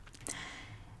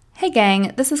Hey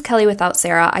gang, this is Kelly without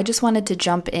Sarah. I just wanted to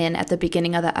jump in at the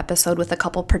beginning of the episode with a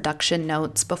couple production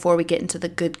notes before we get into the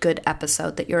good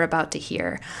episode that you're about to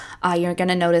hear. You're going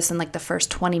to notice in like the first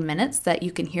 20 minutes that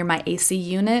you can hear my AC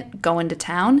unit going to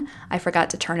town. I forgot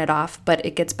to turn it off, but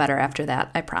it gets better after that,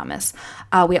 I promise.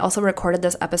 We also recorded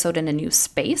this episode in a new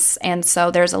space, and so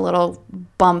there's a little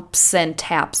bumps and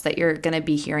taps that you're going to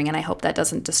be hearing, and I hope that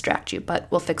doesn't distract you, but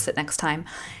we'll fix it next time.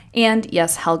 And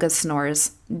yes, Helga's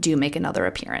snores do make another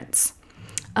appearance.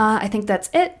 I think that's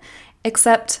it,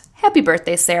 except happy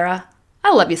birthday, Sarah.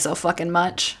 I love you so fucking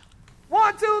much.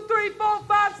 1, 2, 3, 4,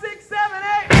 5, 6, 7,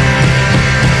 8.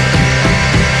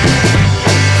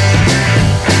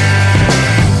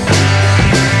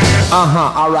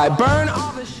 Alright, burn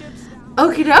all the ships.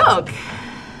 Okie doke.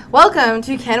 Welcome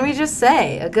to Can We Just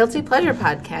Say, a guilty pleasure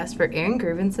podcast for airing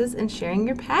grievances and sharing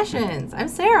your passions. I'm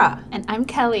Sarah. And I'm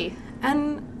Kelly.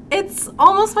 And it's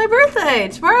almost my birthday.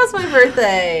 Tomorrow's my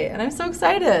birthday. And I'm so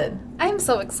excited. I'm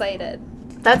so excited.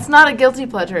 That's not a guilty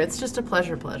pleasure. It's just a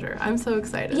pleasure. I'm so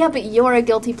excited. Yeah, but you're a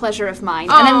guilty pleasure of mine.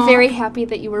 And I'm very happy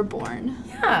that you were born.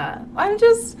 Yeah.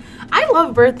 I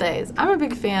love birthdays. I'm a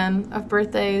big fan of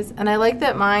birthdays. And I like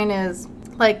that mine is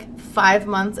like 5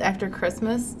 months after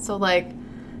Christmas. So like,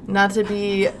 not to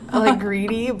be like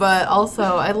greedy, but also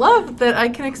I love that I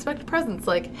can expect presents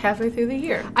like halfway through the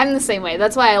year. I'm the same way.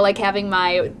 That's why I like having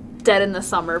my dead in the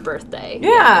summer birthday.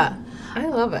 Yeah. I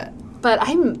love it. But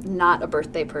I'm not a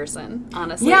birthday person,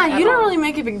 honestly. Yeah, you don't really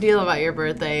make a big deal about your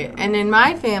birthday. And in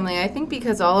my family, I think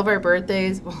because all of our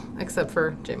birthdays, well, except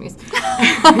for Jimmy's,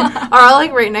 are all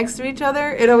like right next to each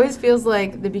other, it always feels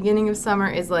like the beginning of summer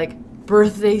is like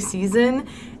birthday season.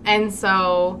 And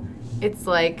so it's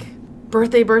like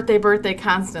birthday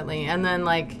constantly. And then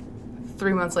like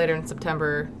 3 months later in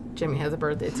September, Jimmy has a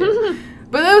birthday too.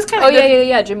 But that was kind of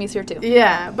yeah, Jimmy's here too.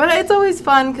 Yeah, but it's always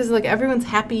fun because like everyone's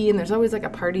happy and there's always like a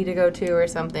party to go to or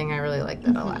something. I really like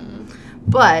that a lot.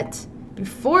 But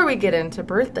before we get into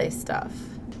birthday stuff,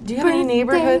 do you have any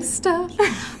neighborhood stuff?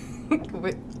 Do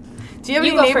you have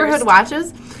any neighborhood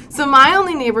watches? So my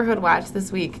only neighborhood watch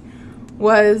this week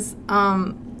was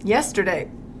yesterday.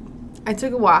 I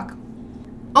took a walk.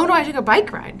 Oh, no, I took a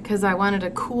bike ride because I wanted a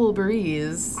cool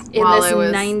breeze. In this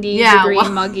 90-degree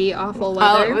muggy, awful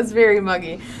weather. Well, it was very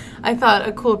muggy. I thought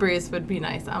a cool breeze would be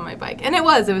nice on my bike. And it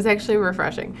was. It was actually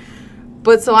refreshing.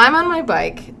 But so I'm on my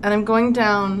bike, and I'm going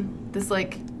down this,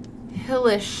 like,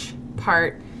 hillish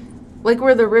part, like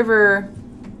where the river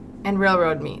and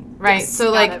railroad meet, right? Yes,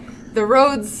 so, like, the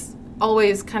roads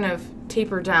always kind of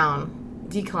taper down,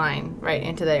 decline, right,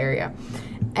 into that area.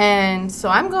 And so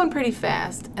I'm going pretty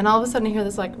fast, and all of a sudden I hear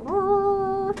this, like,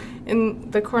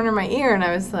 in the corner of my ear, and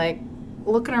I was, like,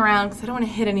 looking around because I don't want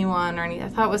to hit anyone or anything. I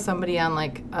thought it was somebody on,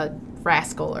 like, a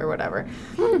rascal or whatever.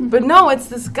 But no, it's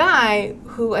this guy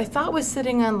who I thought was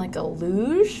sitting on, like, a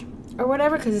luge or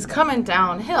whatever because he's coming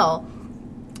downhill.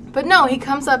 But no, he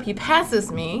comes up, he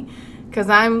passes me because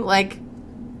I'm, like,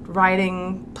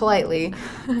 riding politely,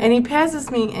 and he passes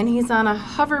me, and he's on a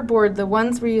hoverboard, the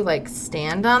ones where you, like,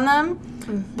 stand on them.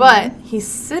 But he's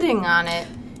sitting on it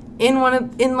in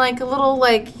like a little,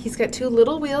 like, he's got 2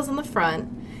 little wheels in the front,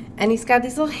 and he's got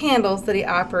these little handles that he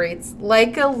operates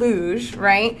like a luge,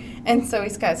 right? And so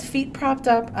he's got his feet propped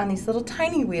up on these little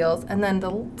tiny wheels, and then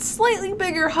the slightly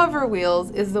bigger hover wheels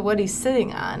is what he's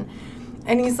sitting on.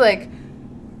 And he's like,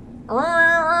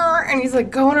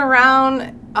 going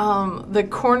around the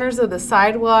corners of the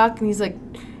sidewalk, and he's like,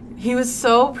 he was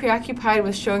so preoccupied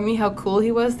with showing me how cool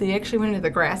he was that he actually went into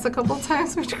the grass a couple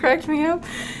times, which cracked me up.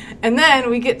 And then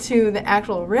we get to the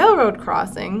actual railroad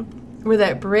crossing where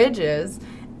that bridge is,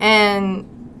 and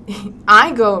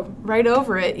I go right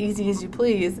over it, easy as you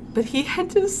please, but he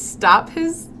had to stop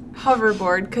his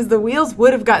hoverboard because the wheels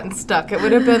would have gotten stuck. It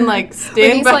would have been like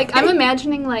stand He's by. like, I'm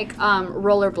imagining like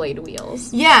rollerblade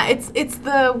wheels. Yeah, it's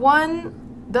the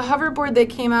hoverboard that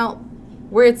came out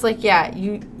where it's like, yeah,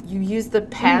 you use the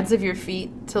pads of your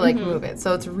feet to, like, move it.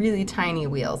 So it's really tiny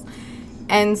wheels.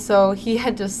 And so he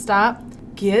had to stop,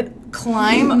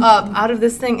 climb up out of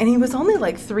this thing. And he was only,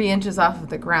 like, 3 inches off of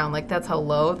the ground. Like, that's how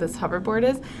low this hoverboard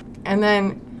is. And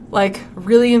then, like,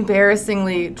 really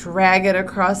embarrassingly drag it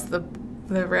across the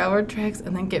railroad tracks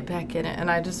and then get back in it.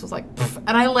 And I just was like, pfft.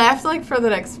 And I laughed, like, for the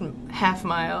next half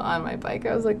mile on my bike.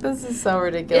 I was like, this is so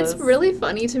ridiculous. It's really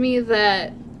funny to me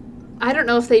that I don't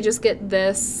know if they just get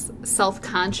this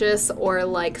self-conscious or,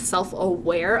 like,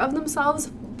 self-aware of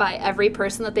themselves, by every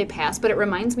person that they pass, but it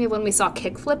reminds me of when we saw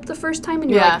Kickflip the first time, and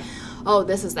you're Yeah. like, oh,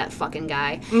 this is that fucking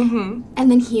guy. Mm-hmm.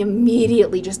 And then he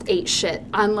immediately just ate shit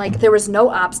on, like, there was no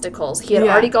obstacles. He had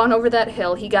Yeah. already gone over that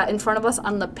hill. He got in front of us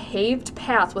on the paved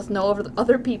path with no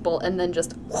other people, and then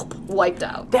just wiped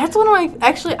out. That's one of my,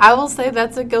 actually, I will say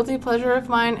that's a guilty pleasure of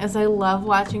mine, is I love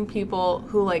watching people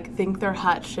who, like, think they're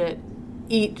hot shit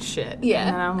eat shit. Yeah.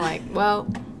 And I'm like, well,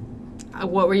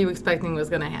 what were you expecting was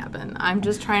going to happen? I'm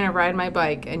just trying to ride my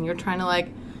bike, and you're trying to, like,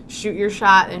 shoot your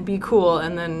shot and be cool,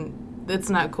 and then it's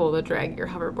not cool to drag your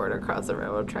hoverboard across the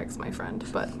railroad tracks, my friend,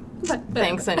 but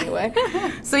thanks anyway.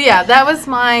 So yeah, that was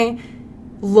my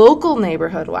local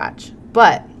neighborhood watch.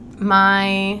 But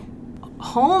my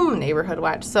home neighborhood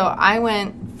watch, so I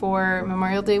went for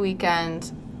Memorial Day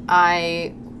weekend.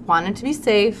 I wanted to be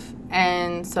safe,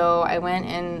 and so I went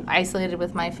and isolated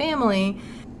with my family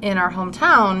in our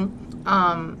hometown,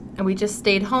 and we just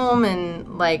stayed home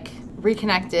and, like,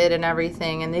 reconnected and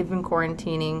everything, and they've been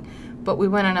quarantining. But we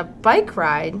went on a bike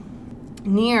ride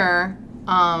near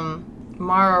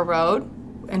Morrow Road,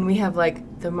 and we have,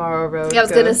 like, the Morrow Road. Yeah, I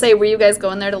was going to say, were you guys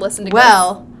going there to listen to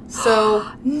Well, so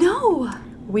no.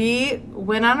 we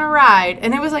went on a ride,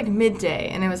 and it was, like, midday,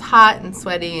 and it was hot and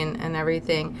sweaty and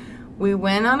everything. We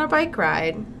went on a bike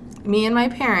ride, me and my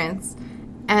parents,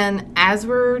 and as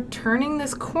we're turning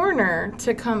this corner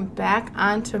to come back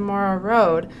onto Morrow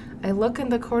Road, I look in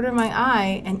the corner of my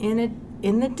eye, and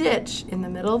in the ditch, in the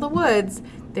middle of the woods,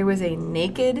 there was a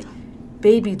naked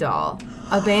baby doll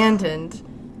abandoned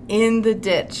in the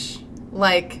ditch,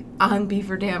 like on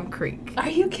Beaver Dam Creek. Are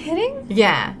you kidding?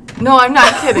 Yeah. No, I'm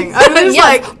not kidding. I was Yes,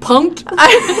 like, pumped.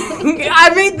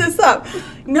 I made this up.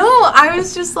 No, I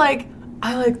was just like,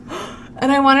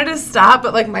 and I wanted to stop,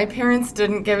 but, like, my parents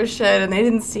didn't give a shit, and they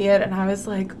didn't see it, and I was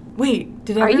like, wait,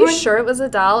 did Are everyone... you sure it was a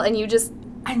doll and you just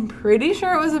I'm pretty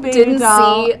sure it was a baby didn't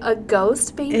doll. see a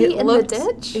ghost baby in the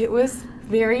ditch? It was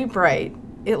very bright.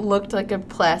 It looked like a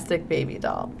plastic baby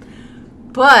doll.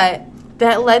 But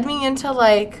that led me into,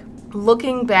 like,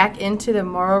 looking back into the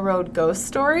Morrow Road ghost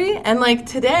story. And, like,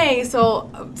 today, so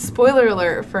spoiler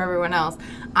alert for everyone else,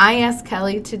 I asked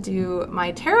Kelly to do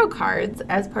my tarot cards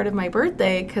as part of my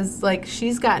birthday because, like,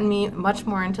 she's gotten me much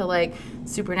more into, like,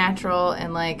 supernatural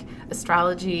and, like,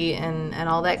 astrology and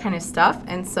all that kind of stuff.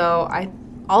 And so I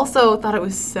also thought it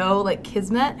was so, like,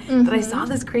 kismet that I saw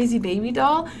this crazy baby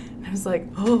doll. And I was like,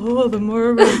 oh, the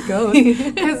Morrow Road ghost.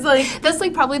 Because, like... That's,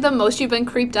 like, probably the most you've been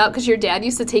creeped out because your dad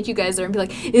used to take you guys there and be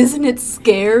like, isn't it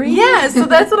scary? Yeah, so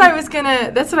that's what I was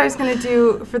gonna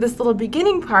do for this little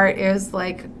beginning part is,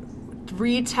 like,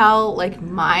 retell, like,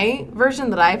 my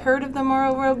version that I've heard of the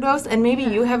Morrow Road ghost, and maybe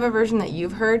you have a version that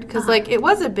you've heard, because, like, it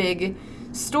was a big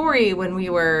story when we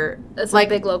were, It's like, a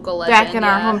big local legend, back in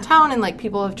our hometown, and, like,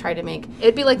 people have tried to make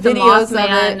It'd be like the videos of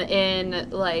Mothman it. in,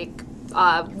 like,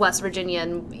 West Virginia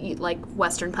and, like,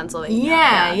 Western Pennsylvania.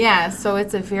 Yeah. So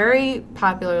it's a very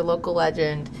popular local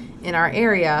legend in our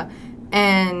area,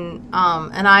 and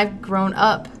I've grown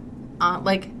up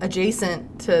like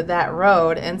adjacent to that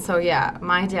road, and so yeah,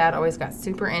 my dad always got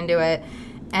super into it,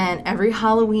 and every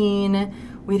Halloween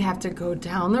we'd have to go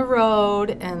down the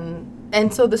road,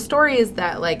 and so the story is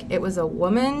that, like, it was a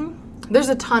woman. There's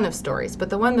a ton of stories, but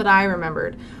the one that I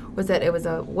remembered was that it was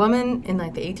a woman in,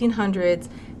 like, the 1800s,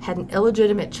 had an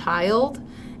illegitimate child,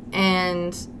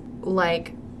 and,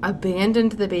 like,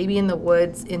 abandoned the baby in the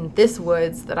woods, in this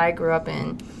woods that I grew up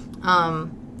in,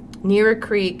 near a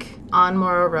creek on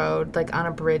Morrow Road, like, on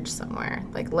a bridge somewhere,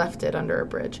 like, left it under a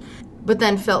bridge, but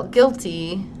then felt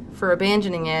guilty for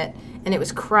abandoning it, and it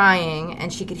was crying,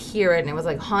 and she could hear it, and it was,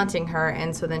 like, haunting her,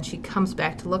 and so then she comes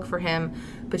back to look for him,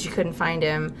 but she couldn't find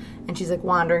him, and she's, like,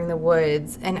 wandering the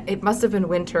woods, and it must have been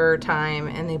winter time,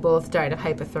 and they both died of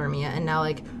hypothermia, and now,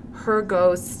 like, her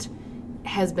ghost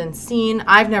has been seen.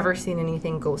 I've never seen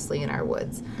anything ghostly in our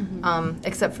woods,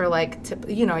 except for, like,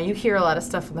 you know, you hear a lot of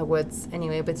stuff in the woods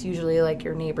anyway, but it's usually, like,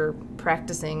 your neighbor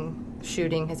practicing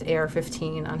shooting his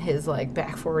AR-15 on his, like,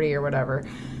 back 40 or whatever.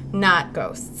 Not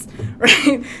ghosts,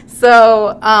 right?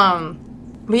 So,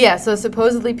 but yeah, so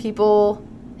supposedly people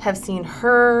have seen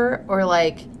her, or,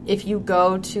 like, if you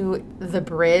go to the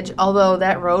bridge, although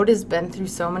that road has been through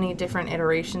so many different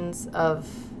iterations of,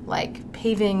 like,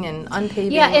 paving and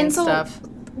unpaving and so stuff.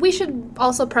 We should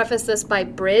also preface this by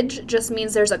bridge just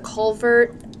means there's a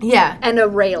culvert Yeah. and a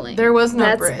railing. There was no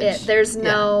That's bridge. it. There's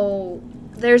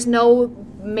no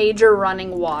major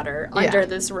running water under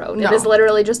this road. No. It is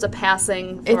literally just a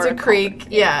passing for It's a creek,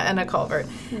 culvert. yeah, and a culvert.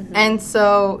 And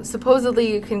so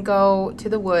supposedly you can go to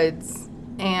the woods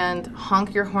and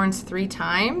honk your horns 3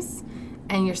 times,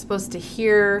 and you're supposed to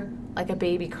hear, like, a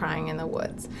baby crying in the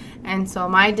woods. And so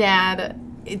my dad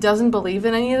doesn't believe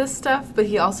in any of this stuff, but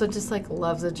he also just, like,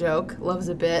 loves a joke, loves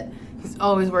a bit. He's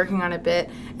always working on a bit.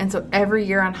 And so every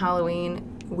year on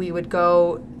Halloween, we would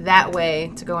go that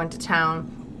way to go into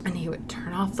town, and he would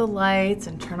turn off the lights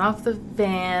and turn off the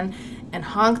van and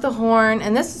honk the horn.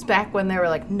 And this was back when there were,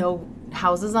 like, no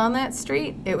houses on that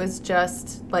street. It was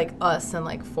just, like, us and,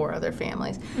 like, 4 other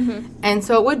families. And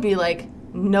so it would be, like,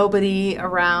 nobody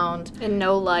around. And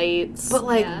no lights. But,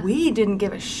 like, we didn't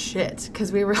give a shit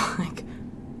because we were like,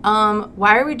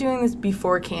 why are we doing this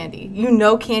before candy? You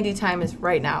know candy time is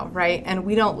right now, right? And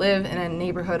we don't live in a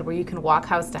neighborhood where you can walk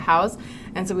house to house.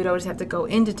 And so we'd always have to go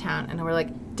into town. And we're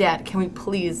like, Dad, can we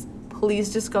please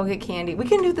just go get candy? We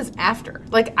can do this after.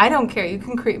 Like, I don't care. You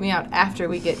can creep me out after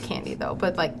we get candy, though.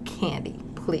 But, like, candy,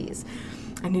 please.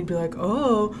 And he'd be like,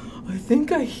 oh, I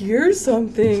think I hear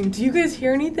something. Do you guys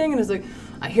hear anything? And I was like,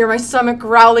 I hear my stomach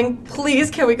growling. Please,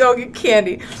 can we go get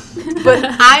candy? But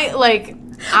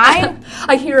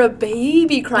I hear a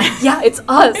baby crying. Yeah, it's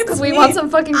us because we want some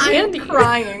fucking candy. I'm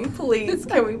crying. Please,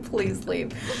 can we please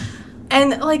leave?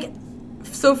 And, like,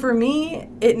 so for me,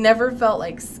 it never felt,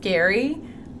 like, scary.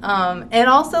 And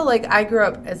also, like, I grew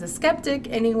up as a skeptic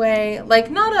anyway. Like,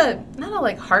 not a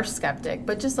like, harsh skeptic,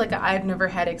 but just, like, I've never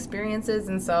had experiences,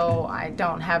 and so I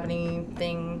don't have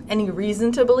any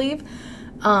reason to believe.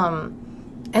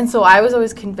 And so I was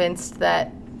always convinced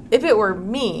that if it were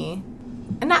me,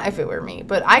 and not if it were me,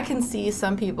 but I can see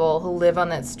some people who live on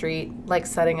that street, like,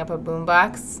 setting up a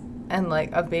boombox and, like,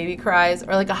 a baby cries,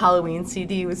 or, like, a Halloween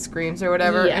CD with screams or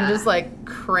whatever, and just, like,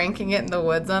 cranking it in the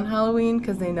woods on Halloween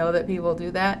because they know that people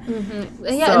do that.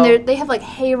 Yeah, so, and they have, like,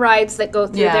 hay rides that go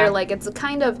through there. Like, it's a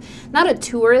kind of, not a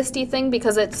touristy thing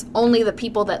because it's only the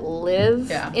people that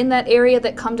live in that area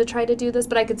that come to try to do this,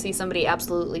 but I could see somebody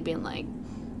absolutely being like,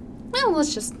 well,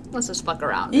 let's just fuck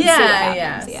around and see what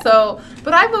happens. Yeah. So,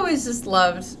 but I've always just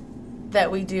loved that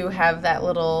we do have that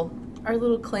our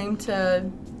little claim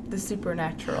to the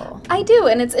supernatural. I do,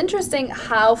 and it's interesting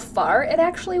how far it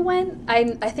actually went.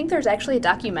 I think there's actually a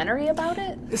documentary about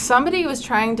it. Somebody was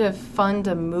trying to fund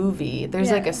a movie.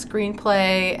 There's like a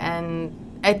screenplay,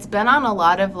 and it's been on a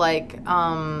lot of, like,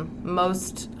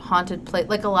 most haunted place,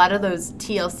 like a lot of those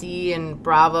TLC and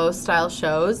Bravo style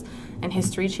shows, and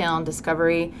History Channel and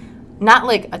Discovery. Not,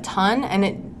 like, a ton, and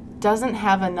it doesn't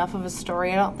have enough of a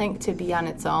story, I don't think, to be on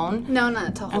its own. No,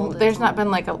 not to hold it. There's not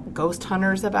been, like, a Ghost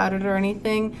Hunters about it or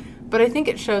anything, but I think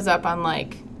it shows up on,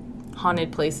 like,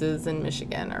 haunted places in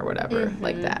Michigan or whatever,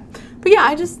 like that. But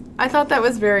yeah, I thought that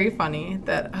was very funny,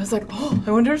 that I was like, oh,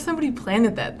 I wonder if somebody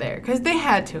planted that there, because they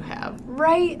had to have.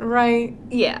 Right?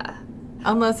 Yeah.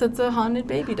 Unless it's a haunted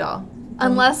baby doll.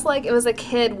 Unless, like, it was a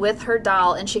kid with her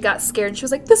doll and she got scared and she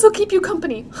was like, this will keep you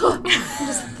company. And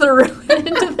just threw it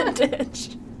into the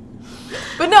ditch.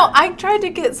 But no, I tried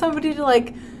to get somebody to,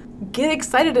 like, get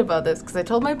excited about this because I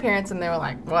told my parents and they were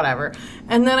like, whatever.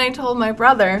 And then I told my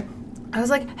brother, I was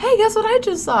like, hey, guess what I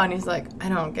just saw? And he's like, I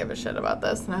don't give a shit about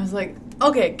this. And I was like,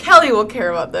 okay, Kelly will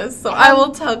care about this, so I will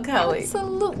tell Kelly.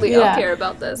 Absolutely, I'll care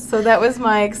about this. So that was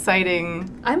my exciting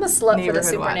I'm a slut for the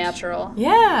supernatural. Watch.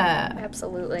 Yeah.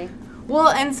 Absolutely. Well,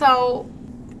 and so,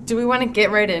 do we want to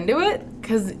get right into it?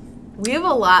 Because we have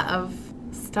a lot of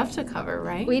stuff to cover,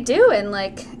 right? We do, and,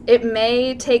 like, it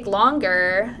may take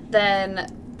longer than...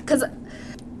 Because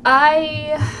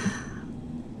I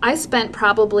spent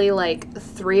probably, like,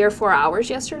 3 or 4 hours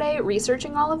yesterday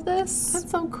researching all of this.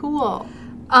 That's so cool.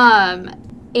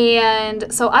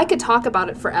 And so I could talk about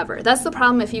it forever. That's the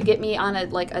problem if you get me on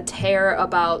a tear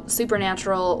about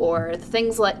supernatural or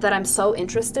things like that I'm so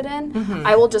interested in.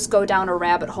 I will just go down a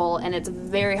rabbit hole and it's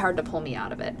very hard to pull me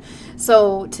out of it.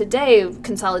 So today,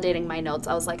 consolidating my notes,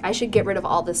 I was like, I should get rid of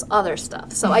all this other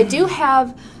stuff. So I do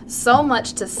have so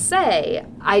much to say.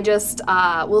 I just,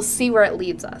 we'll see where it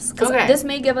leads us. Because this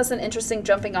may give us an interesting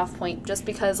jumping off point just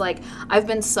because, like, I've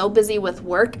been so busy with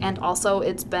work and also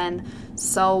it's been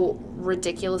so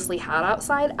ridiculously hot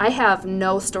outside. I have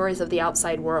no stories of the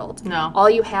outside world. No. All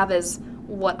you have is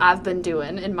what I've been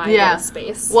doing in my little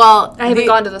space. Well, I haven't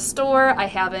gone to the store. I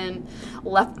haven't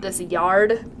left this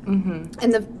yard.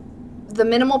 And the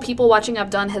minimal people watching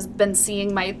I've done has been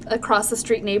seeing my across the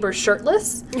street neighbors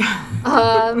shirtless.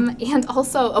 And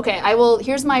also,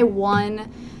 here's my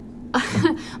one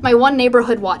my one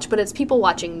neighborhood watch, but it's people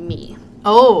watching me.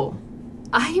 Oh.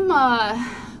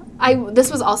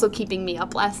 This was also keeping me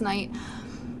up last night.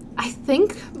 I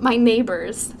think my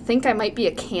neighbors think I might be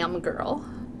a cam girl.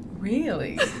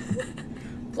 Really?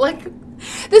 Like,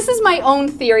 this is my own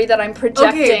theory that I'm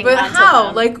projecting. Okay, but onto how?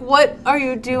 them. Like, what are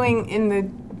you doing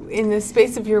in the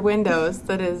space of your windows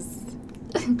that is?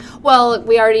 Well,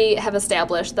 we already have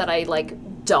established that I,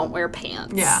 like, don't wear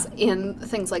pants Yeah. and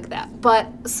things like that. But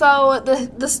so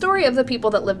the story of the people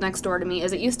that live next door to me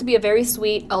is it used to be a very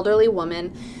sweet elderly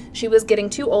woman. She was getting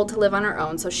too old to live on her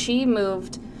own, so she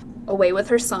moved away with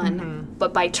her son.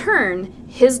 But by turn,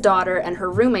 his daughter and her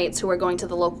roommates who were going to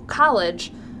the local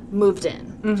college moved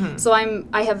in. So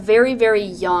I have very, very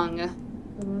young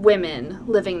women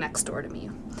living next door to me.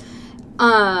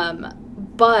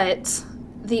 But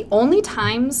the only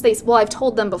times I've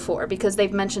told them before because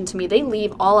they've mentioned to me they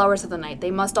leave all hours of the night.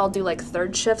 They must all do like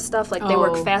third shift stuff, like they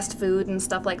work fast food and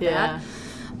stuff like that.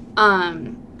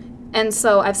 And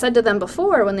so I've said to them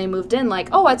before when they moved in, like,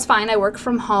 oh, it's fine. I work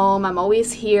from home. I'm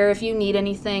always here. If you need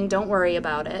anything, don't worry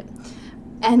about it.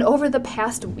 And over the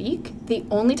past week, the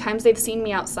only times they've seen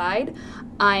me outside,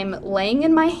 I'm laying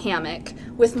in my hammock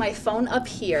with my phone up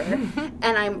here,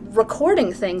 and I'm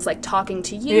recording things like talking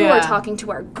to you or talking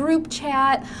to our group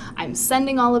chat. I'm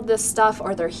sending all of this stuff,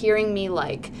 or they're hearing me,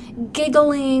 like,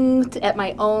 giggling at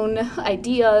my own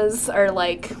ideas or,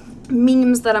 like,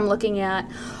 memes that I'm looking at.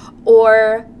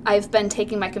 Or I've been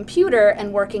taking my computer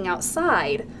and working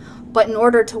outside. But in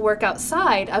order to work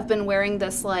outside, I've been wearing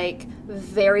this, like,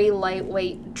 very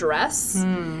lightweight dress,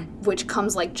 which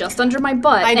comes, like, just under my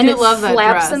butt. I and do it love that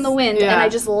flaps dress. in the wind. Yeah. And I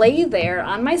just lay there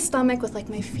on my stomach with, like,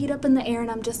 my feet up in the air. And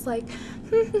I'm just, like,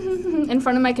 in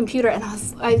front of my computer. And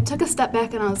I took a step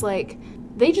back and I was like,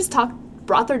 they just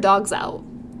brought their dogs out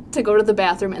to go to the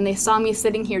bathroom, and they saw me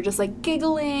sitting here just, like,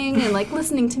 giggling and, like,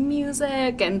 listening to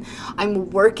music. And I'm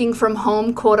working from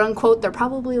home, quote unquote. They're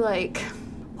probably like,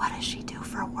 what does she do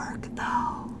for work,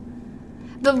 though?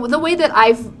 The way that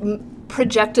I've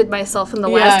projected myself in the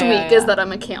last week is that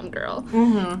I'm a cam girl,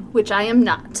 which I am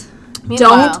not.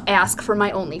 Meanwhile, Don't ask for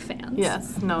my OnlyFans.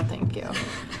 Yes, no thank you.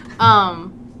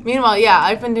 Meanwhile,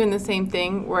 I've been doing the same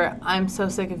thing where I'm so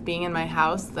sick of being in my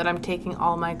house that I'm taking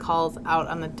all my calls out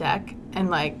on the deck and,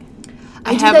 like,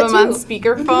 I do have that them on too.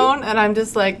 speakerphone and I'm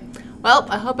just like, well,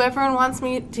 I hope everyone wants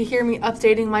me to hear me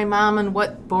updating my mom on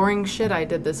what boring shit I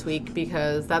did this week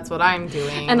because that's what I'm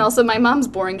doing. And also my mom's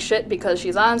boring shit because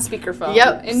she's on speakerphone.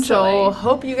 Yep. Enjoy. So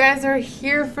hope you guys are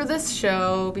here for this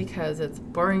show because it's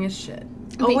boring as shit.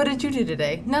 Oh, what did you do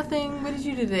today? Nothing. What did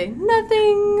you do today?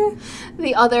 Nothing.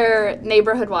 The other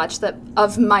neighborhood watch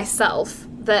of myself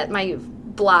that my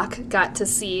block got to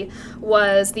see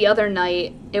was the other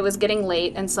night. It was getting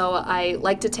late, and so I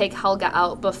like to take Helga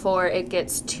out before it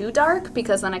gets too dark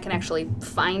because then I can actually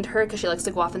find her because she likes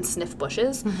to go off and sniff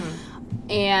bushes.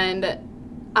 And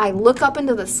I look up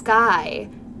into the sky,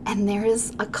 and there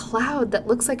is a cloud that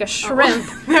looks like a shrimp.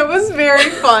 That was very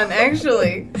fun,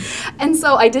 actually. And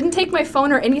so I didn't take my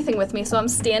phone or anything with me, so I'm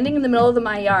standing in the middle of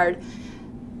my yard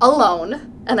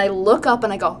alone, and I look up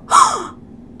and I go,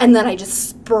 and then I just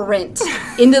sprint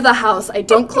into the house. I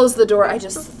don't close the door. I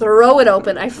just throw it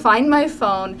open. I find my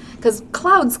phone, because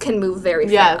clouds can move very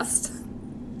fast.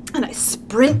 And I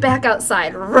sprint back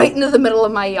outside, right into the middle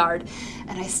of my yard,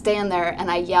 and I stand there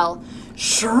and I yell,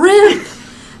 "Shrimp!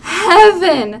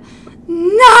 Heaven!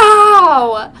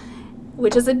 Now!"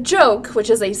 Which is a joke,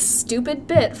 which is a stupid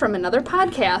bit from another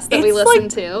podcast that we listen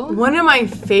to. One of my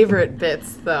favorite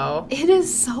bits, though. It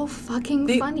is so fucking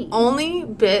funny. The only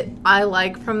bit I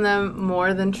like from them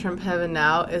more than Shrimp Heaven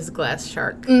Now is Glass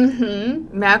Shark.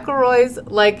 McElroy's,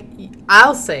 like,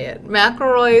 I'll say it.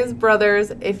 McElroy's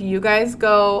brothers, if you guys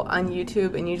go on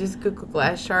YouTube and you just Google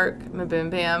Glass Shark, Mabim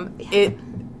Bam, it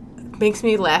makes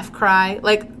me laugh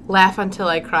until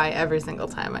I cry every single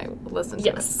time I listen to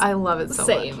it. I love it so much.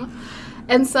 Same.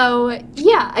 And so,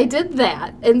 I did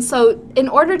that. And so, in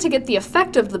order to get the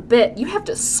effect of the bit, you have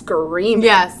to scream.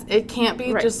 Yes, it can't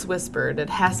be just whispered. It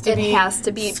has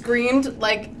to be screamed,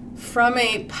 like, from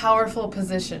a powerful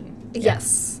position.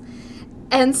 Yes.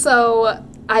 And so,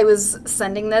 I was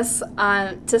sending this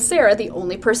to Sarah, the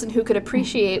only person who could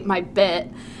appreciate my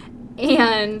bit,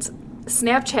 and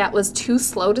Snapchat was too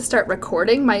slow to start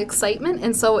recording my excitement,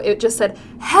 and so it just said,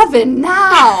 "Heaven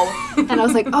now!" And I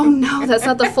was like, oh no, that's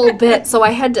not the full bit, so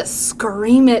I had to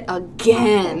scream it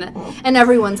again. And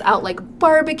everyone's out, like,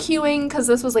 barbecuing, because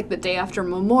this was, like, the day after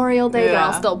Memorial Day. They're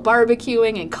all still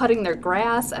barbecuing and cutting their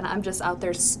grass, and I'm just out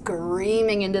there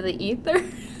screaming into the ether.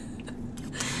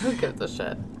 Who gives a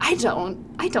shit? I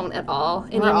don't at all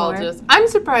anymore. I'm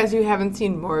surprised you haven't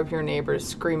seen more of your neighbors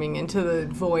screaming into the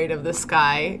void of the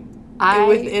sky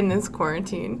within this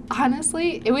quarantine.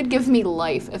 Honestly, it would give me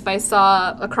life if I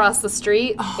saw across the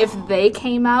street, if they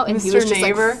came out and Mr. he was just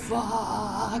Neighbor. like,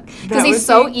 fuck. Because he's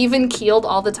so even-keeled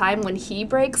all the time. When he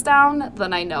breaks down,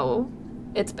 then I know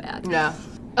it's bad. Yeah.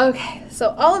 Okay,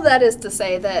 so all of that is to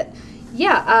say that,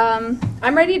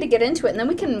 I'm ready to get into it, and then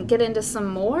we can get into some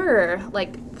more,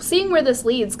 like, seeing where this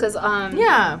leads, because,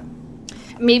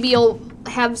 maybe you'll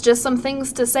have just some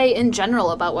things to say in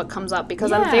general about what comes up,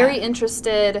 because I'm very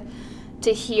interested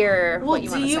to hear what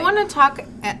you want to say. Do you want to talk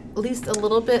at least a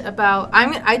little bit about...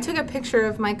 I took a picture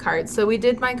of my cards. So we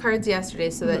did my cards yesterday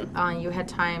so that you had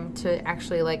time to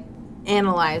actually, like,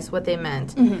 analyze what they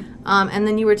meant. And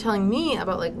then you were telling me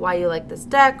about, like, why you like this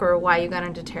deck or why you got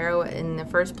into tarot in the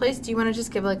first place. Do you want to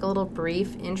just give, like, a little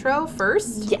brief intro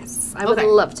first? Yes, I would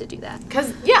love to do that.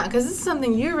 Because this is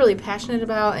something you're really passionate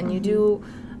about, and you do,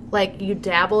 like, you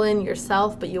dabble in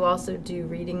yourself, but you also do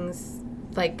readings,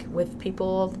 like, with people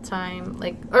all the time,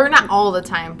 like, or not all the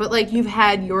time, but, like, you've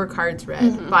had your cards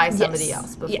read by somebody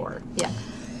else before. Yeah.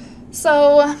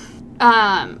 So,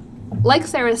 like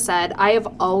Sarah said, I have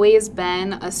always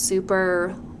been a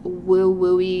super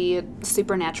woo-woo-y,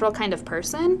 supernatural kind of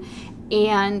person,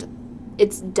 and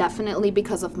it's definitely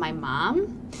because of my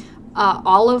mom.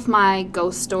 All of my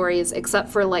ghost stories, except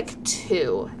for, like,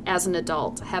 2 as an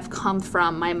adult, have come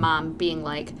from my mom being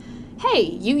like, hey,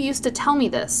 you used to tell me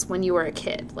this when you were a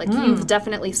kid. Like, you've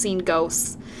definitely seen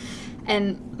ghosts.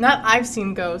 And not I've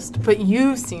seen ghosts, but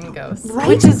you've seen ghosts. Right?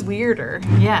 Which is weirder.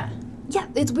 Yeah. Yeah,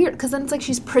 it's weird, because then it's like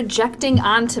she's projecting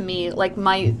onto me, like,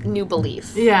 my new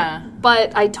belief. Yeah.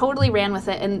 But I totally ran with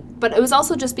it. But it was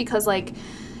also just because, like,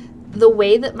 the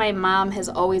way that my mom has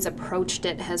always approached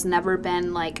it has never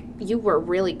been like, you were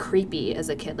really creepy as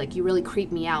a kid. Like, you really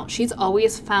creeped me out. She's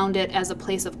always found it as a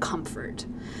place of comfort.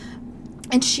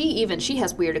 And she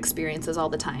has weird experiences all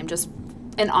the time, just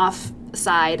an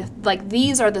offside. Like,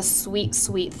 these are the sweet,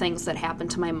 sweet things that happen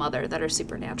to my mother that are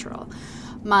supernatural.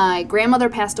 My grandmother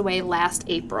passed away last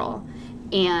April,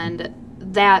 and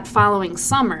that following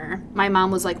summer, my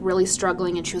mom was, like, really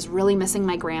struggling, and she was really missing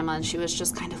my grandma, and she was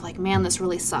just kind of like, man, this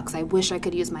really sucks. I wish I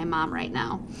could use my mom right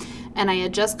now. And I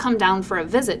had just come down for a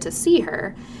visit to see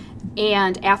her,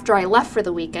 and after I left for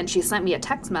the weekend, she sent me a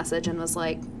text message and was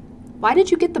like, why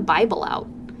did you get the Bible out?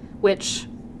 Which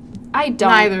I don't.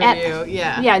 Neither of you,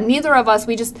 yeah. Yeah, neither of us.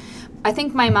 I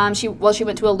think my mom, she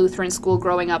went to a Lutheran school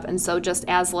growing up, and so just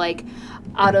as, like,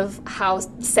 out of how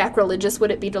sacrilegious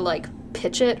would it be to, like,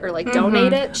 pitch it or, like,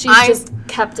 donate it, she's just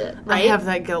kept it, right? I have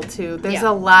that guilt, too. There's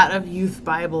a lot of youth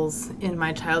Bibles in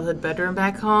my childhood bedroom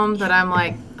back home that I'm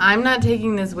like, I'm not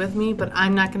taking this with me, but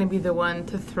I'm not going to be the one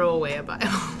to throw away a Bible.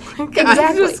 Exactly.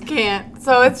 I just can't.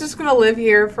 So it's just going to live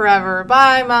here forever.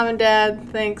 Bye, Mom and Dad.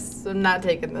 Thanks. I'm not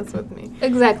taking this with me.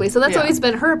 Exactly. So that's always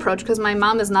been her approach, because my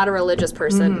mom is not a religious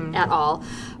person at all.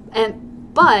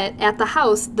 But at the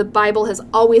house, the Bible has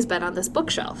always been on this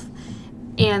bookshelf.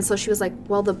 And so she was like,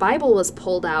 well, the Bible was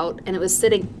pulled out, and it was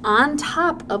sitting on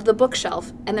top of the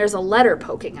bookshelf, and there's a letter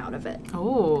poking out of it.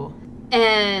 Oh.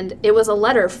 And it was a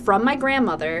letter from my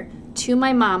grandmother to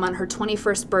my mom on her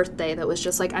 21st birthday that was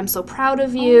just like, I'm so proud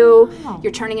of you. Oh, wow.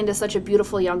 You're turning into such a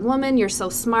beautiful young woman. You're so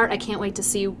smart. I can't wait to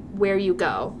see where you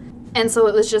go. And so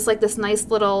it was just like this nice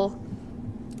little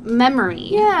memory.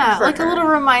 Yeah, like her. A little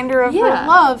reminder of her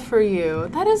love for you.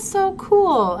 That is so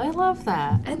cool. I love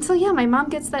that. And so, my mom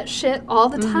gets that shit all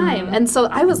the time. And so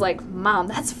I was like, Mom,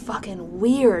 that's fucking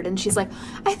weird. And she's like,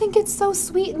 I think it's so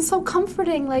sweet and so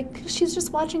comforting. Like, she's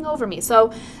just watching over me.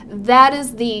 So that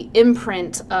is the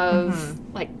imprint of,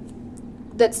 like,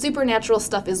 that supernatural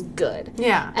stuff is good.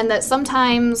 Yeah. And that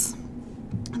sometimes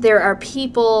there are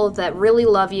people that really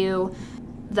love you,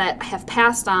 that have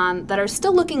passed on, that are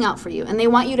still looking out for you, and they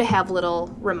want you to have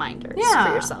little reminders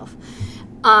for yourself.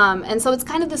 And so it's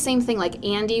kind of the same thing, like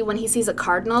Andy, when he sees a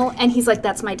cardinal, and he's like,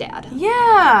 that's my dad.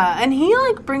 Yeah, and he,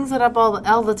 like, brings it up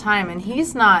all the time, and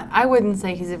he's not, I wouldn't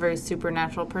say he's a very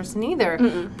supernatural person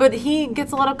either, but he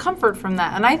gets a lot of comfort from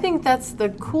that, and I think that's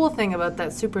the cool thing about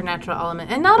that supernatural element.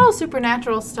 And not all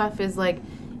supernatural stuff is, like,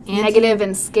 negative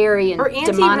and scary and or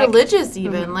demonic. Anti-religious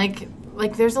even, like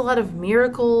there's a lot of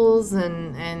miracles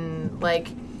and like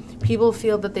people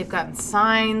feel that they've gotten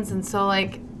signs, and so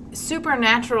like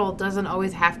supernatural doesn't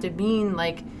always have to mean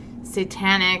like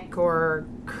satanic or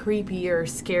creepy or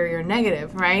scary or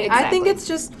negative, right? Exactly. I think it's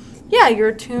just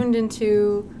you're tuned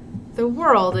into the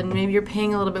world, and maybe you're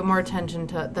paying a little bit more attention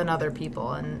than other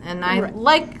people, and I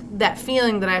like that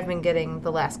feeling that I've been getting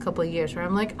the last couple of years where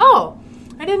I'm like, oh,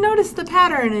 I didn't notice the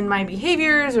pattern in my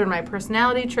behaviors or in my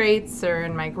personality traits or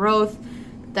in my growth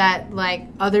that, like,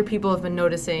 other people have been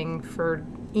noticing for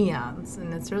eons,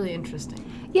 and it's really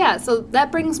interesting. Yeah, so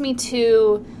that brings me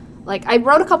to, like, I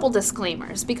wrote a couple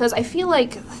disclaimers, because I feel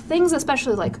like things,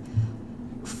 especially, like,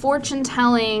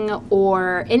 fortune-telling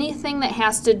or anything that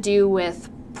has to do with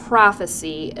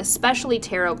prophecy, especially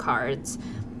tarot cards,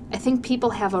 I think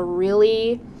people have a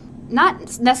really,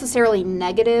 not necessarily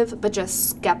negative, but just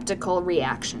skeptical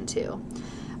reaction to.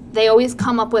 they always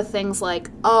come up with things like,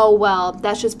 oh, well,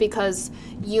 that's just because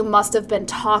you must have been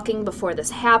talking before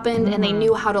this happened, and they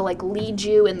knew how to, like, lead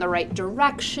you in the right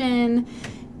direction,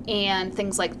 and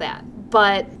things like that.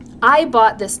 But I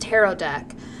bought this tarot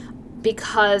deck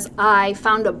because I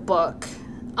found a book,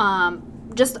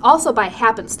 just also by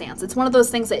happenstance. It's one of those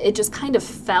things that it just kind of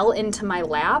fell into my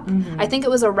lap. I think it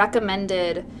was a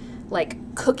recommended,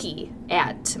 like, cookie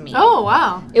ad to me. Oh,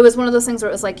 wow. It was one of those things where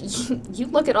it was like, you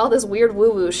look at all this weird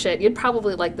woo-woo shit, you'd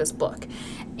probably like this book.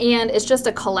 And it's just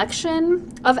a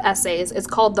collection of essays. It's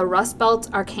called The Rust Belt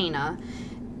Arcana.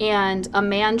 And a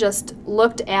man just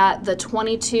looked at the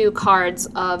 22 cards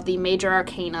of the major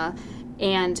arcana,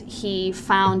 and he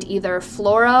found either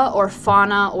flora or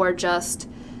fauna or just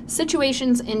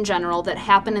situations in general that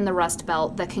happen in the Rust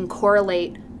Belt that can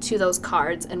correlate to those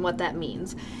cards and what that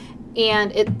means.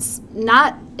 And it's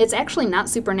actually not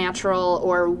supernatural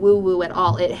or woo-woo at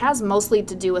all. It has mostly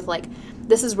to do with, like,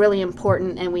 this is really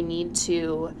important and we need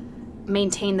to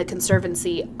maintain the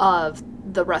conservancy of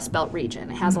the Rust Belt region.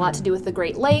 It has a lot to do with the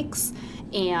Great Lakes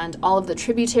and all of the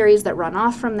tributaries that run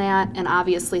off from that. And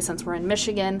obviously, since we're in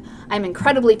Michigan, I'm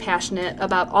incredibly passionate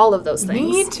about all of those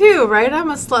things. Me too, right?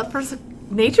 I'm a slut for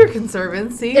Nature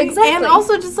Conservancy. Exactly. And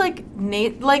also just like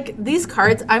these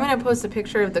cards, I'm going to post a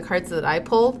picture of the cards that I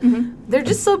pulled. They're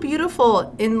just so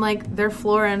beautiful in like their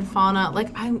flora and fauna. Like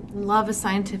I love a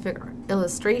scientific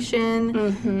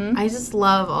illustration. I just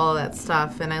love all that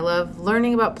stuff, and I love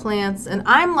learning about plants. And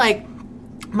I'm like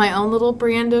my own little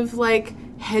brand of like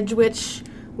hedge witch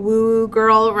woo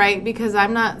girl, right? Because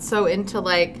I'm not so into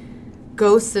like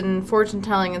ghosts and fortune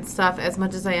telling and stuff as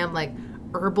much as I am like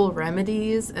herbal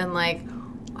remedies and like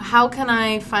how can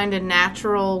I find a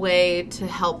natural way to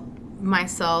help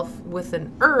myself with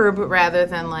an herb rather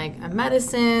than like a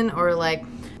medicine, or like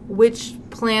which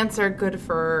plants are good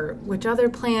for which other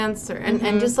plants, or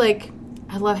and just like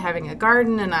I love having a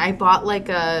garden, and I bought like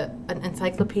an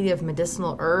encyclopedia of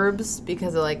medicinal herbs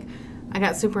because of, like I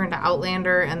got super into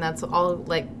Outlander, and that's all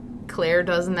like Claire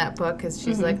does in that book, is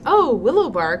she's like, oh, willow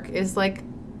bark is like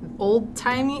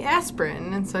old-timey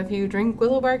aspirin, and so if you drink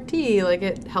willow bark tea, like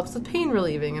it helps with pain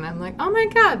relieving. And I'm like, oh my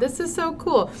god, this is so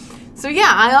cool. So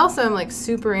yeah, I also am like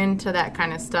super into that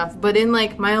kind of stuff, but in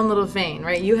like my own little vein,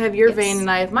 right? You have your vein and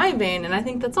I have my vein, and I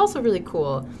think that's also really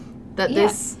cool that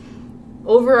this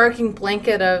overarching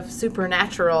blanket of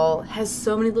supernatural has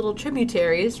so many little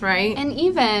tributaries, right? And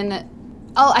even,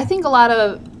 I think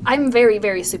I'm very,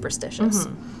 very superstitious.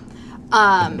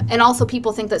 And also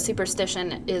people think that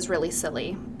superstition is really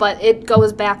silly, but it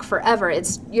goes back forever.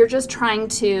 You're just trying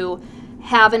to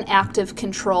have an active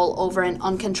control over an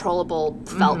uncontrollable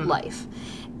felt life.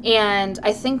 And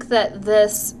I think that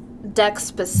this deck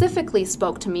specifically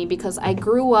spoke to me because I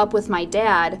grew up with my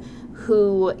dad,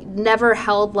 who never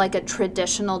held like a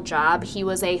traditional job. He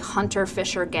was a hunter,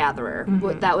 fisher, gatherer.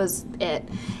 That was it.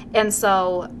 And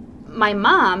so my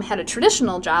mom had a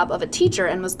traditional job of a teacher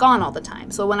and was gone all the time.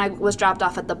 So when I was dropped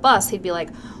off at the bus, he'd be like,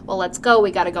 well, let's go.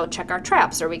 We got to go check our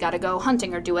traps, or we got to go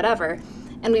hunting or do whatever.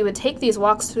 And we would take these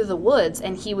walks through the woods,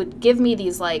 and he would give me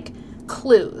these like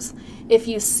clues. If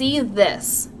you see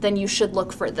this, then you should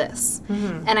look for this.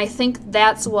 And I think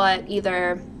that's what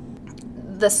either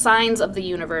the signs of the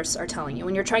universe are telling you.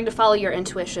 When you're trying to follow your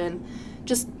intuition,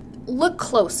 just look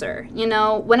closer. You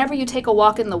know, whenever you take a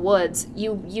walk in the woods,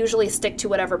 you usually stick to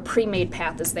whatever pre-made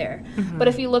path is there. But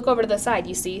if you look over to the side,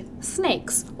 you see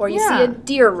snakes, or you see a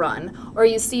deer run, or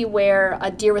you see where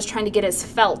a deer was trying to get his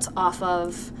felt off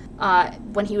of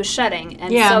when he was shedding.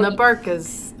 And so and the bark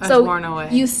is torn away.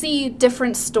 You see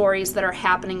different stories that are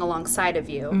happening alongside of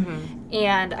you.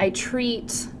 And I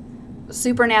treat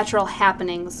supernatural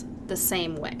happenings the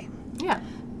same way. Yeah.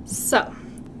 So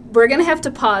we're going to have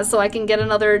to pause so I can get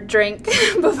another drink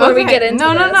before we get into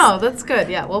this. No, that's good.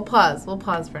 Yeah, we'll pause. We'll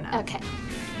pause for now. Okay.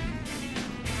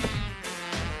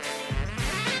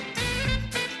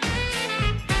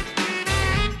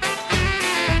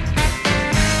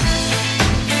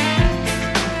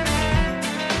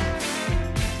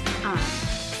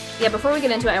 Yeah, before we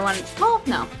get into it,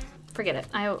 forget it.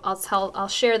 I'll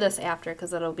share this after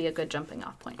because that'll be a good jumping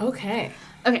off point. Okay.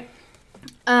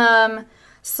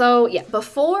 So, yeah,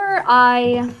 before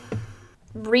I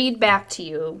read back to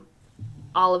you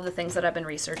all of the things that I've been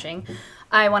researching,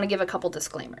 I want to give a couple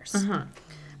disclaimers.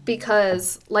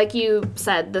 Because, like you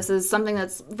said, this is something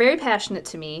that's very passionate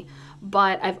to me,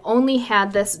 but I've only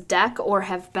had this deck or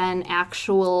have been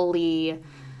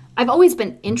I've always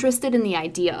been interested in the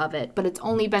idea of it, but it's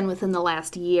only been within the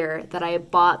last year that I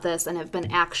bought this and have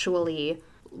been actually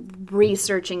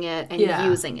researching it and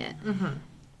using it.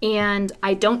 And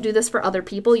I don't do this for other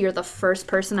people. You're the first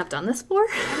person I've done this for.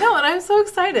 I know, and I'm so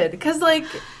excited because, like,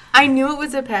 I knew it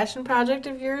was a passion project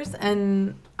of yours,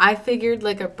 and I figured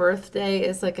like a birthday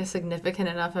is like a significant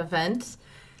enough event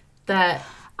that...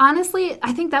 Honestly,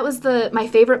 I think that was my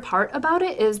favorite part about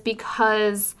it is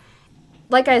because,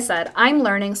 like I said, I'm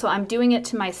learning, so I'm doing it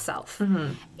to myself.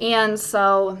 Mm-hmm. And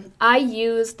so I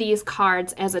use these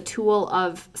cards as a tool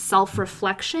of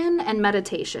self-reflection and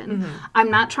meditation. Mm-hmm.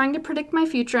 I'm not trying to predict my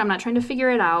future. I'm not trying to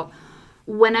figure it out.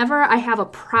 Whenever I have a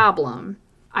problem,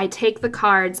 I take the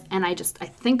cards and I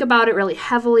think about it really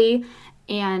heavily.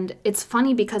 And it's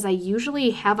funny because I usually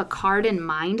have a card in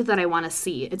mind that I want to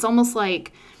see. It's almost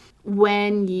like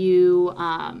when you,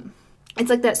 it's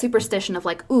like that superstition of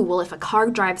like, ooh, well, if a car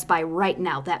drives by right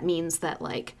now, that means that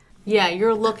like... Yeah,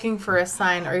 you're looking for a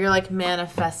sign, or you're like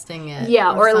manifesting it.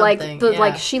 Yeah, or like something.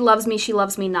 like she loves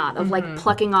me not, of like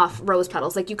plucking off rose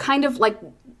petals. Like you kind of like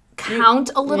count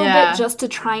a little bit just to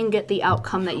try and get the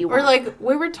outcome that you want. Or like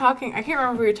we were talking, I can't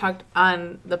remember if we talked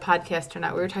on the podcast or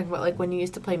not. We were talking about like when you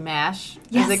used to play MASH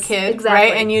as a kid,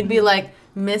 exactly. right? And you'd be like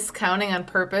miscounting on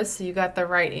purpose so you got the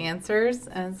right answers.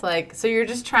 And it's like, so you're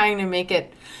just trying to make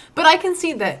it. But I can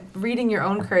see that reading your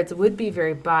own cards would be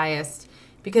very biased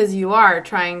because you are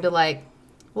trying to like,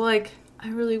 well, like, I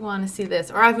really want to see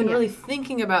this, or I've been really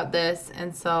thinking about this,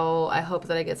 and so I hope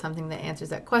that I get something that answers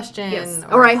that question. Yes.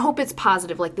 Or I hope it's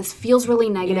positive. Like, this feels really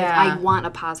negative. I want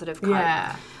a positive card.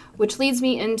 Yeah. Which leads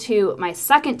me into my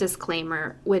second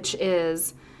disclaimer, which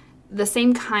is the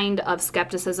same kind of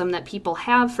skepticism that people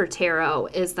have for tarot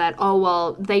is that, oh,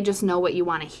 well, they just know what you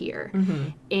want to hear. Mm-hmm.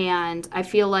 And I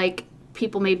feel like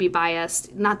people may be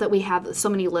biased. Not that we have so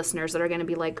many listeners that are going to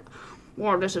be like,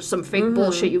 well, this is some fake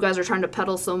bullshit. You guys are trying to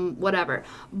peddle some whatever.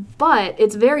 But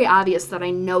it's very obvious that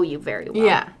I know you very well.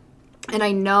 Yeah. And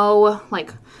I know,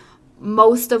 like,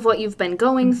 most of what you've been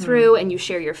going through, and you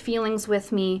share your feelings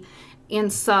with me.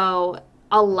 And so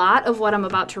a lot of what I'm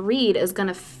about to read is going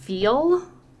to feel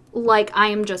like I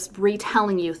am just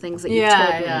retelling you things that you've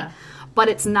told me. But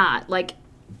it's not. Like,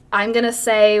 I'm going to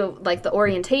say, like, the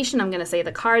orientation, I'm going to say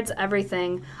the cards,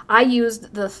 everything. I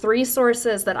used the 3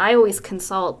 sources that I always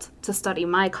consult to study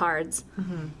my cards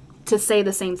to say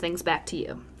the same things back to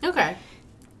you. Okay.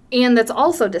 And that's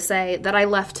also to say that I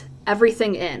left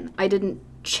everything in. I didn't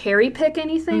cherry pick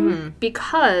anything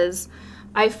because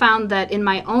I found that in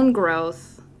my own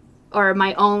growth or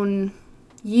my own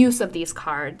use of these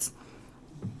cards,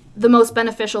 the most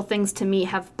beneficial things to me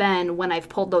have been when I've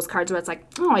pulled those cards where it's like,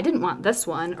 oh, I didn't want this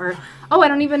one, or, oh, I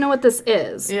don't even know what this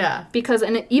is. Yeah. Because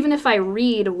even if I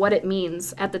read what it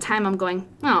means, at the time I'm going,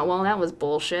 oh, well, that was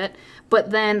bullshit.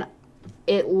 But then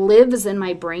it lives in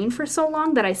my brain for so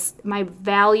long that my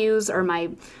values or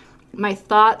my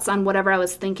thoughts on whatever I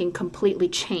was thinking completely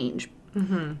change.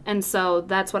 Mm-hmm. And so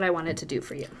that's what I wanted to do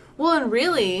for you. Well, and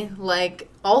really, like,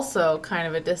 also kind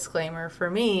of a disclaimer for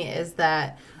me is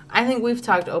that I think we've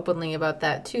talked openly about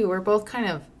that, too. We're both kind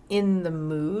of in the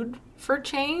mood for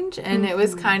change, and it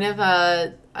was kind of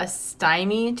a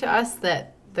stymie to us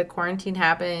that the quarantine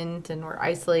happened, and we're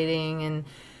isolating,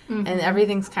 and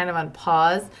everything's kind of on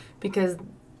pause, because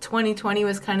 2020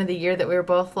 was kind of the year that we were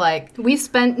both like... We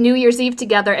spent New Year's Eve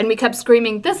together, and we kept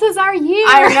screaming, this is our year!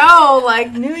 I know!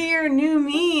 Like, new year, new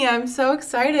me. I'm so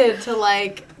excited to,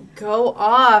 like, go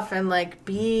off and, like,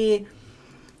 be...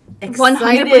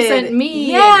 excited. 100%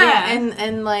 me. Yeah.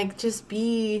 And like just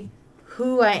be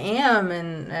who I am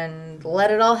and let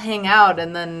it all hang out.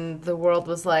 And then the world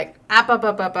was like, up.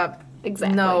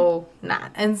 Exactly. No,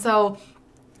 not. And so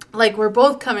like we're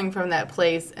both coming from that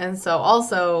place. And so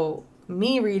also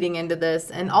me reading into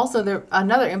this, and also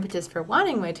another impetus for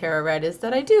wanting my tarot read is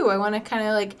that I want to kind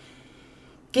of like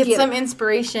get some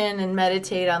inspiration and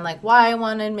meditate on like why I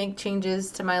want to make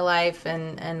changes to my life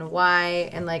and why,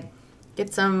 and like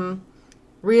get some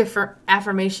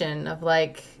affirmation of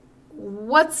like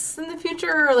what's in the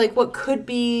future, or like what could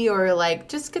be, or like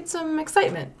just get some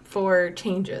excitement for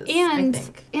changes.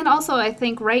 And also I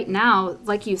think right now,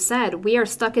 like you said, we are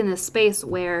stuck in this space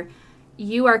where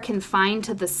you are confined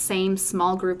to the same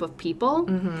small group of people.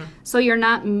 Mm-hmm. So you're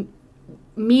not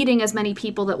meeting as many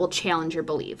people that will challenge your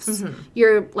beliefs. Mm-hmm.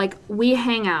 You're like, we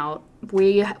hang out.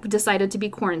 We decided to be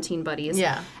quarantine buddies.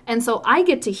 Yeah. And so I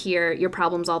get to hear your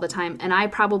problems all the time, and I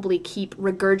probably keep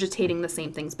regurgitating the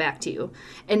same things back to you.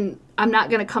 And I'm not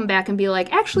going to come back and be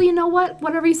like, actually, you know what?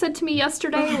 Whatever you said to me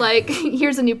yesterday, like,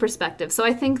 here's a new perspective. So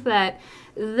I think that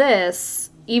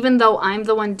this, even though I'm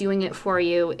the one doing it for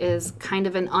you, is kind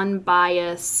of an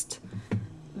unbiased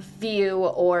view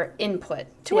or input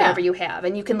to whatever you have.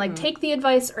 And you can, like, take the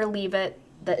advice or leave it.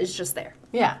 That is just there.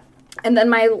 Yeah. And then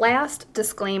my last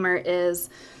disclaimer is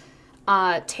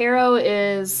tarot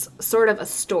is sort of a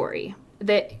story.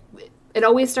 That it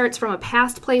always starts from a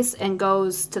past place and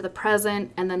goes to the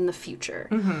present and then the future.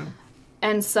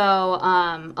 And so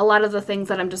a lot of the things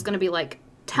that I'm just going to be like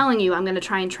telling you, I'm going to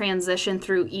try and transition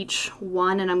through each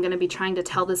one, and I'm going to be trying to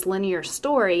tell this linear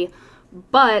story.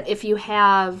 But if you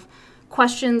have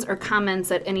questions or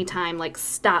comments at any time, like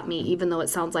stop me, even though it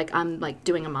sounds like I'm like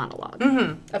doing a monologue.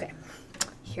 Okay,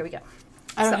 here we go.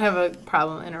 I don't have a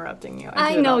problem interrupting you.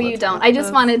 I know you don't. I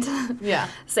just wanted to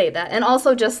say that. And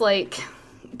also just like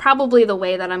probably the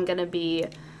way that I'm going to be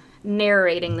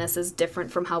narrating this is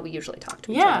different from how we usually talk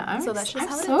to each other. So that's just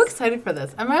how it is. I'm so excited for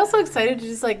this. I'm also excited to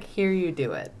just like hear you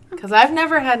do it, because I've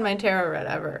never had my tarot read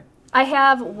ever. I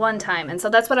have one time, and so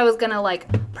that's what I was going to like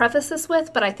preface this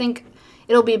with, but I think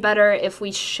it'll be better if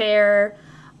we share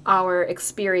our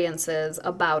experiences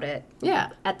about it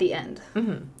at the end.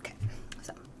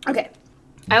 Okay.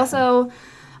 I also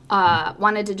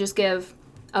wanted to just give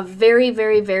a very,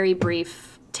 very, very brief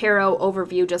tarot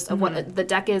overview just of what the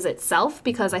deck is itself,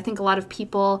 because I think a lot of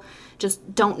people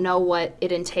just don't know what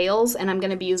it entails, and I'm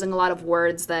going to be using a lot of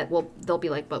words that they'll be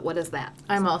like, but what is that?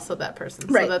 I'm also that person,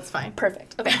 right. So that's fine.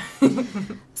 Perfect. Okay.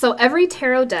 So every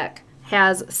tarot deck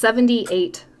has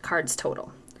 78 cards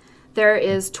total. There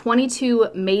is 22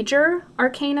 major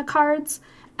arcana cards,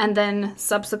 and then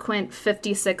subsequent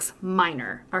 56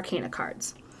 minor arcana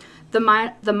cards. The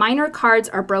minor cards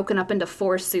are broken up into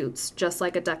 4 suits, just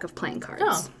like a deck of playing cards.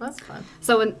 Oh, that's fun.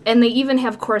 So, and they even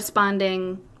have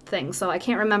corresponding things. So I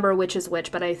can't remember which is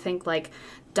which, but I think like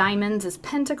diamonds is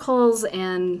pentacles,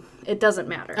 and it doesn't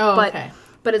matter. Oh, but, okay.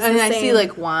 But it's the same. I see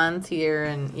like wands here,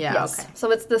 and yes. Okay. So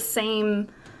it's the same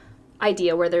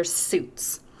idea where there's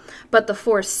suits. But the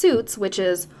 4 suits, which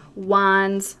is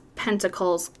wands,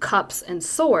 pentacles, cups, and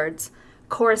swords,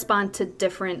 correspond to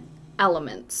different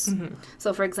elements.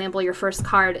 So, for example, your first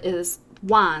card is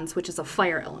wands, which is a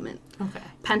fire element. Okay.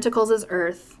 Pentacles is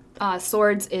earth,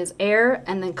 swords is air,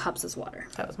 and then cups is water.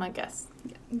 That was my guess.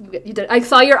 You did. I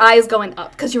saw your eyes going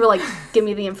up because you were like, "Give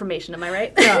me the information." Am I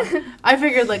right? No, I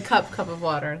figured like cup of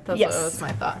water. That's yes. what was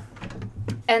my thought.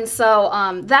 And so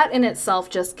that in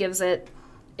itself just gives it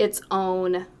its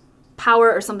own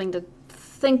power or something to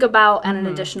think about at an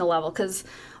additional level, because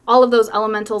all of those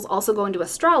elementals also go into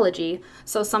astrology.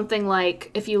 So something like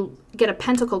if you get a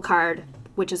pentacle card,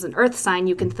 which is an earth sign,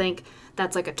 you can think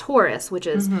that's like a Taurus, which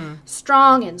is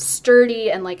strong and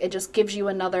sturdy, and like it just gives you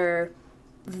another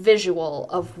visual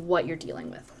of what you're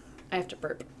dealing with. I have to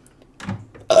burp.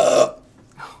 I'm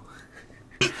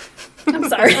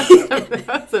sorry.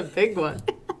 That was a big one.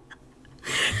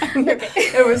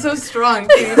 It was so strong.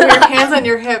 Too. You put your hands on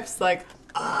your hips like...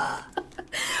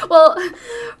 Well,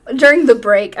 during the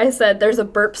break, I said there's a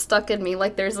burp stuck in me,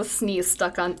 like there's a sneeze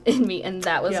stuck in me, and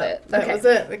that was it. That was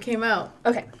it. It came out.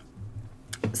 Okay.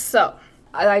 So,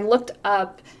 I looked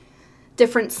up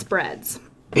different spreads.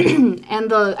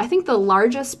 And I think the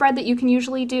largest spread that you can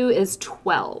usually do is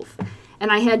 12.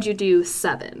 And I had you do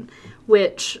 7,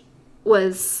 which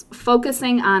was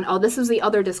focusing on, this is the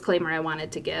other disclaimer I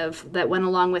wanted to give that went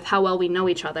along with how well we know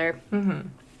each other.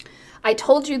 I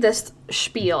told you this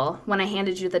spiel when I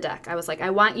handed you the deck. I was like, I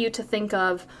want you to think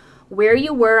of where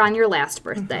you were on your last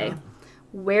birthday,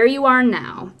 where you are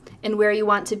now, and where you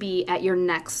want to be at your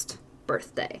next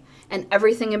birthday. And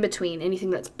everything in between, anything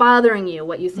that's bothering you,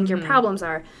 what you think your problems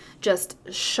are, just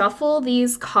shuffle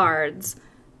these cards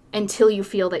until you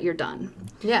feel that you're done.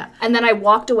 Yeah. And then I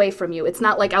walked away from you. It's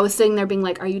not like I was sitting there being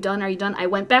like, are you done? Are you done? I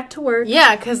went back to work.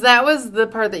 Yeah, because that was the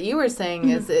part that you were saying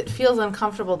is it feels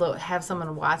uncomfortable to have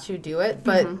someone watch you do it.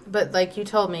 But like you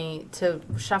told me to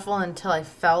shuffle until I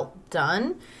felt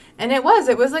done. And it was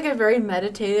like a very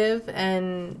meditative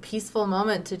and peaceful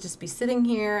moment to just be sitting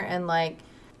here and like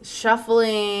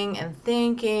shuffling and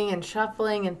thinking and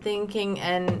shuffling and thinking.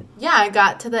 And yeah, I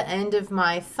got to the end of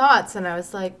my thoughts and I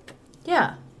was like,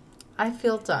 yeah, I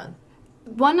feel done.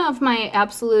 One of my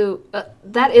absolute,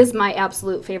 that is my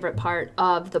absolute favorite part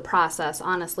of the process,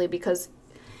 honestly, because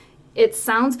it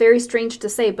sounds very strange to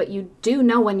say, but you do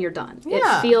know when you're done.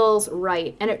 Yeah. It feels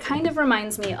right. And it kind of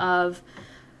reminds me of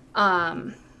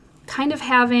kind of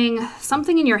having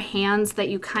something in your hands that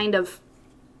you kind of,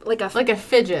 like a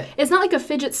fidget. It's not like a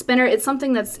fidget spinner. It's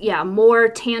something that's, more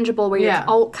tangible where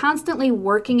you're constantly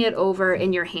working it over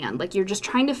in your hand. Like you're just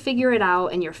trying to figure it out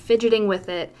and you're fidgeting with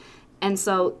it. And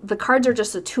so the cards are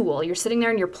just a tool. You're sitting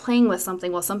there and you're playing with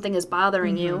something while something is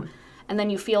bothering you. And then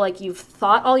you feel like you've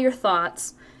thought all your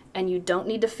thoughts and you don't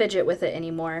need to fidget with it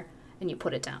anymore. And you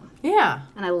put it down. Yeah.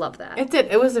 And I love that. It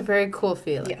did. It was a very cool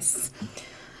feeling. Yes.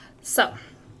 So,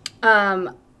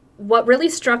 what really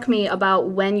struck me about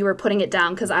when you were putting it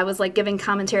down, because I was like giving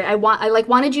commentary, I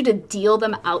wanted you to deal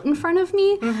them out in front of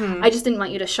me. I just didn't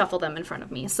want you to shuffle them in front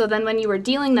of me. So then when you were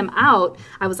dealing them out,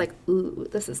 I was like, ooh,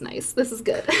 this is nice. This is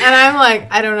good. And I'm like,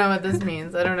 I don't know what this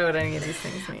means. I don't know what any of these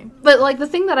things mean. But like the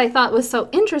thing that I thought was so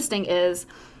interesting is,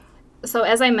 so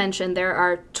as I mentioned, there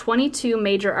are 22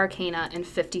 major arcana and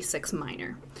 56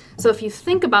 minor. So if you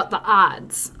think about the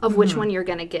odds of which one you're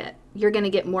going to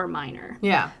get more minor.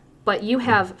 Yeah. But you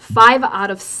have 5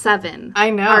 out of 7 I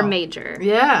know. are major.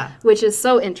 Yeah. Which is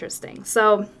so interesting.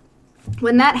 So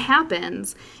when that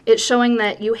happens, it's showing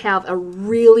that you have a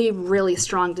really, really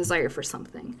strong desire for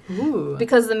something. Ooh.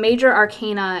 Because the major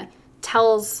arcana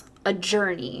tells a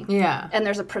journey. Yeah. And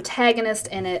there's a protagonist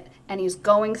in it, and he's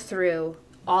going through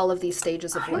all of these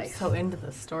stages of I'm life. so into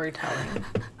this storytelling.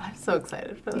 I'm so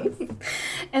excited for this.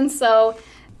 And so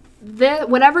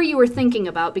whatever you were thinking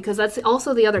about, because that's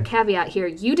also the other caveat here,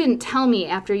 you didn't tell me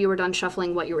after you were done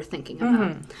shuffling what you were thinking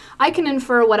about. I can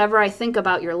infer whatever I think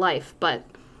about your life, but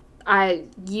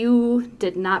you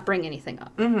did not bring anything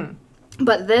up.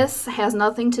 But this has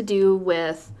nothing to do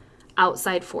with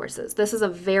outside forces. This is a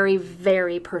very,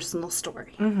 very personal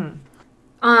story.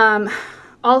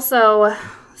 Also,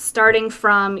 starting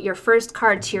from your first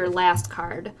card to your last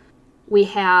card, we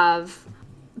have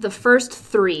the first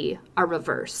 3 are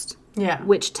reversed. Yeah.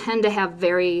 Which tend to have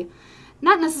very,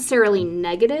 not necessarily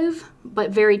negative, but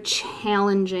very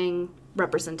challenging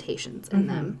representations in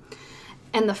them.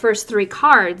 And the first 3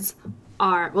 cards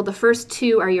are, well, the first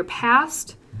 2 are your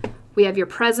past, we have your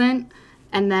present,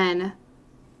 and then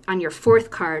on your 4th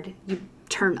card, you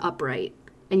turn upright,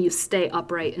 and you stay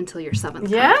upright until your 7th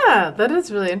card. Yeah, that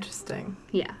is really interesting.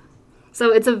 Yeah.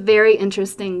 So it's a very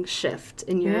interesting shift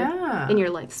in your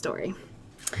life story.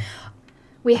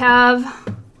 We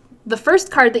have the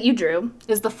first card that you drew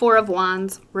is the 4 of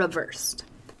Wands reversed.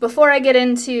 Before I get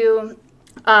into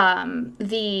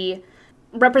the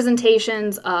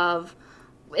representations of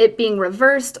it being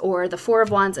reversed or the 4 of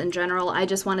Wands in general, I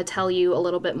just want to tell you a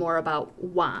little bit more about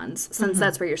wands, since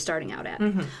that's where you're starting out at.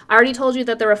 I already told you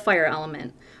that they're a fire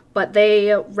element, but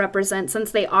they represent,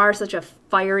 since they are such a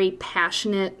fiery,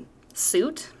 passionate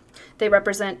suit, they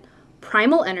represent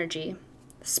primal energy,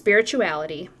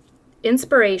 spirituality,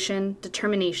 inspiration,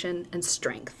 determination, and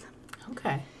strength.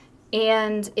 Okay.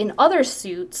 And in other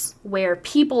suits where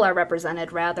people are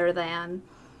represented rather than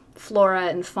flora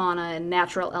and fauna and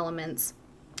natural elements,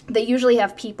 they usually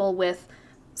have people with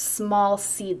small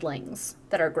seedlings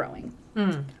that are growing.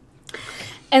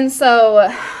 And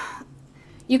so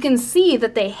you can see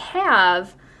that they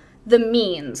have the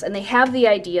means and they have the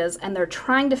ideas, and they're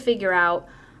trying to figure out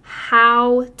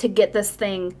how to get this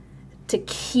thing to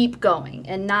keep going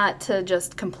and not to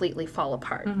just completely fall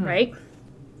apart, right?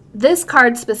 This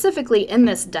card specifically in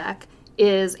this deck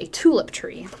is a tulip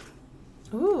tree.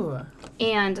 Ooh.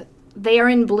 And they are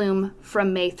in bloom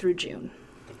from May through June.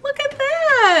 Look at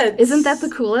that! Isn't that the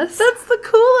coolest? That's the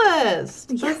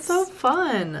coolest! Yes. That's so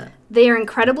fun. They are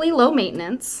incredibly low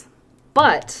maintenance,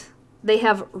 but they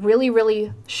have really,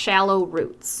 really shallow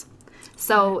roots.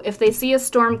 So if they see a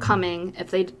storm coming,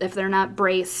 if they're not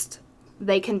braced,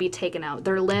 they can be taken out.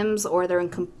 Their limbs or their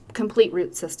complete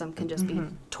root system can just be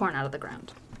torn out of the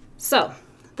ground. So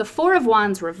the 4 of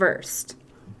Wands reversed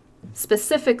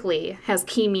specifically has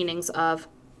key meanings of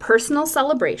personal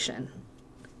celebration,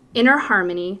 inner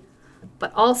harmony,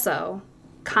 but also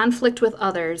conflict with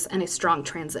others and a strong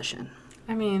transition.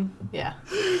 I mean, yeah,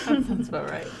 that sounds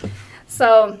about right.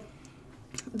 So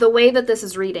the way that this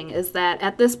is reading is that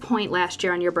at this point last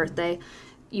year on your birthday,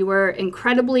 you were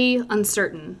incredibly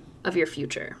uncertain of your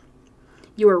future.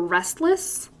 You were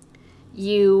restless.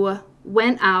 You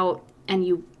went out and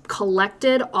you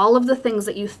collected all of the things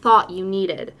that you thought you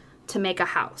needed to make a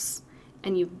house.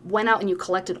 And you went out and you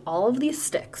collected all of these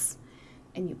sticks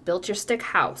and you built your stick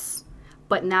house.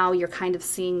 But now you're kind of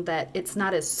seeing that it's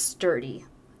not as sturdy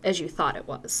as you thought it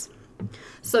was.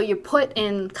 So you're put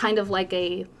in kind of like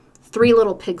a 3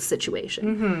 Little Pigs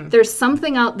situation. There's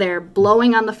something out there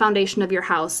blowing on the foundation of your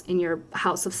house in your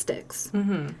house of sticks.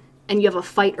 And you have a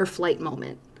fight or flight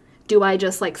moment. Do I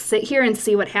just like sit here and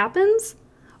see what happens?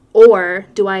 Or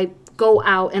do I go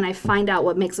out and I find out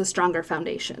what makes a stronger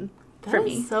foundation for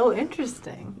me? That's so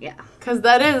interesting. Yeah. Because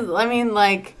that is, I mean,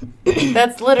 like,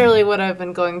 that's literally what I've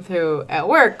been going through at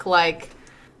work. Like,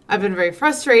 I've been very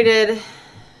frustrated,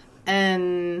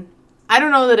 and I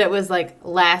don't know that it was, like,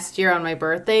 last year on my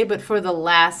birthday, but for the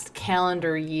last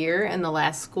calendar year and the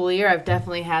last school year, I've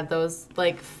definitely had those,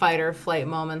 like, fight or flight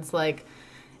moments, like,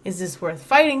 is this worth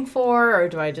fighting for, or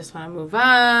do I just want to move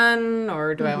on,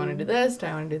 or do I want to do this, do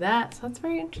I want to do that? So that's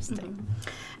very interesting.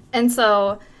 And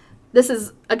so this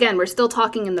is, again, we're still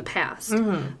talking in the past.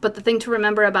 But the thing to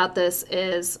remember about this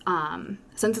is,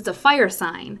 since it's a fire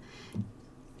sign,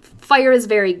 fire is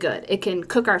very good. It can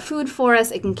cook our food for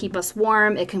us. It can keep us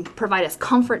warm. It can provide us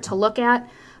comfort to look at.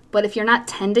 But if you're not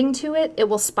tending to it, it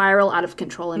will spiral out of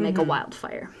control and make a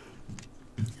wildfire.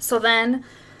 So then,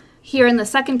 here in the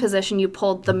second position, you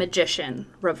pulled the Magician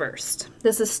reversed.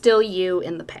 This is still you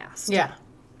in the past. Yeah.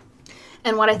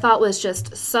 And what I thought was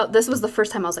just so, this was the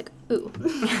first time I was like, ooh.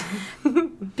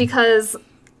 Because,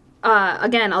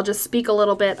 again, I'll just speak a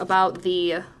little bit about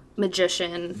the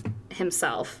Magician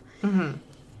himself.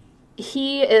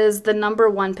 He is the number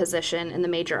one position in the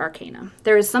major arcana.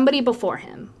 There is somebody before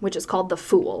him, which is called the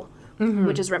Fool,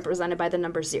 which is represented by the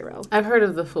number 0. I've heard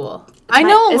of the Fool. I know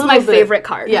a little bit. It's my favorite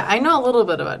card. Yeah, I know a little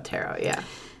bit about tarot, yeah.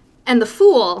 And the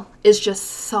Fool is just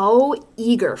so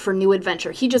eager for new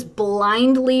adventure. He just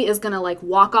blindly is going to, like,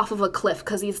 walk off of a cliff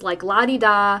because he's like,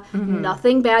 la-di-da,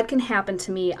 nothing bad can happen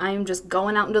to me. I'm just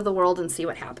going out into the world and see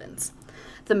what happens.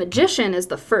 The Magician is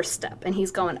the first step, and he's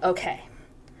going, okay,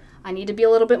 I need to be a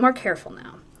little bit more careful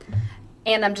now.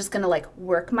 And I'm just going to, like,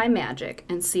 work my magic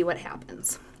and see what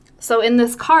happens. So in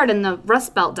this card, in the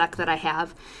Rust Belt deck that I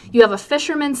have, you have a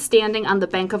fisherman standing on the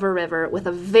bank of a river with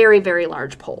a very, very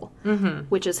large pole,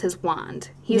 which is his wand.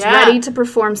 He's ready to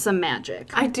perform some magic.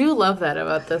 I do love that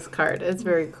about this card. It's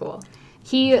very cool.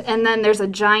 And then there's a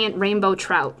giant rainbow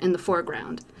trout in the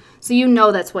foreground. So you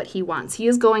know that's what he wants. He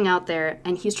is going out there,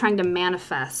 and he's trying to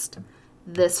manifest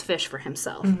this fish for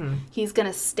himself. He's going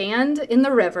to stand in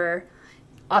the river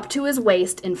up to his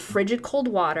waist in frigid cold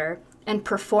water and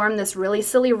perform this really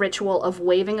silly ritual of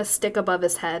waving a stick above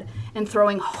his head and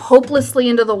throwing hopelessly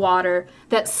into the water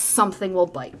that something will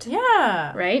bite.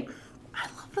 Yeah. Right? I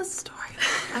love this story.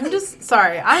 I'm just,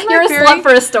 sorry. You're a slut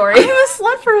for a story. I'm a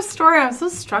slut for a story. I'm so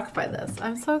struck by this.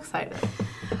 I'm so excited.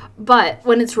 But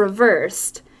when it's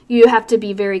reversed, you have to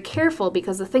be very careful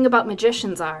because the thing about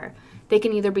magicians are they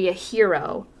can either be a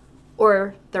hero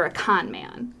or they're a con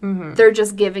man. They're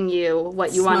just giving you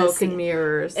what you want to see. Smoke and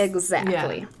mirrors.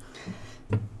 Exactly.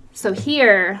 Yeah. So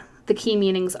here, the key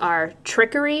meanings are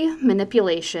trickery,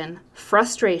 manipulation,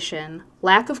 frustration,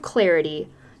 lack of clarity,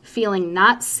 feeling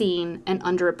not seen and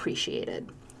underappreciated.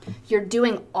 You're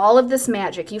doing all of this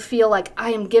magic. You feel like,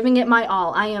 I am giving it my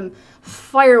all. I am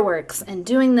fireworks and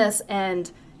doing this, and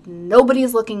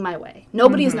nobody's looking my way.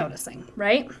 Nobody's noticing,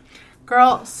 right?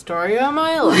 Girl, story of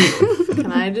my life,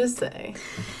 can I just say.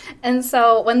 And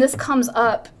so when this comes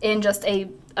up in just a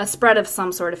spread of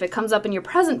some sort, if it comes up in your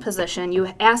present position,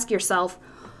 you ask yourself,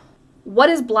 what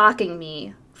is blocking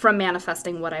me from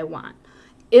manifesting what I want?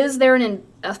 Is there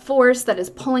a force that is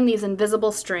pulling these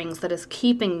invisible strings that is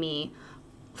keeping me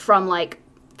from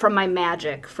my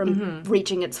magic, from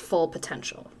reaching its full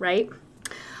potential, right?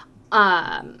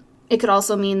 It could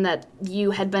also mean that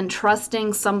you had been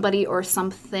trusting somebody or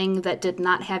something that did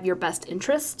not have your best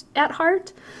interest at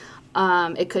heart.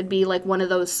 It could be like one of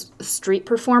those street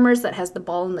performers that has the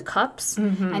ball in the cups,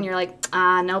 and you're like,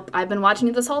 nope, I've been watching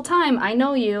you this whole time. I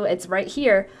know you. It's right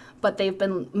here. But they've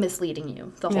been misleading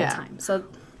you the whole time. So,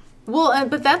 well,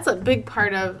 but that's a big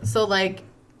part of, so like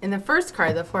in the first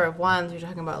card, the Four of Wands, you're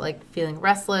talking about like feeling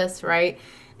restless, right?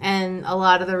 And a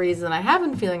lot of the reason I have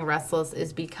been feeling restless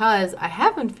is because I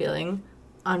have been feeling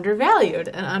undervalued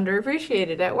and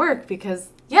underappreciated at work because,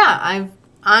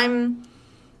 I'm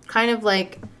kind of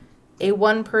like a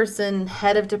one-person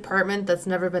head of department that's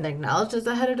never been acknowledged as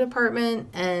a head of department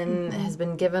and has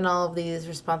been given all of these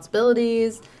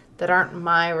responsibilities that aren't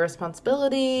my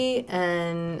responsibility.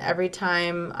 And every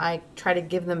time I try to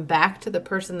give them back to the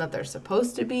person that they're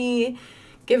supposed to be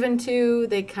given to,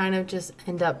 they kind of just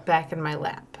end up back in my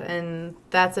lap. And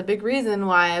that's a big reason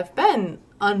why I've been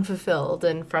unfulfilled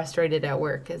and frustrated at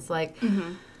work. It's like,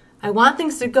 I want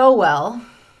things to go well,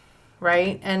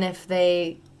 right? And if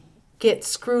they get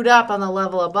screwed up on the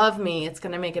level above me, it's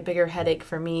going to make a bigger headache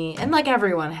for me. And like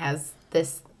everyone has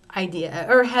this idea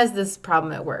or has this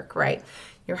problem at work, right?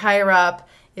 Your higher up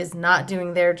is not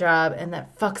doing their job and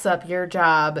that fucks up your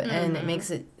job and it makes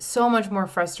it so much more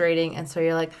frustrating. And so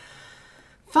you're like,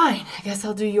 fine, I guess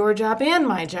I'll do your job and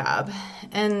my job.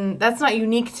 And that's not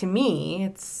unique to me.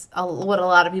 It's what a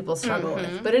lot of people struggle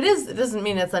with. But it doesn't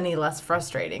mean it's any less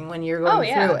frustrating when you're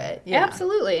going through it. Yeah,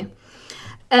 absolutely.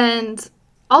 And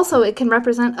also it can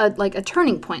represent a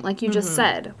turning point, like you just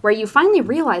said, where you finally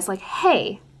realize, like,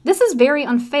 hey, this is very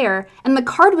unfair, and the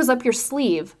card was up your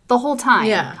sleeve the whole time.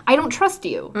 Yeah. I don't trust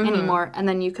you anymore, and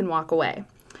then you can walk away.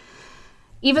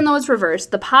 Even though it's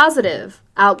reversed, the positive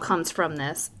outcomes from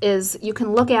this is you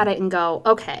can look at it and go,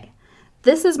 okay,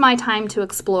 this is my time to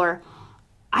explore.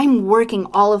 I'm working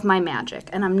all of my magic,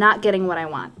 and I'm not getting what I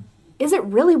want. Is it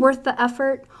really worth the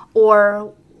effort?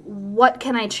 Or what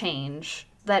can I change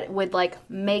that would like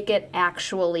make it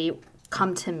actually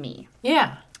come to me?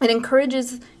 Yeah. It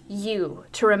encourages you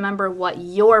to remember what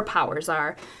your powers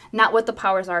are, not what the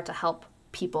powers are to help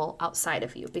people outside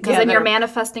of you. Because then you're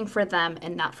manifesting for them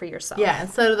and not for yourself. Yeah,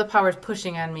 instead of the powers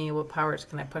pushing on me, what powers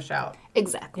can I push out?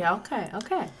 Exactly. Yeah,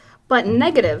 okay. But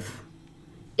negative,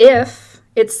 if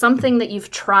it's something that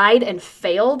you've tried and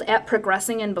failed at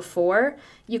progressing in before,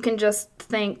 you can just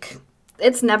think,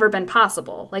 it's never been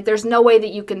possible. Like, there's no way that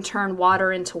you can turn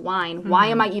water into wine. Why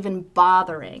am I even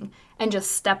bothering? And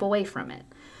just step away from it.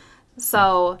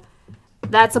 So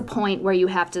that's a point where you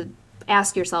have to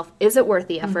ask yourself, is it worth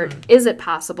the effort? Is it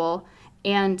possible?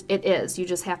 And it is. You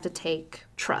just have to take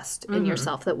trust in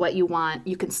yourself that what you want,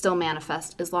 you can still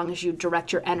manifest as long as you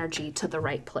direct your energy to the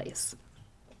right place.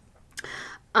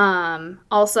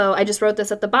 Also, I just wrote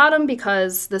this at the bottom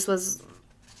because this was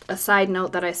a side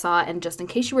note that I saw, and just in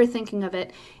case you were thinking of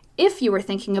it, if you were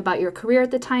thinking about your career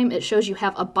at the time, it shows you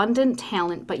have abundant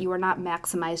talent, but you are not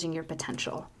maximizing your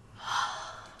potential.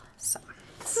 So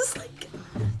This is like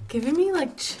giving me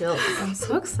like chills. I'm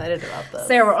so excited about this.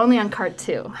 Sarah, we're only on card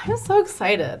 2. I'm so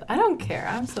excited. I don't care.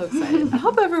 I'm so excited. I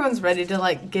hope everyone's ready to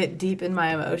like get deep in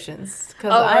my emotions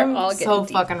because I'm all so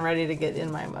getting fucking ready to get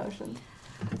in my emotions.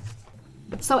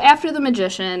 So after the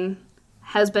magician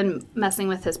has been messing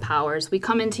with his powers, we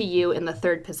come into you in the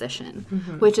 3rd position,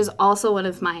 which is also one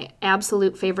of my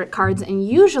absolute favorite cards. And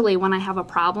usually when I have a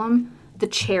problem, the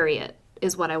Chariot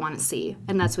is what I want to see.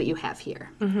 And that's what you have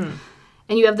here.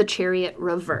 And you have the Chariot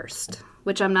reversed,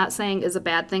 which I'm not saying is a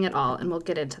bad thing at all. And we'll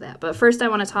get into that. But first I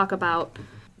want to talk about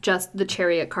just the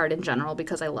Chariot card in general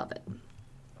because I love it.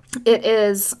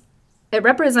 It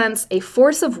represents a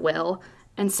force of will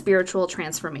and spiritual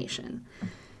transformation.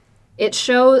 It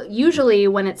usually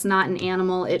when it's not an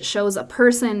animal, it shows a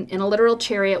person in a literal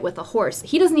chariot with a horse.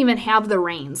 He doesn't even have the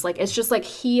reins. Like, it's just like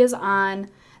he is on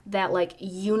that like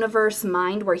universe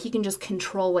mind where he can just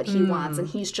control what he wants. And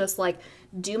he's just like,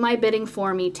 do my bidding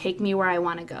for me, take me where I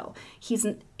want to go.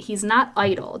 He's not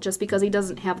idle just because he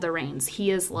doesn't have the reins.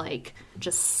 He is like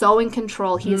just so in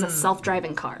control. He is a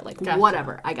self-driving car. Like,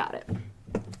 whatever, I got it.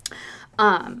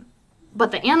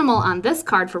 But the animal on this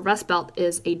card for Rust Belt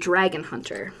is a dragon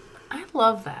hunter. I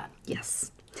love that.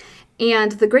 Yes.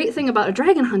 And the great thing about a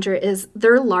dragon hunter is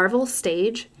their larval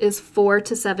stage is 4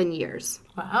 to 7 years.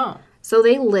 Wow. So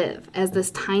they live as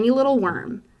this tiny little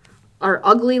worm or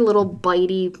ugly little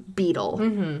bitey beetle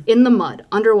in the mud,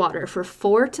 underwater, for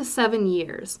 4 to 7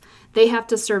 years. They have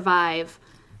to survive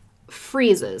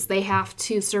freezes. They have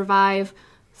to survive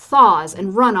thaws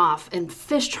and runoff and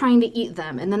fish trying to eat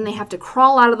them. And then they have to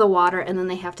crawl out of the water, and then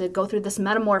they have to go through this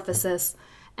metamorphosis,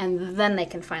 and then they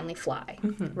can finally fly,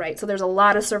 right? So there's a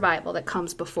lot of survival that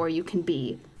comes before you can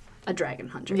be a dragon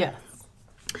hunter. Yes.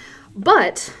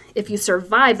 But if you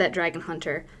survive that dragon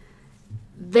hunter,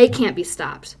 they can't be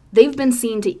stopped. They've been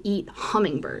seen to eat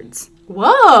hummingbirds.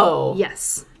 Whoa.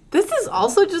 Yes. This is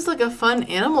also just like a fun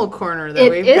animal corner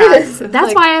that we've It got. is. It's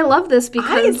That's like, why I love this,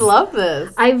 because I love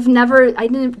this. I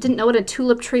didn't know what a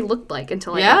tulip tree looked like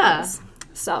until I got this.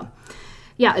 So,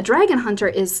 yeah, a dragon hunter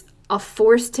is a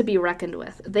force to be reckoned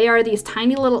with. They are these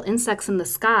tiny little insects in the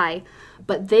sky,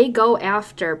 but they go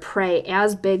after prey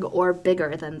as big or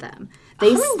bigger than them.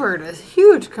 Hummingbird is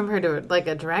huge compared to like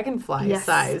a dragonfly Yes.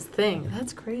 size thing.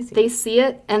 That's crazy. They see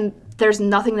it, and there's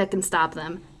nothing that can stop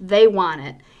them. They want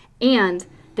it. And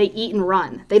they eat and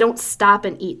run. They don't stop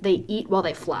and eat. They eat while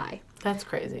they fly. That's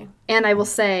crazy. And I will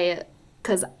say,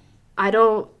 because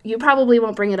you probably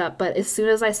won't bring it up, but as soon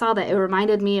as I saw that, it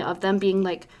reminded me of them being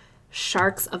like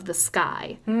sharks of the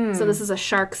sky. So this is a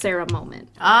Shark Sarah moment.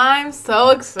 I'm so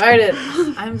excited.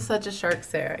 I'm such a Shark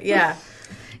Sarah. Yeah.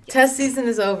 Test season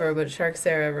is over, but Shark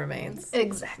Sarah remains.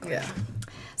 Exactly. Yeah.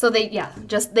 So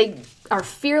they are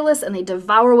fearless, and they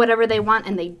devour whatever they want,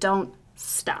 and they don't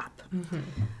stop.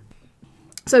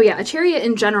 So yeah, a chariot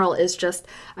in general is just,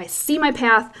 I see my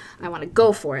path, I want to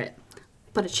go for it.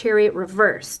 But a chariot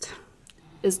reversed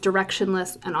is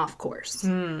directionless and off course.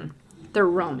 They're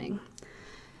roaming.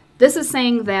 This is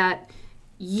saying that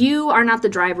you are not the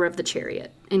driver of the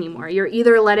chariot anymore. You're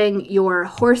either letting your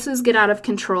horses get out of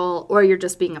control, or you're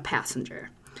just being a passenger.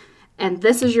 And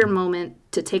this is your moment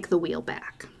to take the wheel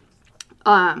back.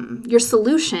 Your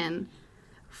solution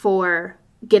for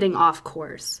getting off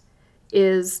course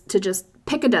is to just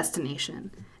pick a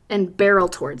destination and barrel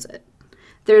towards it.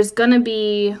 There's going to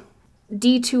be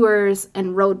detours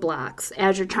and roadblocks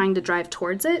as you're trying to drive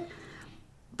towards it,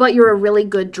 but you're a really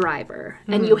good driver,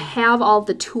 and you have all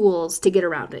the tools to get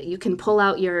around it. You can pull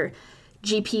out your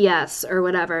GPS or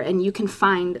whatever, and you can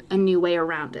find a new way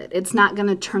around it. It's not going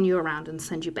to turn you around and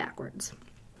send you backwards.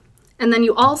 And then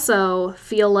you also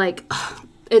feel like ugh,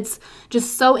 it's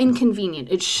just so inconvenient.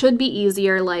 It should be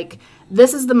easier. Like,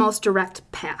 this is the most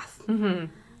direct path. Mm-hmm.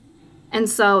 And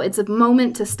so it's a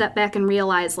moment to step back and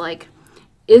realize, like,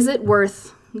 is it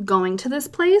worth going to this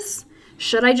place?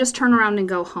 Should I just turn around and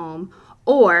go home?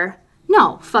 Or,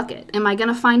 no, fuck it. Am I going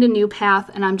to find a new path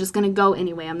and I'm just going to go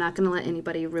anyway? I'm not going to let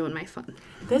anybody ruin my fun.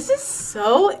 This is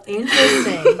so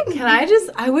interesting.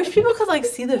 I wish people could, like,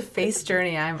 see the face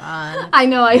journey I'm on. I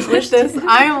know, I wish this.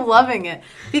 I am loving it.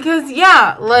 Because,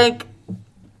 yeah, like,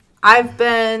 I've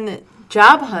been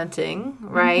job hunting,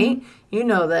 right? Mm-hmm. You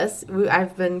know this.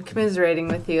 I've been commiserating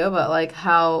with you about, like,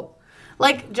 how,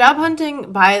 like, job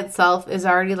hunting by itself is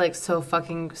already, like, so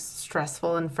fucking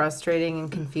stressful and frustrating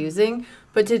and confusing.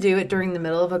 But to do it during the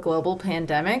middle of a global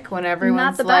pandemic when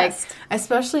everyone's like, best.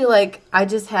 Especially like I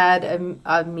just had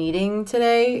a meeting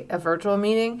today, a virtual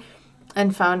meeting,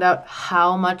 and found out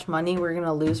how much money we're going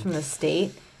to lose from the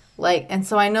state. Like, and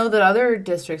so I know that other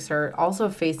districts are also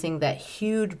facing that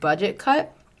huge budget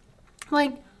cut.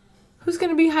 Like, who's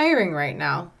going to be hiring right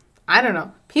now? I don't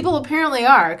know. People apparently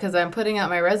are because I'm putting out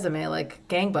my resume like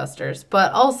gangbusters.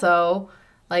 But also,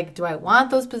 like, do I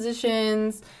want those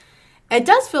positions? It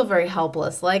does feel very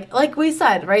helpless. Like we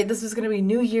said, right? This was going to be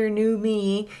new year, new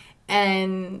me.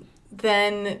 And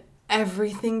then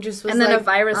everything just was and then a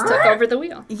virus took over the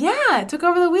wheel. Yeah, it took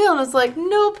over the wheel. And it's like,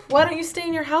 nope, why don't you stay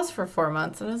in your house for 4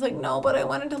 months? And I was like, no, but I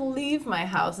wanted to leave my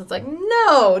house. It's like,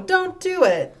 no, don't do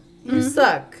it. You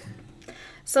suck.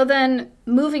 So then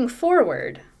moving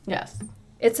forward, Yes.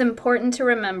 it's important to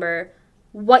remember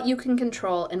what you can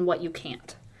control and what you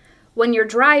can't. When you're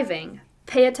driving,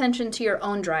 pay attention to your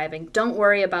own driving. Don't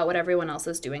worry about what everyone else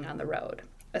is doing on the road,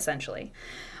 essentially.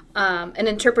 An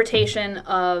interpretation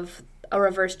of a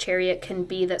reverse chariot can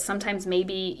be that sometimes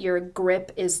maybe your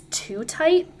grip is too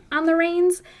tight on the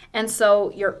reins, and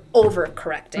so you're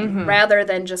overcorrecting rather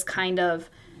than just kind of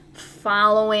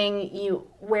following you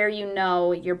where you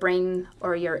know your brain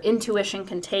or your intuition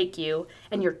can take you,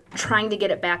 and you're trying to get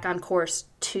it back on course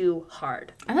too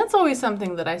hard. And that's always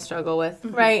something that I struggle with,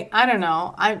 right? I don't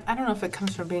know. I don't know if it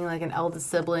comes from being like an eldest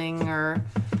sibling or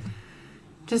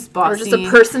just bossy. Or just a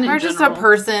person in Or just a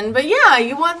person. But yeah,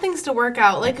 you want things to work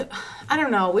out. Like, I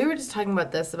don't know. We were just talking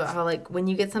about this, about how like when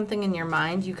you get something in your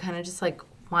mind, you kind of just like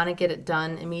want to get it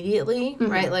done immediately,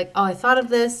 right? Like, oh, I thought of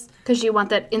this. Because you want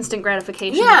that instant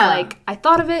gratification Yeah. of like, I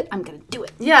thought of it, I'm going to do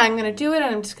it. Yeah, I'm going to do it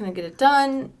and I'm just going to get it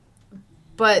done.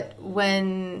 But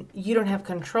when you don't have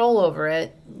control over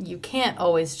it, you can't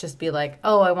always just be like,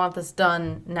 oh, I want this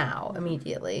done now,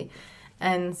 immediately.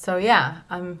 And so, yeah,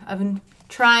 I've been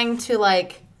trying to,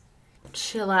 like,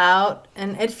 chill out.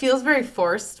 And it feels very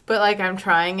forced, but, like, I'm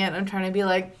trying it. I'm trying to be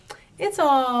like, it's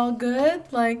all good.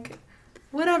 Like,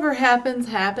 whatever happens,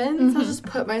 happens. I'll just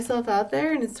put myself out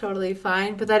there and it's totally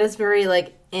fine. But that is very,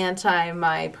 like, anti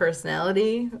my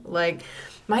personality. Like,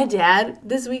 my dad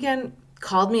this weekend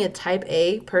called me a type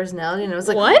A personality, and I was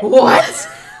like, What?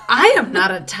 I am not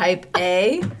a type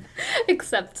A.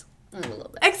 Except a little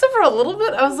bit. Except for a little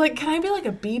bit. I was like, can I be like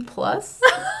a B plus?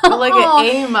 Or like an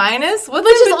A minus? What's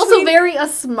Which in is also between? very a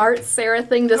smart Sarah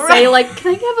thing to say, like,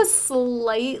 can I have a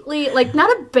slightly, like,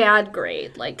 not a bad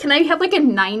grade, like, can I have like a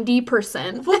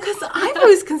 90%? Well, because I've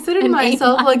always considered An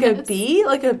myself like a A-minus. B,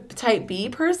 like a type B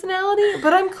personality,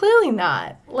 but I'm clearly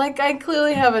not. Like, I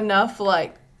clearly have enough,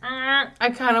 like,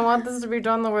 I kind of want this to be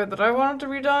done the way that I want it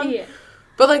to be done. Yeah.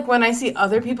 But, like, when I see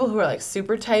other people who are, like,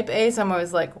 super type A's, I'm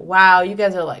always like, wow, you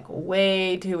guys are, like,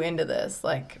 way too into this.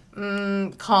 Like,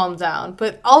 calm down.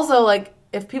 But also, like,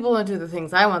 if people don't do the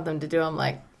things I want them to do, I'm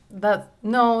like,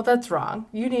 that's wrong.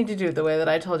 You need to do it the way that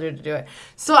I told you to do it.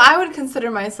 So I would consider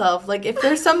myself, like, if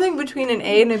there's something between an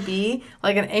A and a B,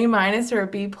 like an A minus or a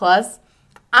B plus,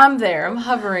 I'm there. I'm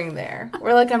hovering there.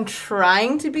 Or, like, I'm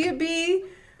trying to be a B,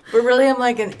 but really I'm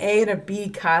like an A in a B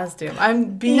costume.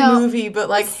 I'm B movie, but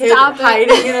like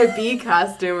hiding in a B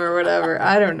costume or whatever.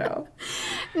 I don't know.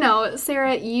 No,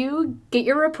 Sarah, you get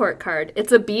your report card.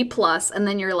 It's a B plus, and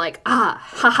then you're like,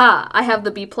 haha, I have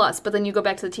the B plus. But then you go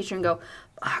back to the teacher and go,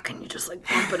 can you just like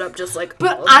bump it up just like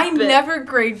But a I bit? never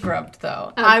grade grumped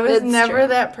though. I was that's never true.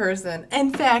 that person.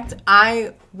 In fact,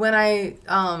 when I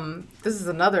this is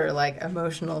another like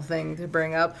emotional thing to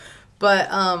bring up.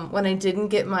 But when I didn't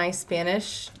get my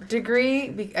Spanish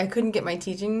degree, I couldn't get my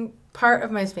teaching part of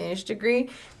my Spanish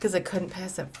degree because I couldn't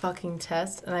pass that fucking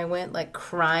test. And I went, like,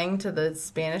 crying to the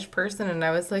Spanish person. And I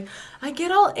was like, I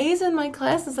get all A's in my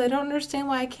classes. I don't understand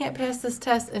why I can't pass this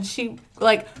test. And she,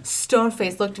 like,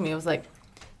 stone-faced looked at me and was like,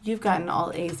 you've gotten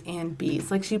all A's and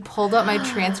B's. Like, she pulled up my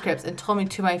transcripts and told me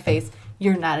to my face,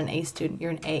 you're not an A student.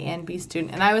 You're an A and B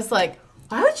student. And I was like,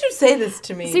 Why would you say this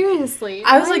to me? Seriously.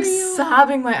 I was why like are you-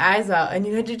 sobbing my eyes out, and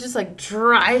you had to just like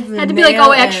drive the Had to be like, nail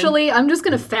oh, in. actually, I'm just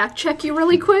going to fact check you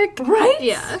really quick. Right?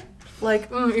 Yeah. Like,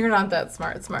 you're not that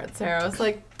smart, Sarah. I was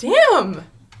like, damn,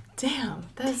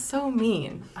 that is so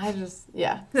mean.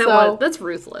 That's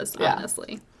ruthless, Yeah.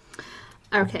 honestly.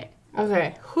 Okay.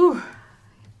 Okay, whew.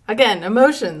 Again,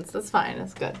 emotions. That's fine.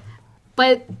 That's good.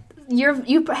 But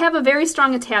you have a very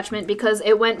strong attachment because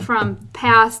it went from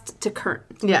past to current.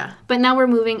 Yeah. But now we're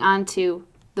moving on to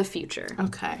the future.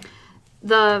 Okay.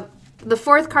 The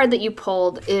fourth card that you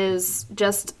pulled is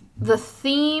just the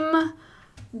theme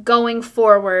going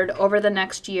forward over the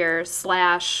next year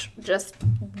 / just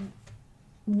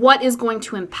what is going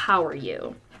to empower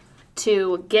you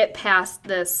to get past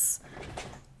this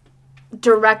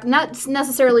not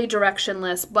necessarily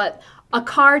directionless, but a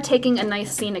car taking a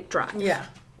nice scenic drive. Yeah.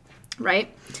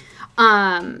 Right?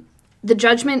 The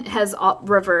judgment has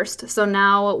reversed, so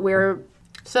now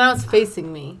So now it's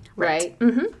facing me, right?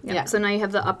 Mm-hmm. Yeah. So now you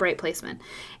have the upright placement.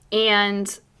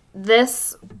 And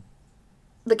the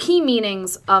key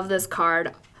meanings of this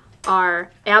card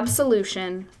are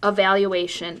absolution,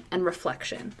 evaluation, and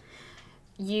reflection.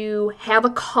 You have a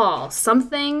call.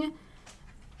 Something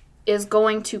is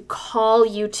going to call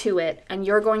you to it, and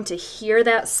you're going to hear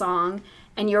that song,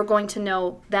 and you're going to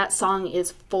know that song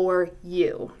is for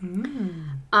you.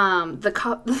 I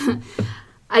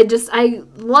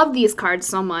love these cards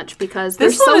so much because they're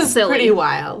This so one is silly. pretty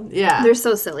wild. Yeah. They're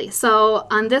so silly. So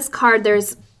on this card,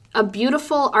 there's a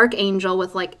beautiful archangel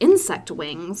with like insect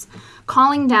wings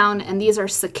calling down, and these are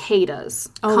cicadas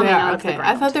coming out of the ground.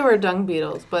 I thought they were dung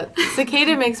beetles, but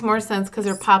cicada makes more sense because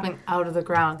they're popping out of the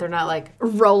ground. They're not like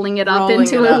rolling it up Rolling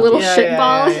into it a up. little Yeah, shit yeah,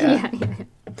 ball. yeah.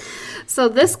 So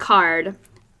this card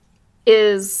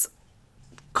is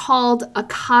called a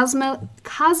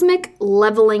cosmic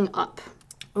leveling up.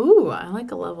 Ooh, I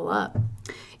like a level up.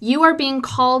 You are being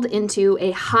called into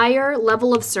a higher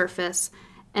level of surface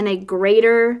and a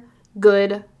greater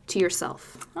good to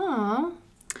yourself. Aww.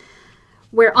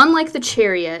 Where unlike the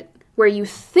Chariot, where you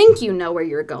think you know where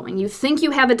you're going, you think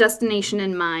you have a destination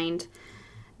in mind,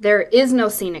 there is no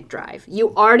scenic drive.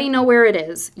 You already know where it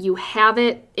is. You have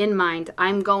it in mind.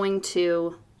 I'm going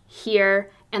to here,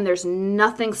 and there's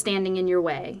nothing standing in your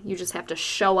way. You just have to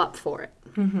show up for it,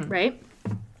 right?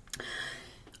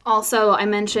 Also, I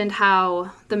mentioned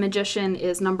how the Magician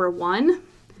is number 1.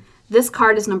 This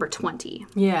card is number 20.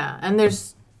 Yeah, and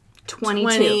there's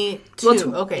 22.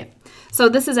 22. Okay. So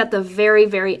this is at the very,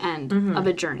 very end of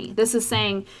a journey. This is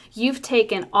saying you've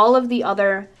taken all of the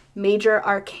other major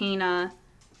arcana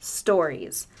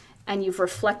stories and you've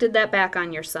reflected that back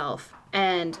on yourself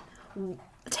and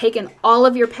taken all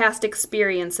of your past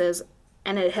experiences,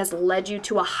 and it has led you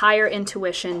to a higher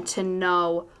intuition to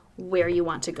know where you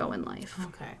want to go in life.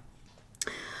 Okay.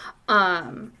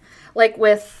 Like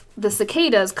with the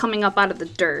cicadas coming up out of the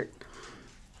dirt,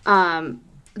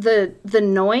 the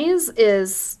noise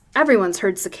is, everyone's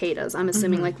heard cicadas, I'm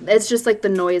assuming. Like it's just like the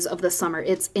noise of the summer.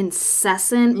 It's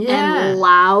incessant and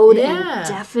loud and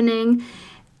deafening.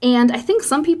 And I think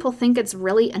some people think it's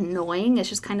really annoying. It's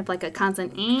just kind of like a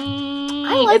constant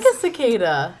I like a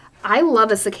cicada. I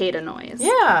love a cicada noise.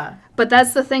 Yeah. But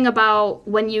that's the thing about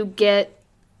when you get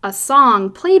a song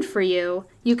played for you,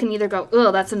 you can either go,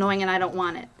 oh, that's annoying and I don't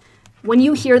want it. When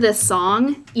you hear this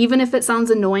song, even if it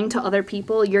sounds annoying to other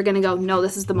people, you're going to go, no,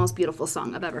 this is the most beautiful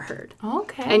song I've ever heard.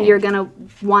 Okay. And you're going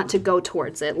to want to go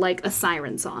towards it, like a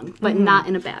siren song, but not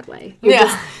in a bad way.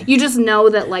 You just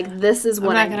know that, like, this is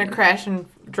what I'm not going to crash and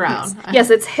drown. Yes,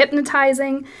 it's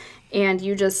hypnotizing, and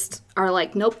you just are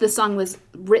like, nope, this song was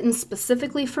written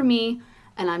specifically for me,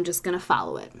 and I'm just going to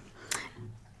follow it.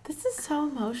 This is so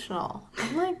emotional.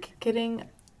 I'm like getting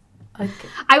like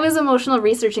I was emotional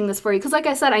researching this for you because, like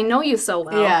I said, I know you so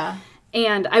well. Yeah.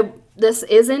 And this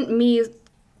isn't me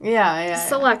yeah.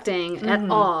 selecting at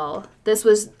all. This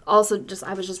was also just,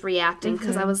 I was just reacting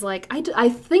because I was like, I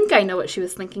think I know what she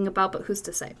was thinking about, but who's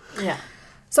to say? Yeah.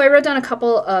 So I wrote down a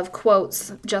couple of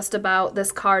quotes just about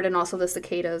this card and also the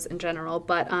cicadas in general.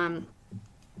 But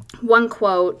one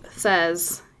quote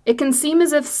says, "It can seem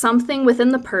as if something within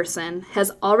the person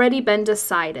has already been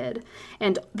decided,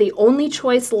 and the only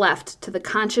choice left to the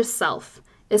conscious self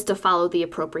is to follow the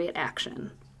appropriate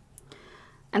action."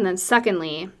 And then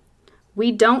secondly,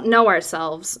 "We don't know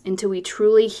ourselves until we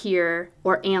truly hear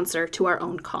or answer to our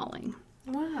own calling."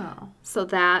 Wow. So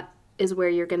that is where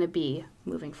you're going to be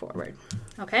moving forward.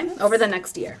 Okay? Over the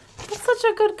next year. That's such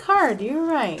a good card. You're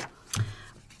right.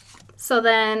 So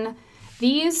then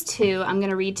these two I'm going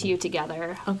to read to you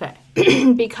together. Okay.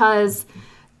 Because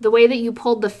the way that you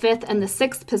pulled the 5th and the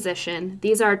 6th position,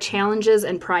 these are challenges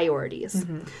and priorities.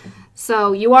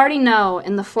 So you already know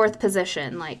in the 4th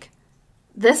position, like,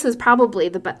 this is probably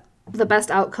the best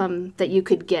outcome that you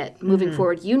could get moving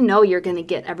forward. You know you're going to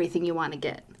get everything you want to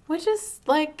get. Which is,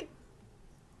 like,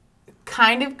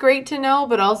 kind of great to know,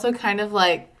 but also kind of,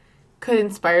 like, could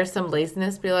inspire some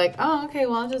laziness. Be like, oh, okay,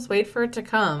 well, I'll just wait for it to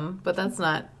come. But that's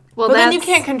not... Well, but then you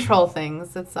can't control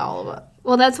things. That's all about...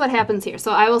 Well, that's what happens here.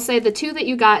 So I will say the 2 that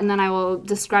you got, and then I will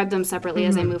describe them separately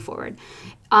as I move forward.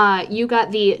 You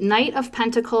got the Knight of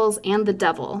Pentacles and the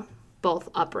Devil, both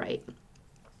upright.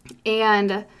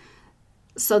 And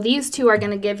so these 2 are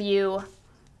going to give you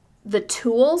the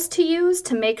tools to use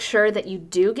to make sure that you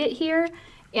do get here,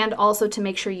 and also to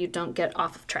make sure you don't get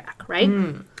off of track, right?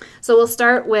 So we'll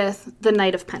start with the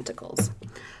Knight of Pentacles.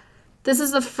 This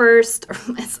is the first,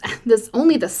 this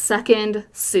only the second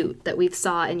suit that we've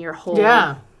saw in your whole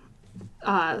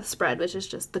spread, which is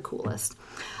just the coolest.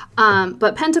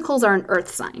 But Pentacles are an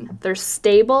earth sign. They're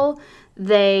stable.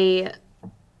 They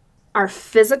are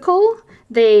physical.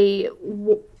 They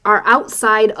are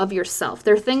outside of yourself.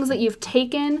 They're things that you've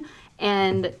taken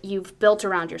and you've built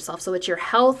around yourself. So it's your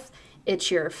health,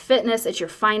 it's your fitness, it's your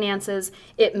finances.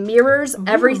 It mirrors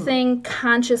everything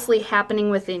consciously happening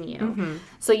within you.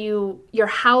 So your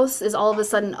house is all of a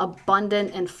sudden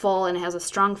abundant and full and has a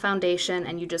strong foundation,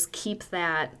 and you just keep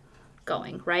that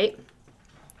going, right?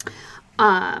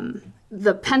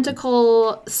 The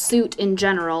pentacle suit in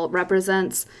general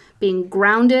represents being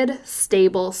grounded,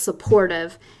 stable,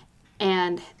 supportive,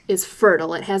 and is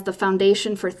fertile. It has the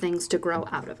foundation for things to grow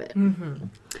out of it.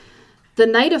 The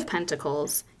Knight of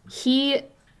Pentacles, he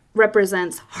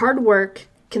represents hard work,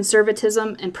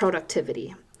 conservatism, and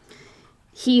productivity.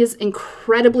 He is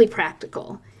incredibly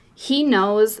practical. He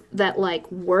knows that,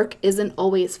 like, work isn't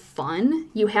always fun.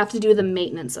 You have to do the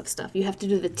maintenance of stuff. You have to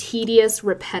do the tedious,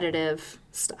 repetitive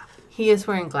stuff. He is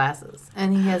wearing glasses,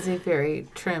 and he has a very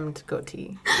trimmed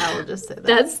goatee. I will just say that.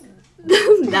 That's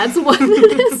what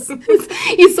it is.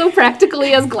 He's so practical.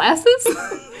 He has glasses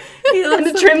and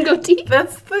a trim goatee.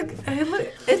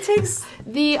 It takes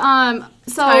the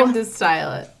time to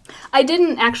style it. I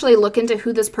didn't actually look into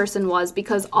who this person was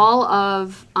because all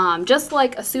of just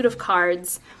like a suit of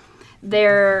cards,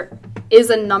 there is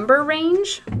a number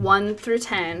range 1 through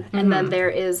 10, and then there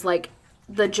is like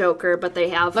the Joker, but they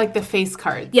have like the face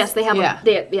cards. Yes, they have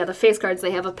the face cards.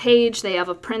 They have a page, they have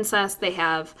a princess, they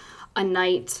have a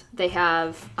knight, they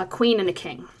have a queen and a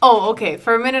king. Oh, okay.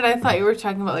 For a minute, I thought you were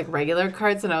talking about like regular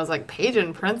cards, and I was like, page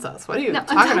and princess. What are you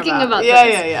talking I'm talking about yeah,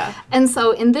 this. Yeah. And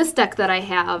so in this deck that I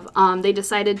have, they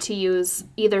decided to use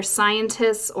either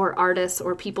scientists or artists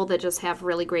or people that just have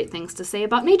really great things to say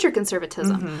about nature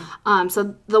conservatism.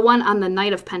 So the one on the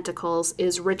Knight of Pentacles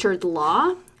is Richard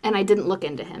Law, and I didn't look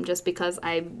into him just because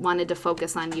I wanted to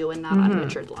focus on you and not on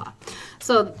Richard Law.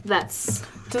 So that's...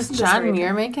 Does John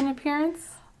Muir make an appearance?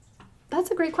 That's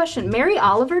a great question. Mary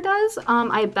Oliver does.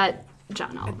 I bet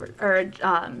John Oliver or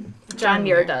John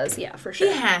Muir does. Yeah, for sure.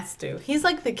 He has to. He's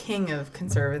like the king of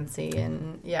conservancy,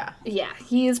 and yeah. Yeah,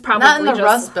 he is probably not in the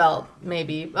Rust Belt,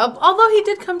 maybe. Although he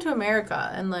did come to America,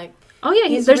 and like. Oh yeah,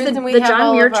 there's the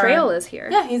John Muir Trail is here.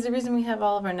 Yeah, he's the reason we have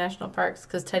all of our national parks,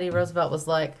 because Teddy Roosevelt was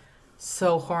like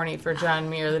so horny for John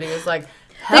Muir that he was like.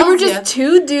 They were just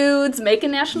two dudes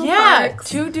making national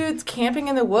parks. Yeah, 2 dudes camping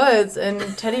in the woods, and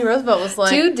Teddy Roosevelt was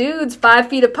like... 2 dudes 5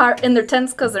 feet apart in their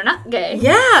tents because they're not gay.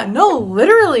 Yeah, no,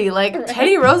 literally, like, right.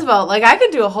 Teddy Roosevelt, like, I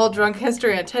could do a whole drunk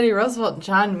history on Teddy Roosevelt and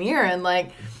John Muir, and, like,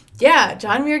 yeah,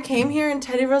 John Muir came here, and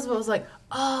Teddy Roosevelt was like,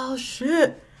 oh,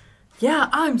 shit, yeah,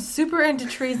 I'm super into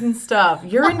trees and stuff.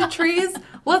 You're into trees?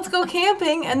 Let's go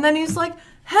camping. And then he's like,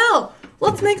 hell...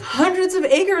 Let's make hundreds of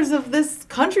acres of this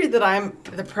country that I'm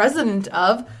the president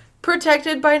of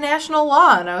protected by national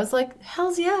law. And I was like,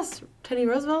 hells yes, Teddy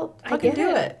Roosevelt, fucking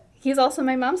do it. He's also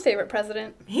my mom's favorite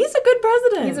president. He's a good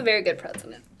president. He's a very good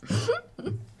president.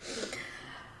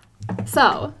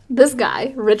 So, this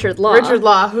guy, Richard Law. Richard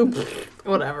Law, who,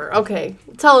 whatever. Okay,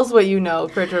 tell us what you know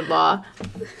of Richard Law.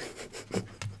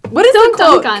 What is the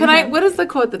quote? What is the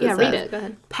quote that it says? Yeah, read it. Go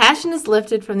ahead. Passion is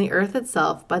lifted from the earth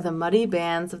itself by the muddy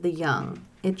bands of the young.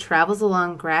 It travels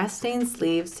along grass-stained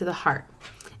sleeves to the heart.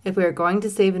 If we are going to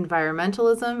save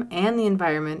environmentalism and the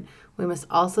environment, we must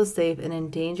also save an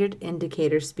endangered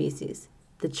indicator species,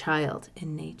 the child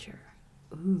in nature.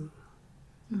 Ooh.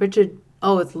 Richard,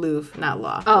 it's Louvre, not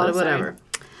Law. Oh, whatever.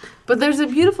 Sorry. But there's a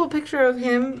beautiful picture of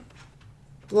him,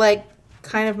 like,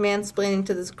 kind of mansplaining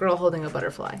to this girl holding a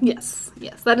butterfly. Yes.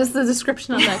 That is the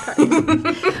description of that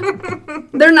card.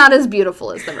 They're not as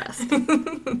beautiful as the rest.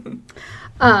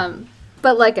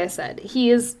 But like I said,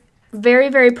 he is very,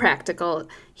 very practical.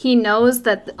 He knows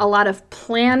that a lot of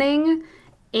planning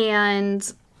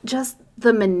and just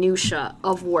the minutia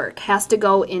of work has to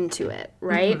go into it,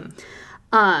 right?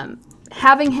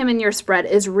 Having him in your spread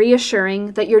is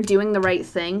reassuring that you're doing the right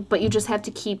thing, but you just have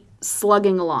to keep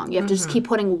slugging along. You have to just keep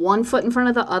putting one foot in front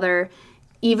of the other,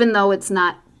 even though it's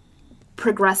not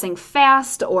progressing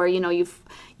fast, or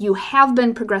you have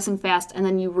been progressing fast and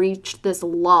then you reach this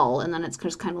lull, and then it's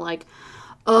just kind of like,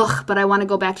 ugh, but I want to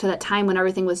go back to that time when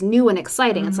everything was new and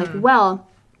exciting. It's like, well,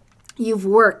 you've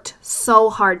worked so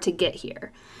hard to get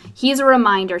here. He's a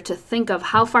reminder to think of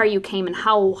how far you came and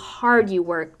how hard you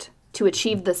worked to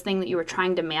achieve this thing that you were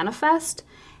trying to manifest,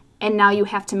 and now you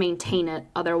have to maintain it,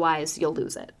 otherwise you'll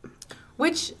lose it.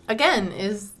 Which, again,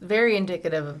 is very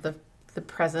indicative of the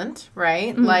present,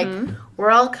 right? Like, we're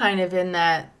all kind of in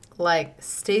that, like,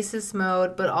 stasis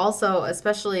mode, but also,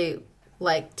 especially,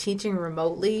 like, teaching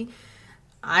remotely,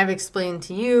 I've explained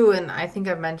to you, and I think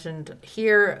I've mentioned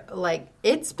here, like,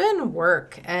 it's been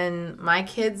work, and my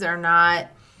kids are not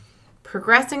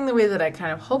progressing the way that I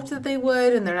kind of hoped that they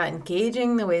would, and they're not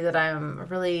engaging the way that I'm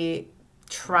really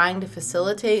trying to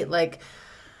facilitate. Like,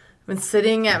 I've been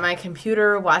sitting at my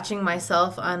computer watching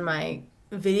myself on my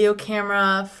video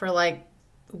camera for like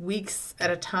weeks at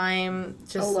a time,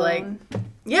 just alone.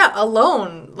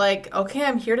 Alone. Like, okay,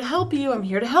 I'm here to help you, I'm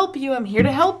here to help you, I'm here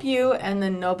to help you, and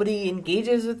then nobody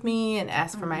engages with me and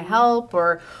asks for my help,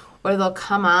 or they'll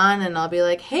come on and I'll be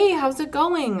like, hey, how's it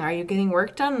going? Are you getting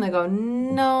work done? And they go,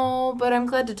 no, but I'm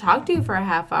glad to talk to you for a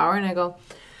half hour. And I go,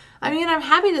 I mean, I'm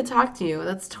happy to talk to you.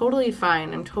 That's totally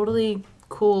fine. I'm totally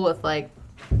cool with, like,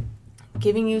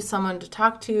 giving you someone to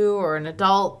talk to or an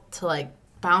adult to, like,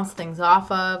 bounce things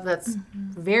off of. That's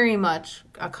very much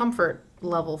a comfort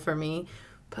level for me.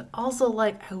 But also,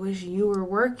 like, I wish you were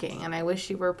working and I wish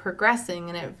you were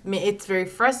progressing. And it's very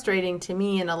frustrating to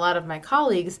me and a lot of my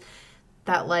colleagues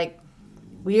that, like,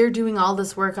 we are doing all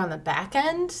this work on the back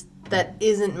end that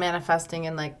isn't manifesting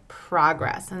in, like,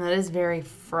 progress. And that is very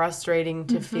frustrating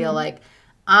to feel like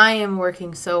I am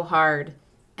working so hard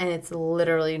and it's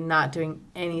literally not doing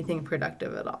anything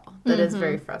productive at all. That is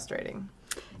very frustrating.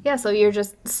 Yeah, so you're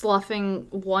just sloughing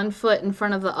one foot in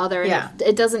front of the other. And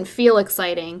it doesn't feel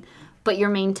exciting, but you're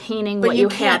maintaining what you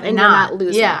have, and you're not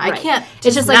losing. Yeah, right. I can't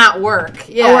it's just not like, work.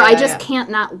 Yeah, or I just can't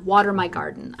not water my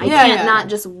garden. I can't not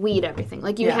just weed everything.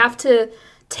 Like, you have to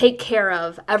take care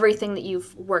of everything that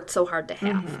you've worked so hard to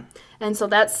have. And so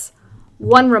that's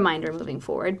one reminder moving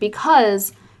forward,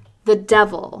 because the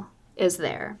devil is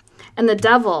there. And the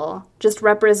devil just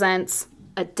represents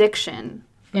addiction,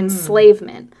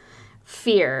 enslavement,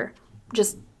 fear.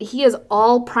 He is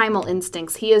all primal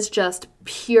instincts. He is just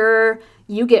pure.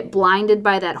 You get blinded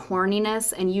by that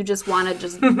horniness and you just want to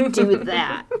just do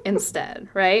that instead,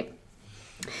 right?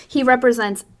 He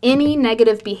represents any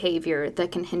negative behavior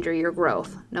that can hinder your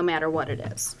growth, no matter what it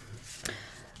is.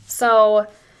 So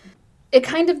it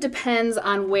kind of depends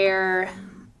on where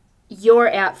you're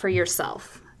at for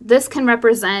yourself. This can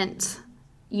represent,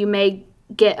 you may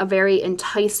get a very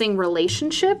enticing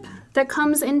relationship that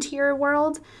comes into your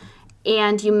world,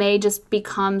 and you may just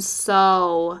become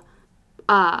so,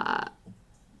 help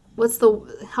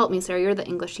me, Sarah, you're the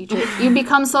English teacher. You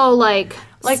become so, like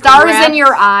stars wrapped, in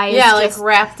your eyes. Yeah, just, like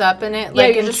wrapped up in it,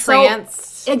 like you're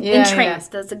entranced. So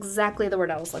entranced, that's exactly the word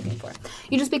I was looking for.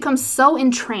 You just become so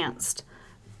entranced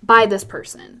by this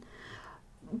person.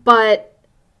 But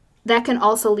that can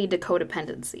also lead to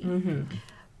codependency.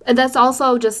 And that's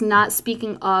also just not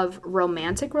speaking of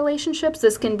romantic relationships.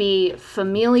 This can be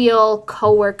familial,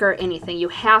 coworker, anything. You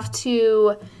have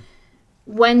to,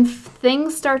 when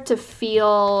things start to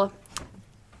feel...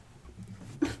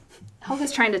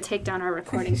 Helga's trying to take down our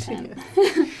recording pen.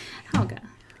 Helga,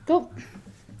 go.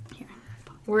 Here.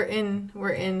 We're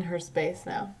in her space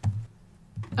now.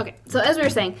 Okay, so as we were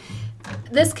saying,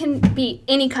 this can be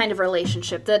any kind of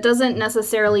relationship. That doesn't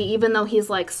necessarily, even though he's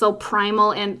like so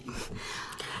primal and...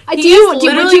 He's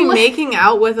literally making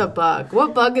out with a bug.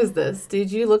 What bug is this?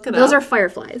 Did you look it up? Those are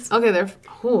fireflies. Okay,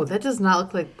 that does not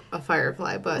look like a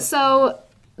firefly, but... So,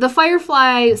 the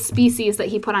firefly species that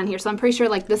he put on here, so I'm pretty sure,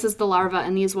 like, this is the larva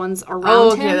and these ones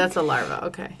around him. That's a larva,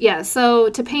 okay. Yeah, so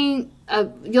to paint,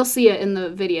 you'll see it in the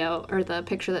video, or the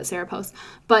picture that Sarah posts,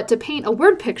 but to paint a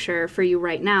word picture for you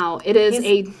right now, it is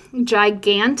a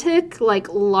gigantic, like,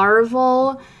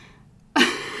 larval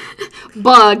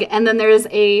bug, and then there's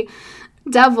a...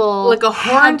 devil, like a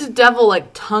horned devil, like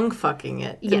tongue fucking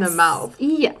it in the mouth.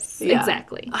 Yes,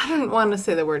 exactly. I didn't want to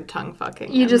say the word tongue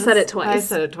fucking. You just said it twice. I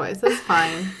said it twice. That's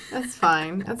fine. That's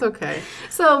fine. That's okay.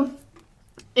 So,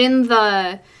 in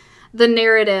the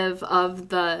narrative of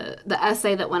the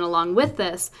essay that went along with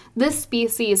this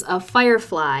species of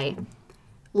firefly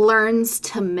learns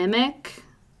to mimic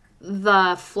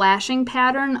the flashing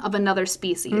pattern of another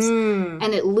species.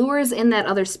 And it lures in that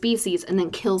other species and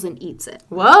then kills and eats it.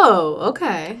 Whoa,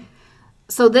 okay.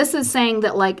 So this is saying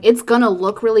that, like, it's going to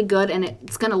look really good and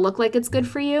it's going to look like it's good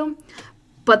for you.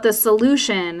 But the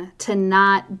solution to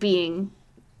not being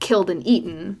killed and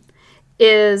eaten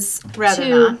is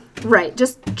right,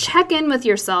 just check in with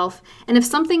yourself. And if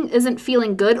something isn't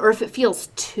feeling good or if it feels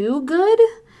too good,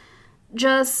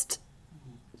 just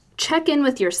check in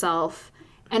with yourself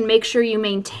and make sure you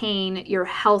maintain your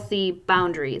healthy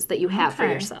boundaries that you have for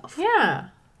yourself. Yeah.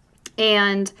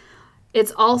 And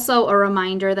it's also a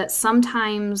reminder that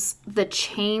sometimes the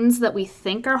chains that we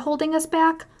think are holding us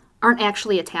back aren't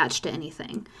actually attached to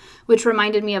anything, which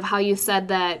reminded me of how you said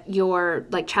that your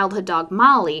like childhood dog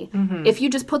Molly, if you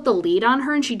just put the lead on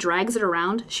her and she drags it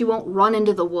around, she won't run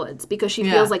into the woods because she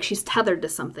feels like she's tethered to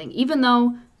something, even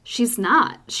though she's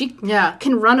not. She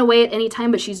can run away at any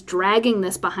time, but she's dragging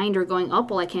this behind her going, oh,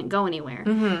 well, I can't go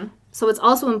anywhere. So it's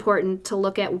also important to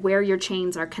look at where your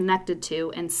chains are connected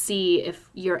to and see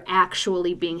if you're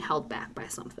actually being held back by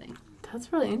something.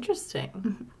 That's really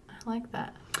interesting. I like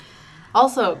that.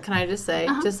 Also, can I just say,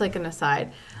 just like an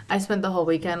aside, I spent the whole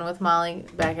weekend with Molly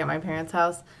back at my parents'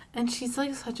 house, and she's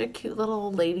like such a cute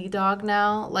little lady dog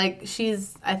now. Like,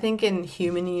 she's, I think in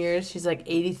human years, she's like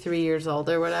 83 years old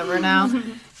or whatever now.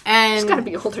 And She's got to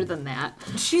be older than that.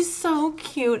 she's so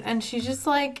cute, and she just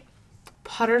like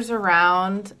putters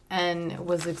around and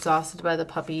was exhausted by the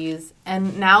puppies.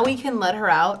 And now we can let her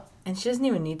out, and she doesn't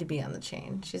even need to be on the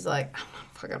chain. She's like, I'm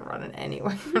not fucking running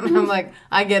anywhere. And I'm like,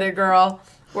 I get it, girl.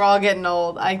 We're all getting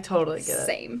old. I totally get it.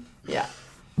 Same. Yeah.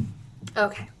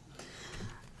 Okay.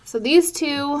 So these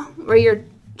two were your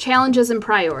challenges and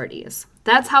priorities.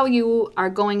 That's how you are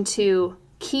going to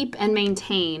keep and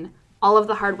maintain all of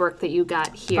the hard work that you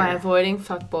got here. By avoiding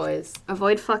fuckboys.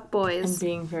 Avoid fuckboys. And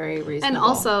being very reasonable. And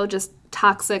also just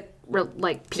toxic,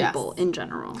 like, people in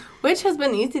general. Which has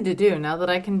been easy to do now that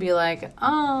I can be like,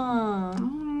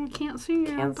 Can't see you.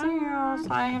 can't see you, so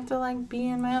I have to, like, be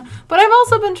in my own. But I've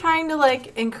also been trying to,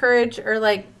 like, encourage or,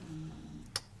 like,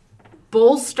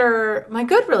 bolster my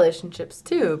good relationships,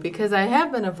 too, because I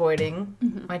have been avoiding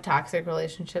my toxic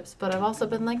relationships, but I've also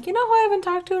been like, you know who I haven't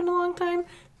talked to in a long time?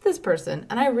 This person.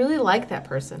 And I really like that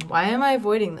person. Why am I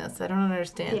avoiding this? I don't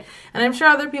understand. Yeah. And I'm sure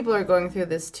other people are going through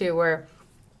this, too, where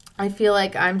I feel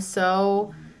like I'm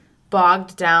so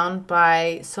bogged down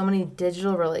by so many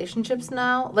digital relationships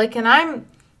now. Like, and I'm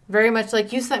very much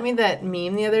like, you sent me that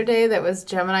meme the other day that was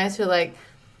Geminis who, like,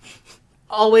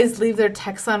 always leave their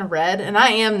texts on read. And I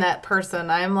am that person.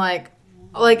 I'm like,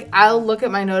 I'll look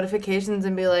at my notifications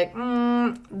and be like,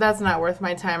 that's not worth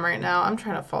my time right now. I'm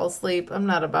trying to fall asleep. I'm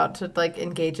not about to, like,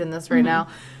 engage in this right now.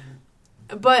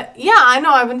 But, yeah, I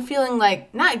know I've been feeling,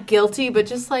 like, not guilty, but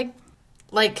just, like,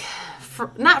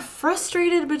 not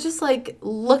frustrated, but just, like,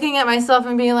 looking at myself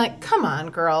and being like, come on,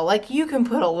 girl. Like, you can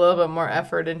put a little bit more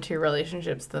effort into your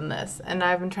relationships than this. And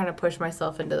I've been trying to push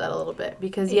myself into that a little bit.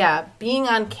 Because, yeah, being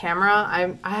on camera,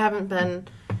 I haven't been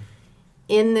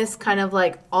in this kind of,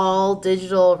 like, all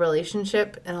digital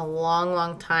relationship in a long,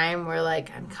 long time where,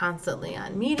 like, I'm constantly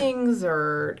on meetings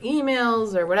or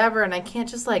emails or whatever. And I can't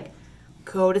just, like,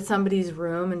 go to somebody's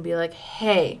room and be like,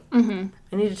 hey, I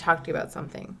need to talk to you about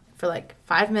something for like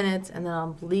 5 minutes and then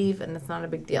I'll leave and it's not a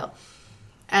big deal.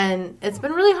 And it's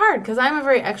been really hard because I'm a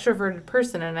very extroverted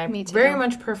person and I very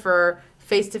much prefer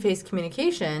face-to-face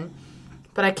communication,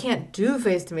 but I can't do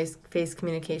face-to-face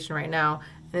communication right now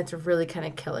and it's really kind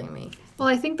of killing me. Well,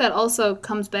 I think that also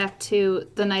comes back to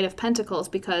the Knight of Pentacles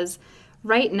because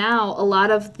right now a lot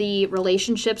of the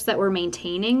relationships that we're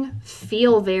maintaining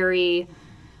feel very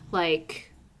like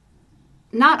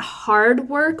not hard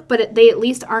work, but they at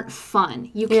least aren't fun.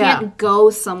 You can't go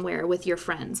somewhere with your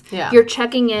friends. Yeah. You're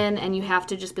checking in and you have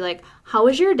to just be like, how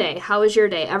was your day? How was your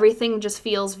day? Everything just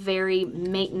feels very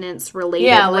maintenance related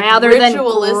rather than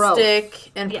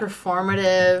ritualistic and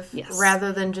performative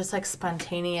rather than just like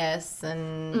spontaneous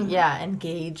and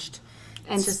engaged.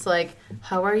 And it's just like,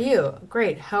 how are you?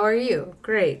 Great. How are you?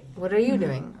 Great. What are you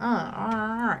doing?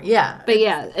 Yeah. But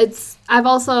yeah, I've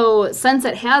also, since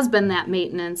it has been that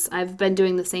maintenance, I've been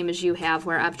doing the same as you have,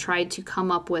 where I've tried to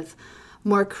come up with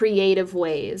more creative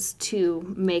ways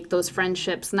to make those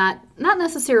friendships not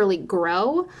necessarily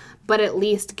grow, but at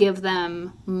least give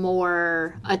them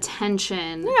more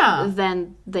attention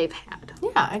than they've had.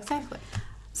 Yeah, exactly.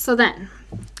 So then,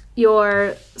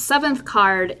 your 7th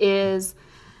card is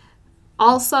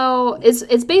also,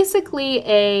 it's basically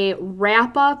a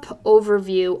wrap-up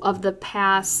overview of the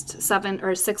past 7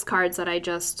 or 6 cards that I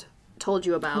just told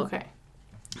you about. Okay.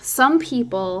 Some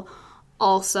people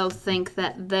also think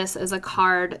that this is a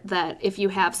card that if you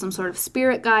have some sort of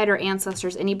spirit guide or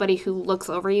ancestors, anybody who looks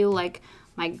over you, like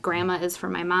my grandma is for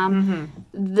my mom,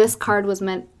 this card was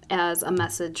meant as a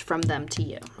message from them to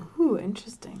you. Ooh,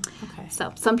 interesting. Okay.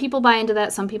 So some people buy into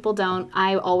that, some people don't.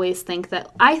 I always think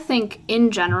I think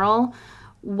in general,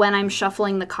 when I'm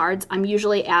shuffling the cards, I'm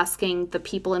usually asking the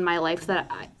people in my life that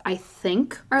I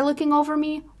think are looking over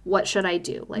me, what should I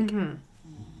do? Like,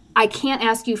 I can't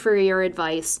ask you for your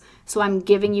advice, so I'm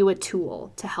giving you a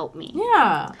tool to help me.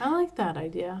 Yeah, I like that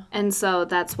idea. And so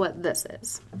that's what this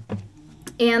is.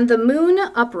 And the moon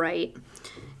upright,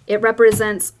 it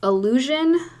represents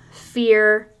illusion,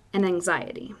 fear, and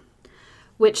anxiety,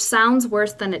 which sounds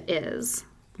worse than it is.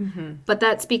 But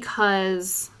that's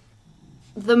because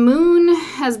the moon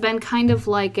has been kind of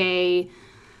like a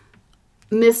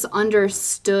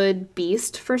misunderstood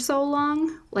beast for so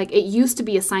long. Like, it used to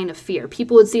be a sign of fear.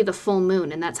 People would see the full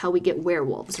moon, and that's how we get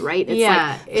werewolves, right? It's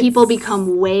like people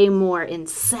become way more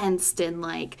incensed, and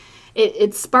like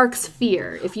it sparks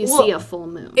fear if you see a full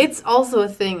moon. It's also a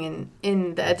thing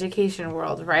in the education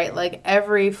world, right? Like,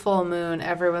 every full moon,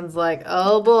 everyone's like,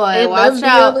 oh boy, watch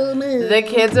out. The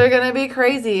kids are going to be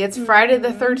crazy. It's Friday the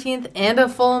 13th and a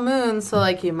full moon, so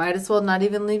like you might as well not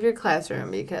even leave your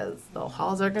classroom because the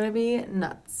halls are going to be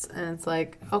nuts. And it's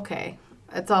like, okay.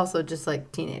 It's also just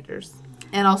like teenagers.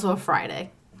 And also a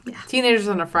Friday. Yeah. Teenagers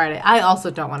on a Friday. I also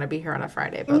don't want to be here on a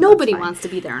Friday. But nobody wants to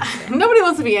be there on a Friday. Nobody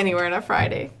wants to be anywhere on a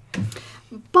Friday.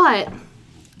 But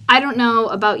I don't know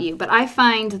about you, but I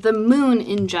find the moon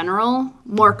in general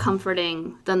more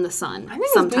comforting than the sun. I think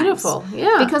sometimes. It's beautiful.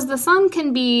 Yeah. Because the sun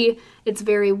can be, it's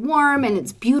very warm and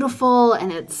it's beautiful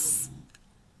and it's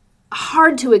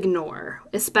hard to ignore,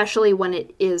 especially when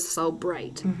it is so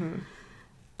bright.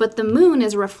 But the moon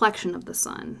is a reflection of the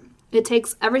sun. It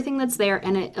takes everything that's there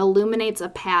and it illuminates a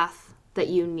path that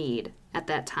you need at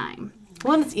that time.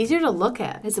 Well, and it's easier to look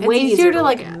at. It's way easier to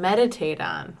like meditate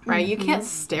on, right? You can't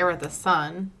stare at the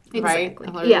sun, exactly.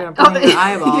 Right? You're gonna burn your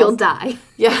eyeballs. You'll die.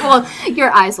 Yeah. Well,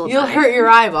 your eyes will die. You'll hurt your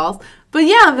eyeballs. But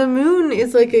yeah, the moon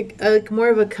is like a more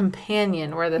of a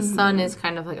companion, where the sun is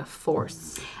kind of like a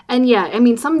force. And yeah, I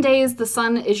mean, some days the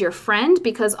sun is your friend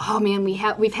because, oh man,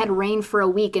 we've had rain for a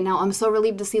week and now I'm so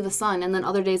relieved to see the sun. And then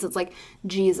other days it's like,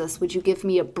 Jesus, would you give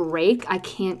me a break? I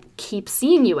can't keep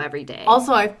seeing you every day.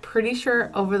 Also, I'm pretty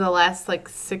sure over the last like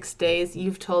 6 days,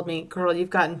 you've told me, girl, you've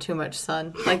gotten too much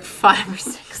sun. Like 5 or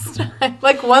 6 times.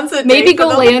 Like once a day. Maybe go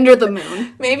lay under the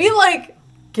moon. Maybe like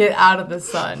get out of the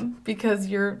sun because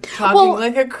you're talking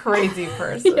like a crazy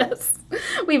person. Yes.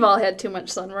 We've all had too much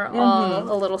sun. We're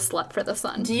all a little slut for the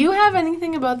sun. Do you have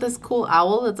anything about this cool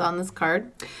owl that's on this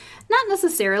card? Not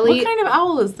necessarily. What kind of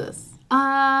owl is this?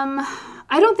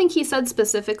 I don't think he said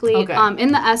specifically. Okay.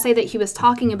 In the essay that he was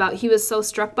talking about, he was so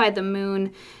struck by the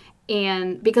moon,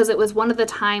 and because it was one of the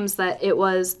times that it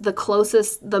was the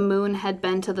closest the moon had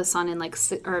been to the sun in like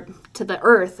or to the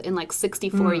earth in like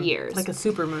 64 years. Like a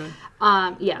supermoon.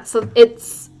 Yeah, so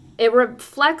it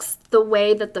reflects the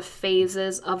way that the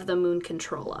phases of the moon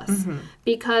control us,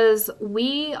 because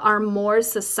we are more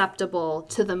susceptible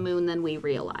to the moon than we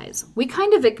realize. We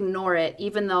kind of ignore it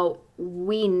even though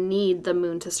we need the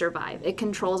moon to survive. It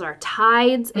controls our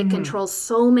tides. It controls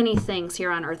so many things here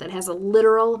on Earth. It has a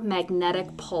literal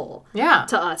magnetic pull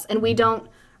to us, and we don't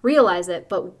realize it,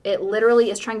 but it literally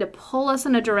is trying to pull us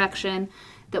in a direction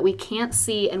that we can't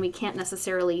see and we can't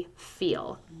necessarily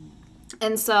feel.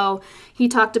 And so he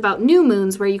talked about new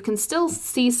moons where you can still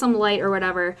see some light or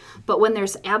whatever, but when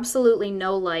there's absolutely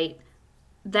no light,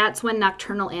 that's when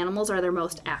nocturnal animals are their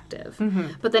most active.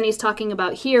 But then he's talking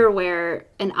about here where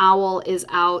an owl is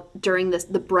out during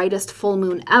the brightest full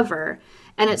moon ever,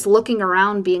 and it's looking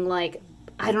around being like,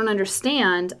 I don't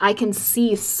understand. I can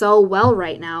see so well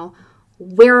right now.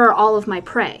 Where are all of my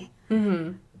prey?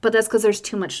 But that's because there's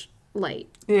too much light.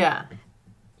 Yeah.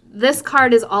 This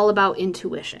card is all about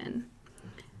intuition.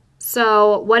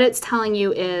 So what it's telling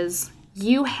you is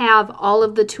you have all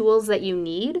of the tools that you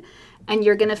need, and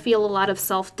you're going to feel a lot of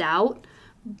self-doubt,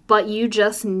 but you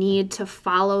just need to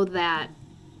follow that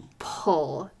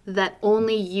pull that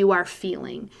only you are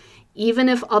feeling. Even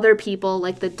if other people,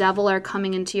 like the devil, are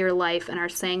coming into your life and are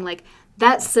saying, like,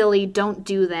 that's silly, don't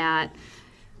do that,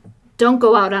 don't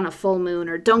go out on a full moon,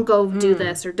 or don't go do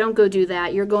this, or don't go do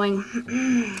that, you're going,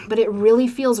 but it really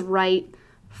feels right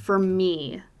for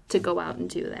me to go out and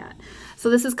do that. So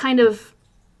this is kind of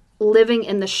living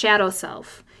in the shadow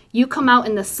self. You come out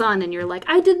in the sun and you're like,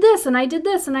 I did this and I did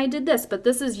this and I did this, but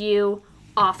this is you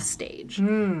off stage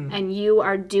and you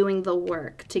are doing the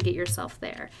work to get yourself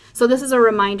there. So this is a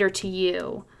reminder to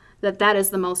you that that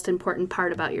is the most important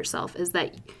part about yourself, is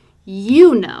that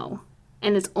you know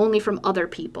and it's only from other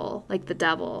people, like the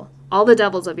devil. All the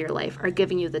devils of your life are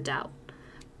giving you the doubt.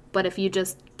 But if you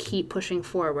just keep pushing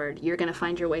forward, you're going to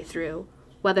find your way through,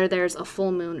 whether there's a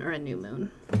full moon or a new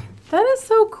moon. That is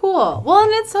so cool. Well,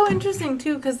 and it's so interesting,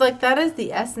 too, because, like, that is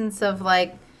the essence of,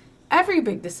 like, every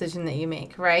big decision that you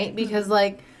make, right? Because,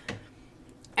 like,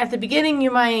 at the beginning,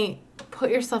 you might put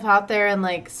yourself out there and,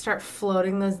 like, start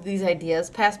floating these ideas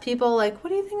past people. Like, what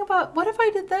do you think about, what if I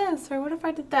did this? Or what if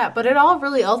I did that? But it all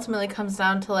really ultimately comes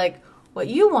down to, like, what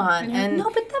you want. And no,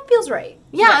 but that feels right.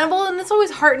 yeah, and well, and it's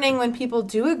always heartening when people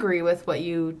do agree with what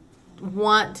you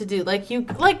want to do. Like, you,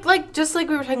 like just like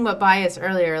we were talking about bias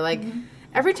earlier, like,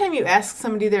 every time you ask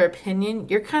somebody their opinion,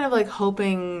 you're kind of, like,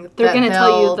 hoping They're going to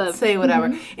tell you say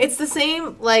whatever. It's the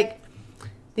same, like,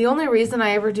 the only reason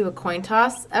I ever do a coin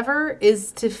toss ever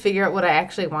is to figure out what I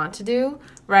actually want to do,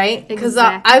 right? Because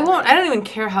Exactly. I don't even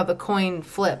care how the coin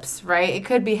flips, right? It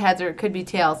could be heads or it could be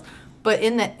tails. But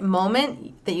in that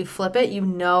moment that you flip it, you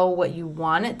know what you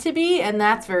want it to be, and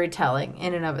that's very telling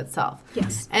in and of itself.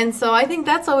 Yes. And so I think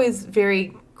that's always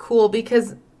very cool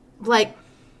because, like,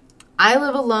 I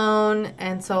live alone,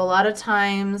 and so a lot of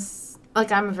times,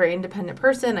 like, I'm a very independent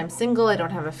person. I'm single. I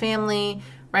don't have a family,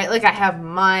 right? Like, I have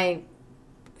my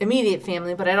immediate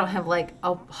family, but I don't have, like,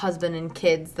 a husband and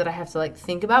kids that I have to, like,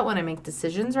 think about when I make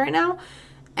decisions right now.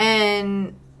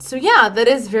 And so, yeah, that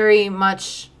is very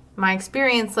much my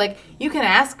experience. Like, you can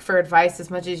ask for advice as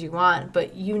much as you want,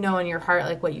 but you know in your heart,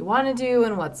 like, what you want to do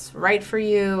and what's right for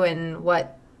you and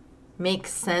what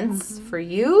makes sense for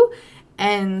you.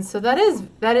 And so that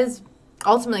is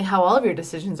ultimately how all of your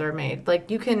decisions are made. Like,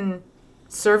 you can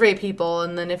survey people,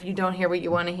 and then if you don't hear what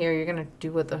you want to hear, you're going to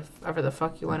do whatever the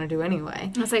fuck you want to do anyway.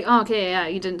 It's like, oh, okay, yeah,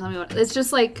 you didn't tell me what. It's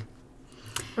just like,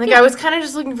 Like, I was kind of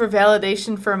just looking for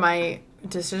validation for my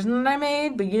decision that I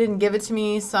made, but you didn't give it to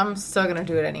me, so I'm still going to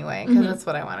do it anyway, because that's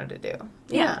what I wanted to do.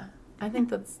 Yeah. I think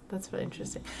that's really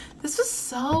interesting. This was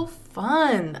so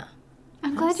fun.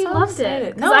 I'm glad you so loved excited.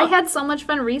 it. Because No. I had so much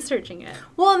fun researching it.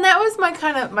 Well, and that was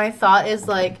my thought is,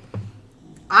 like,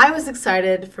 I was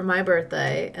excited for my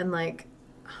birthday, and, like,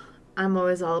 I'm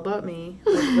always all about me.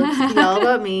 Like, let's be all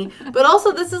about me. But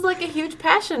also, this is, like, a huge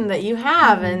passion that you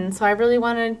have, and so I really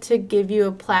wanted to give you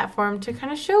a platform to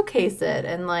kind of showcase it,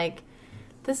 and, like,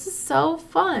 this is so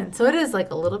fun. So it is,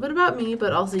 like, a little bit about me,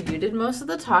 but also you did most of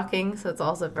the talking, so it's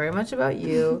also very much about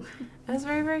you. It was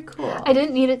very, very cool. I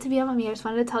didn't need it to be about me. I just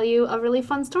wanted to tell you a really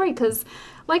fun story because,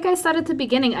 like I said at the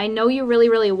beginning, I know you really,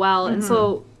 really well. And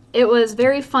so it was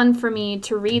very fun for me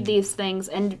to read these things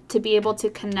and to be able to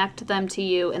connect them to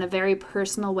you in a very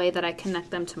personal way that I connect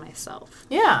them to myself.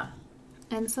 Yeah.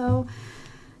 And so,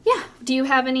 yeah. Do you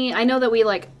have any, I know that we,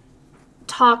 like,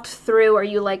 talked through or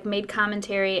you, like, made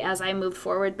commentary as I moved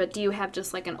forward, but do you have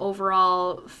just, like, an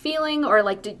overall feeling or,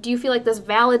 like, do you feel like this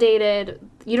validated,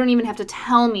 you don't even have to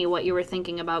tell me what you were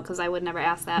thinking about because I would never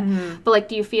ask that, but, like,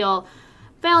 do you feel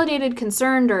validated,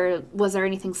 concerned, or was there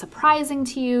anything surprising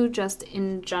to you just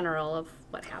in general of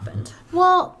what happened?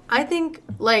 Well, I think,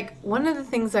 like, one of the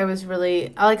things I was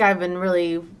really, like, I've been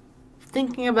really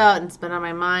thinking about and it's been on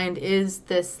my mind is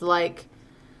this, like,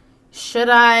 should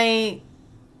I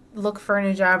look for a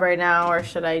new job right now or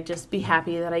should I just be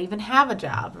happy that I even have a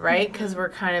job, right? Because we're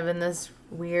kind of in this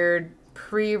weird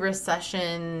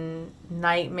pre-recession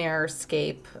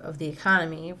nightmare-scape of the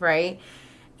economy, right?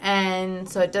 And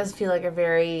so it does feel like a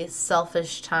very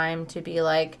selfish time to be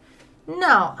like,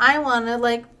 no, I want to,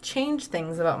 like, change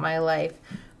things about my life.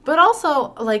 But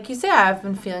also, like you say, I've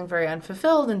been feeling very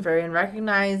unfulfilled and very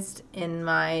unrecognized in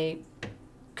my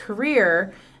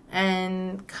career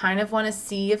and kind of want to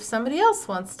see if somebody else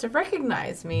wants to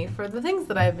recognize me for the things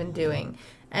that I've been doing.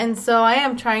 And so I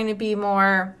am trying to be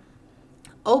more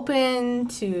open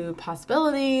to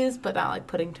possibilities, but not, like,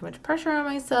 putting too much pressure on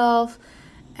myself.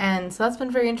 And so that's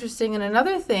been very interesting. And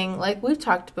another thing, like we've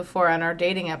talked before on our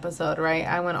dating episode, right?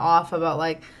 I went off about,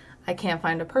 like, I can't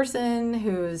find a person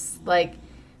who's, like,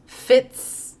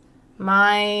 fits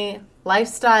my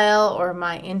lifestyle or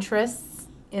my interests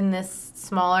in this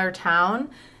smaller town.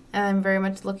 And I'm very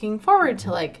much looking forward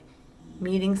to, like,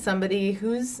 meeting somebody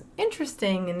who's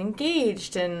interesting and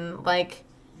engaged and, like,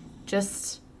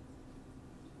 just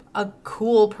a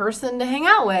cool person to hang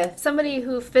out with. Somebody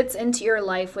who fits into your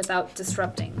life without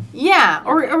disrupting. Yeah,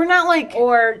 or not, like,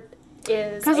 Or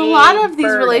is because a lot of these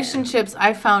burden. relationships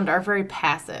I found are very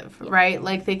passive, right?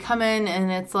 Like, they come in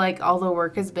and it's like all the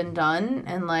work has been done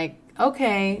and, like,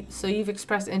 okay, so you've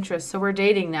expressed interest, so we're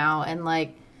dating now, and,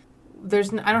 like, I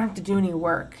don't have to do any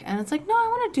work. And it's like, no, I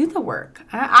want to do the work.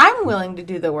 I'm willing to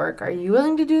do the work. Are you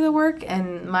willing to do the work?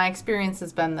 And my experience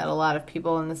has been that a lot of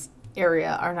people in this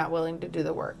area are not willing to do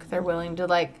the work. They're willing to,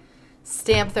 like,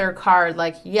 stamp their card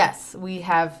like, yes, we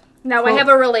have. Now I have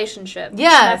a relationship.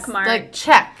 Yes, Check mark. like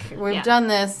check. We've Yeah. done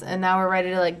this, and now we're ready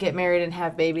to like get married and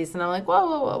have babies. And I'm like,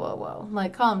 whoa,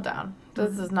 like calm down.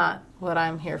 This is not what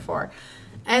I'm here for.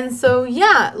 And so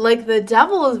yeah, like the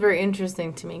devil is very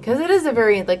interesting to me because it is a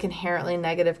very like inherently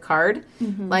negative card.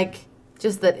 Like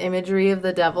just that imagery of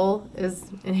the devil is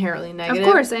inherently negative.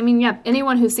 Of course. I mean, yeah,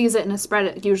 anyone who sees it in a spread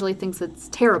it usually thinks it's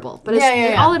terrible. But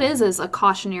all it is a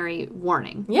cautionary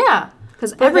warning. Yeah.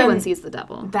 Because everyone sees the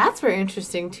devil. That's very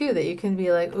interesting, too, that you can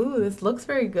be like, ooh, this looks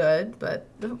very good, but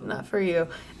not for you.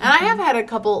 And I have had a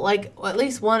couple, like, at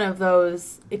least one of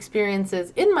those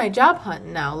experiences in my job hunt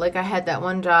now. Like, I had that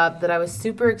one job that I was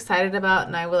super excited about,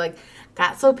 and I was, like,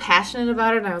 got so passionate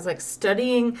about it, and I was, like,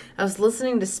 studying. I was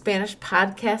listening to Spanish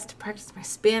podcasts to practice my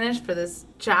Spanish for this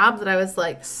job that I was,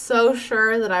 like, so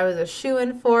sure that I was a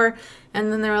shoo-in for.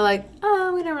 And then they were like,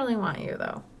 oh, we don't really want you,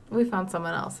 though. We found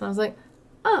someone else. And I was like,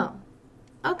 oh.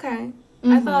 Okay.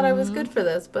 I thought I was good for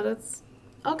this, but it's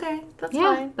okay. That's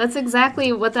fine. That's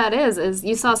exactly what that is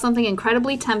you saw something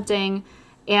incredibly tempting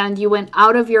and you went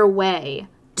out of your way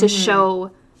to show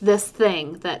this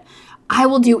thing that I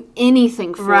will do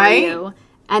anything for you.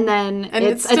 And then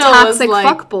it's a toxic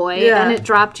fuckboy and it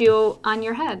dropped you on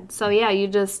your head. So yeah, you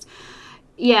just...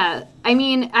 Yeah, I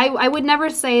mean, I would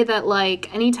never say that,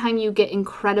 like, anytime you get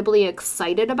incredibly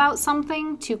excited about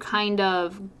something to kind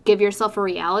of give yourself a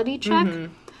reality check,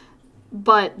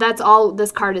 but that's all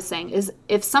this card is saying, is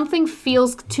if something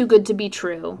feels too good to be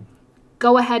true,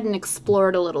 go ahead and explore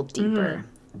it a little deeper.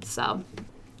 So...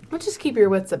 Well, just keep your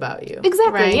wits about you.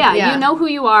 Exactly, right? Yeah. You know who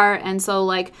you are, and so,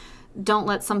 like, don't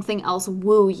let something else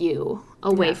woo you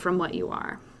away from what you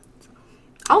are.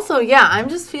 Also, yeah, I'm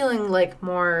just feeling, like,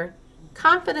 more...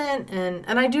 confident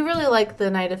and I do really like the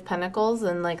Knight of Pentacles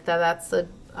and like that's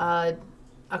a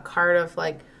card of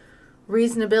like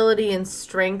reasonability and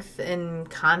strength and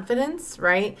confidence,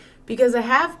 right? Because I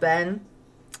have been,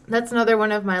 that's another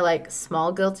one of my like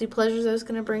small guilty pleasures I was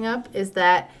going to bring up is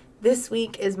that this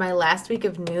week is my last week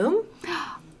of Noom.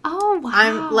 Oh, wow.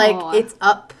 I'm like, it's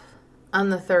up on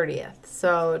the 30th.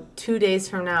 So 2 days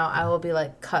from now I will be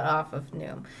like cut off of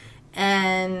Noom.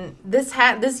 And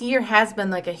this year has been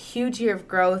like a huge year of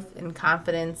growth and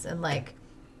confidence and like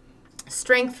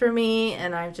strength for me,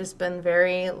 and I've just been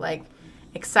very like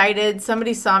excited.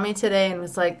 Somebody saw me today and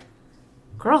was like,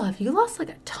 "Girl, have you lost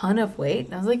like a ton of weight?"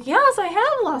 And I was like, "Yes, I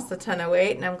have lost a ton of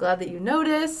weight, and I'm glad that you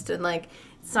noticed." And like,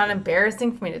 it's not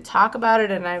embarrassing for me to talk about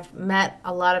it. And I've met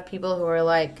a lot of people who are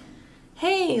like,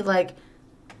 "Hey, like,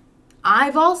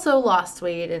 I've also lost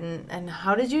weight, and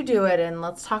how did you do it? And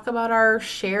let's talk about our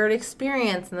shared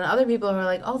experience." And then other people who are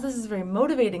like, "Oh, this is very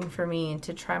motivating for me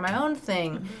to try my own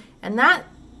thing." And that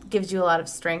gives you a lot of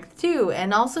strength too.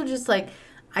 And also just like,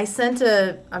 I sent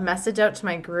a message out to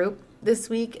my group this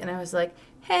week and I was like,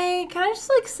 "Hey, can I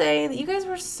just like say that you guys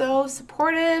were so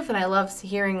supportive and I love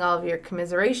hearing all of your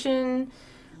commiseration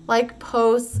like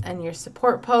posts and your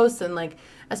support posts, and like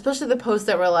especially the posts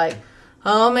that were like,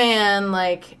 oh man,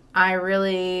 like I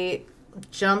really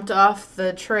jumped off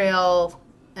the trail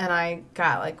and I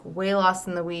got like way lost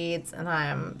in the weeds and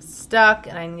I'm stuck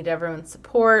and I need everyone's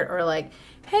support," or like,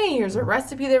 "Hey, here's a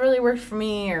recipe that really worked for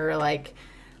me," or like,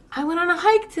 "I went on a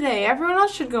hike today. Everyone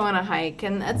else should go on a hike."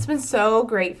 And that's been so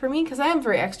great for me because I am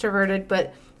very extroverted,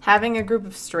 but having a group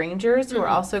of strangers who are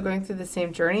also going through the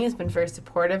same journey has been very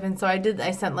supportive. And so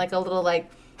I sent like a little like,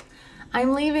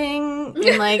 "I'm leaving,"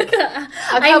 in like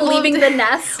I'm leaving the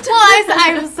nest. Well,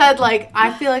 I said like,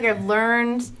 I feel like I've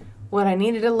learned what I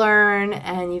needed to learn,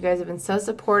 and you guys have been so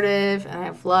supportive, and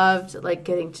I've loved like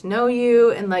getting to know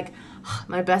you. And like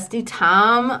my bestie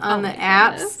Tom on the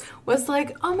apps was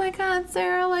like, "Oh my God,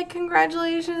 Sarah, like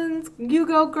congratulations, you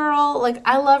go girl. Like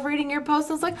I love reading your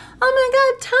posts." I was like, "Oh my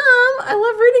God, Tom, I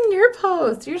love reading your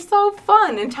posts. You're so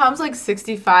fun." And Tom's like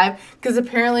 65 because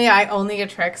apparently I only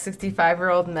attract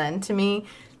 65-year-old men to me.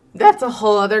 That's a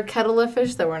whole other kettle of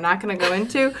fish that we're not going to go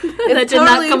into. That did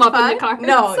not come up in the cards.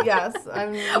 No, yes.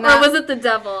 I'm not. Or was it the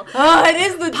devil? Oh, it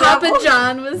is the Papa devil.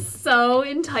 John was so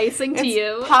enticing to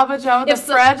you. Papa John with a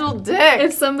fragile dick.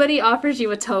 If somebody offers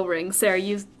you a toe ring, Sarah,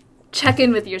 you check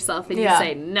in with yourself and you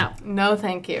say no. No,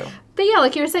 thank you. But yeah,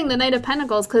 like you were saying, the Knight of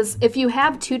Pentacles, because if you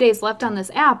have 2 days left on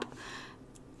this app,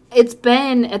 it's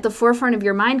been at the forefront of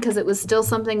your mind because it was still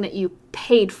something that you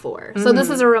paid for. So this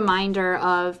is a reminder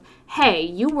of, hey,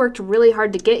 you worked really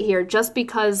hard to get here. Just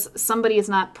because somebody is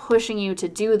not pushing you to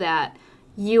do that,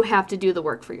 you have to do the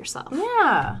work for yourself.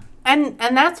 Yeah. And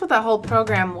that's what that whole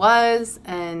program was,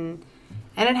 and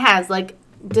it has, like,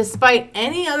 despite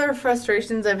any other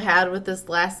frustrations I've had with this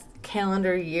last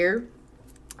calendar year,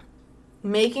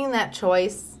 making that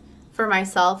choice for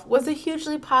myself was a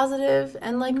hugely positive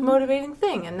and like motivating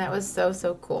thing, and that was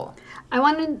so cool. I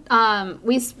wanted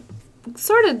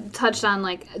sort of touched on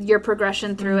like your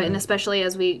progression through it, and especially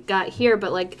as we got here,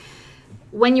 but like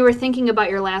when you were thinking about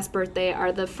your last birthday,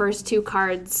 are the first 2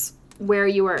 cards where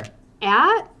you were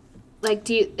at? Like,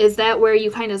 is that where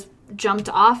you kind of jumped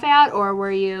off at, or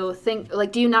were you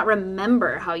do you not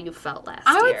remember how you felt last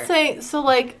year? I would say so.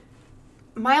 Like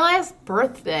my last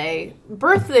birthday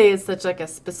is such like a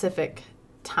specific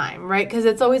time, right? Because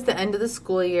it's always the end of the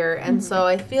school year, and so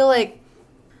I feel like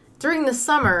during the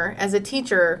summer as a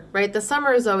teacher, right? The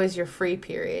summer is always your free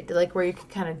period, like where you can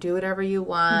kind of do whatever you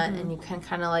want, and you can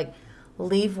kind of like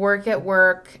leave work at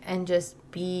work and just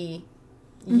be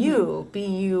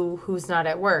you who's not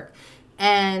at work.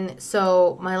 And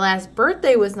so my last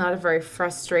birthday was not a very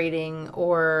frustrating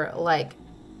or like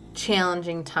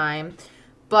challenging time,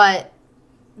 but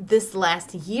this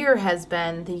last year has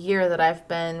been the year that I've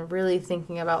been really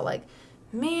thinking about like,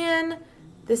 man,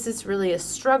 this is really a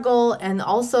struggle. And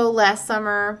also last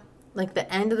summer, like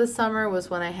the end of the summer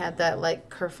was when I had that like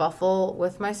kerfuffle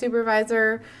with my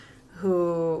supervisor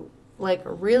who like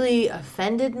really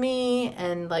offended me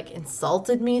and like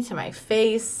insulted me to my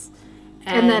face.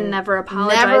 And then never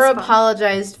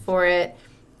apologized for it.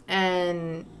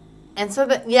 And so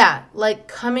that, yeah, like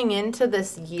coming into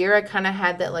this year, I kind of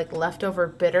had that like leftover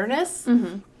bitterness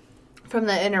from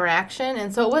the interaction.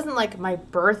 And so it wasn't like my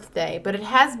birthday, but it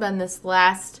has been this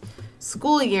last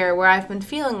school year where I've been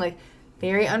feeling like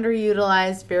very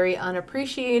underutilized, very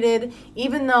unappreciated,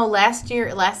 even though last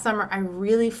summer, I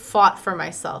really fought for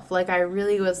myself. Like I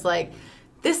really was like,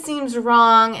 this seems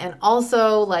wrong, and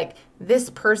also like this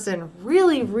person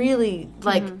really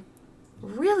like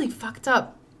really fucked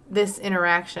up this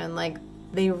interaction. Like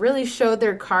they really showed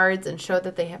their cards and showed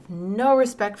that they have no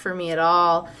respect for me at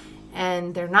all,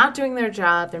 and they're not doing their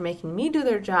job. They're making me do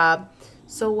their job.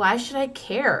 So why should I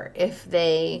care if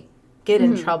they get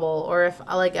in trouble or if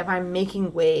I'm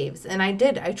making waves? And I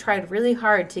tried really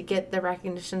hard to get the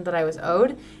recognition that I was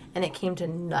owed, and it came to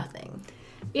nothing.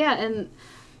 Yeah, and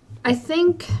I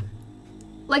think,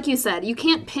 like you said, you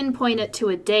can't pinpoint it to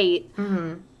a date,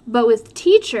 but with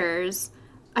teachers,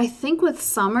 I think with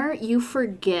summer, you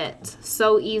forget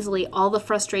so easily all the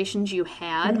frustrations you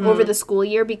had over the school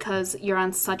year because you're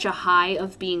on such a high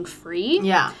of being free.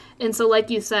 Yeah. And so, like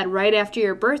you said, right after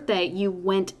your birthday, you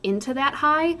went into that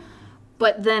high,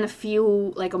 but then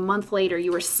a month later,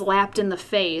 you were slapped in the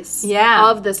face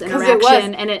of this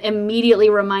interaction, and it immediately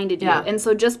reminded you. And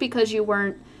so just because you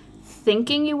weren't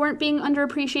thinking you weren't being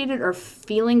underappreciated or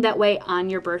feeling that way on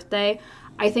your birthday,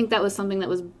 I think that was something that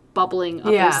was bubbling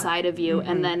up inside of you,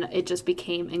 and then it just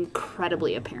became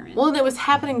incredibly apparent. Well, and it was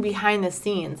happening behind the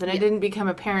scenes, and it didn't become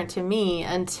apparent to me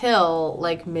until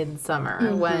like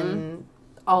midsummer when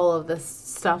all of this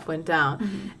stuff went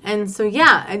down. And so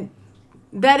and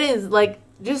that is like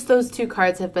just those 2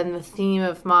 cards have been the theme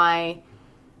of my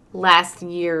last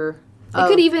year. It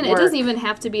doesn't even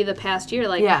have to be the past year.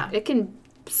 Like it can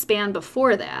span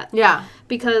before that. Yeah.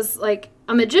 Because like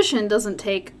a magician doesn't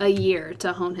take a year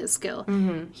to hone his skill.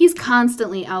 He's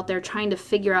constantly out there trying to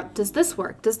figure out, does this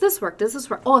work? Does this work? Does this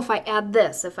work? Oh, if I add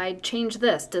this, if I change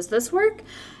this, does this work?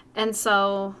 And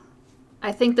so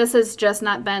I think this has just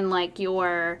not been like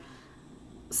your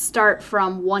start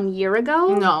from 1 year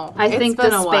ago. No. I think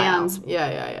this spans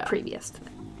Yeah. previous to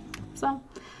that. So,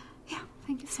 yeah,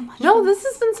 thank you so much. No, this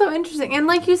has been so interesting. And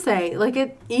like you say,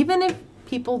 like even if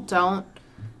people don't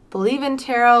believe in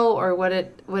tarot or what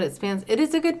it spans, it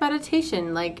is a good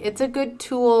meditation. Like it's a good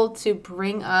tool to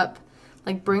bring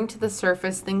to the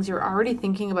surface things you're already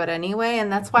thinking about anyway.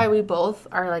 And that's why we both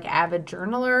are like avid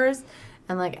journalers.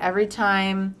 And like every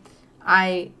time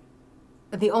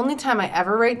the only time I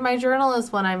ever write in my journal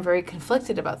is when I'm very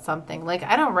conflicted about something. Like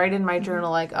I don't write in my journal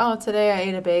like, oh, today I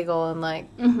ate a bagel and like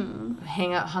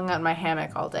hung out in my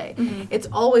hammock all day. It's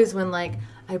always when like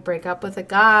I break up with a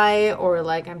guy, or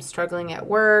like I'm struggling at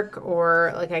work,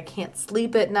 or like I can't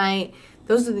sleep at night.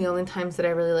 Those are the only times that I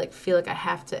really like feel like I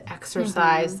have to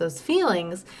exercise those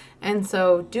feelings. And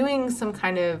so doing some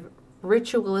kind of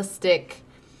ritualistic,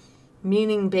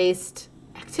 meaning-based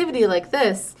activity like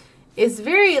this is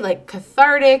very like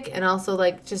cathartic, and also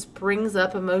like just brings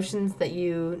up emotions that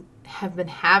you have been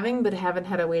having but haven't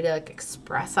had a way to like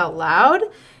express out loud.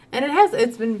 And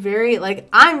it's been very like,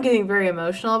 I'm getting very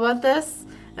emotional about this.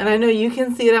 And I know you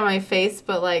can see it on my face,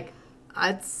 but like,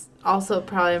 it's also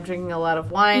probably I'm drinking a lot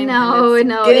of wine.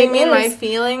 Getting me in my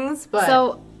feelings. But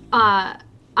so,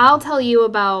 I'll tell you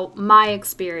about my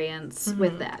experience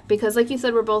with that, because, like you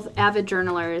said, we're both avid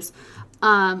journalers.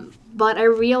 But I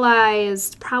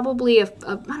realized probably, I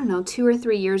don't know, 2 or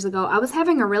 3 years ago, I was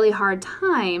having a really hard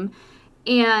time.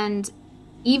 And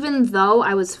even though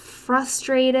I was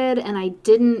frustrated and I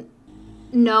didn't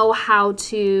know how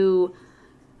to,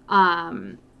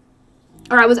 or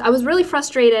I was really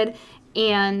frustrated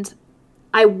and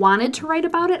I wanted to write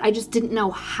about it. I just didn't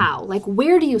know how. Like,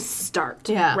 where do you start?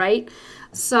 Yeah. Right?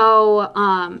 So,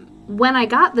 when I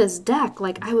got this deck,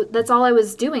 like, that's all I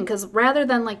was doing. Because rather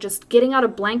than, like, just getting out a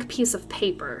blank piece of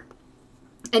paper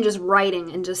and just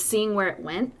writing and just seeing where it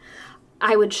went,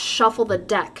 I would shuffle the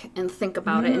deck and think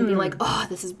about it and be like, oh,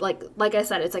 this is, like I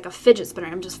said, it's like a fidget spinner.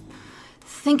 I'm just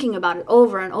thinking about it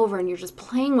over and over, and you're just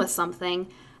playing with something.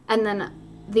 And then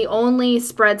the only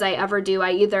spreads I ever do,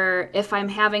 I either, if I'm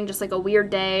having just like a weird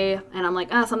day and I'm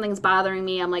like, something's bothering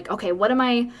me, I'm like, okay, what am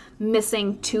I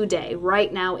missing today,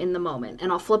 right now in the moment?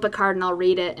 And I'll flip a card and I'll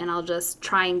read it and I'll just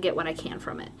try and get what I can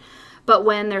from it. But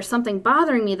when there's something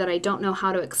bothering me that I don't know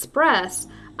how to express,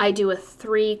 I do a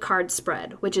 3-card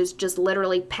spread, which is just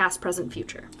literally past, present,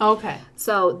 future. Okay.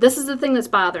 So this is the thing that's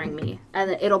bothering me.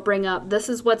 And it'll bring up, this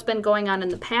is what's been going on in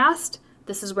the past.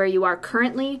 This is where you are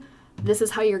currently. This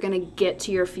is how you're going to get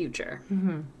to your future.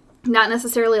 Mm-hmm. Not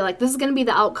necessarily like, this is going to be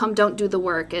the outcome, don't do the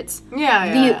work. It's,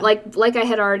 like I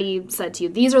had already said to you,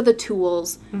 these are the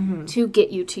tools to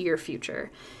get you to your future.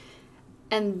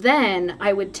 And then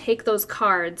I would take those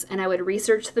cards and I would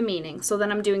research the meaning. So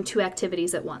then I'm doing 2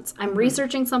 activities at once. I'm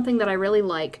researching something that I really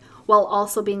like while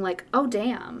also being like, oh,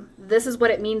 damn, this is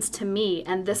what it means to me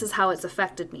and this is how it's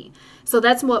affected me. So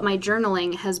that's what my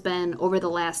journaling has been over the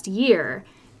last year,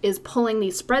 is pulling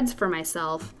these spreads for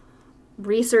myself,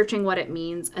 researching what it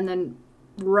means, and then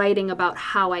writing about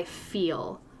how I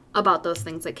feel about those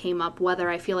things that came up, whether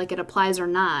I feel like it applies or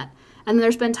not. And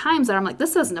there's been times that I'm like,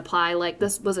 this doesn't apply, like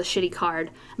this was a shitty card.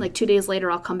 And like 2 days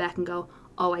later, I'll come back and go,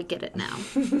 oh, I get it now.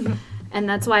 And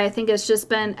that's why I think it's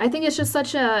just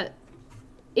such a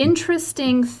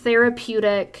interesting,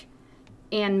 therapeutic,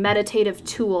 and meditative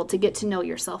tool to get to know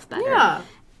yourself better. Yeah.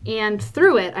 And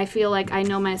through it, I feel like I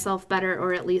know myself better,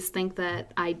 or at least think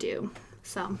that I do.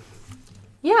 So.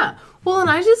 Yeah. Well,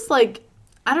 and I just, like,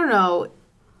 I don't know,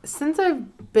 since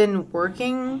I've been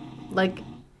working, like,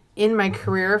 in my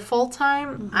career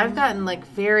full-time, I've gotten, like,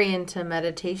 very into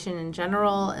meditation in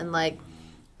general and, like,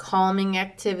 calming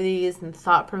activities and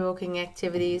thought-provoking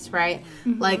activities, right?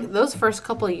 Like, those first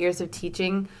couple of years of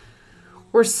teaching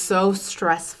were so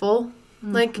stressful.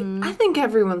 Like, I think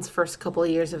everyone's first couple of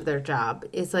years of their job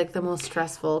is, like, the most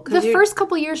stressful. The first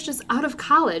couple of years just out of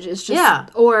college is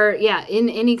just, in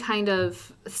any kind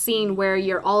of scene where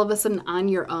you're all of a sudden on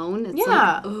your own. It's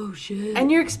like, oh, shit.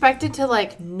 And you're expected to,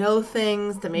 like, know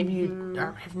things that maybe you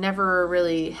have never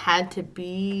really had to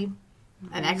be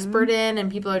an expert in.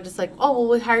 And people are just like, oh, well,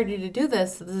 we hired you to do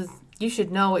this. You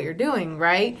should know what you're doing,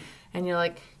 right? And you're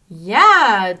like,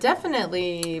 yeah,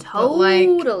 definitely. Totally.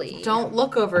 But, like, don't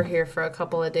look over here for a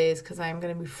couple of days because I'm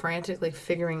going to be frantically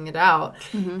figuring it out.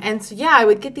 And so, yeah, I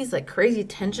would get these, like, crazy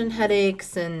tension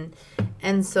headaches. And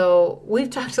so we've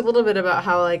talked a little bit about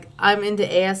how, like, I'm into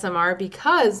ASMR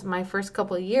because my first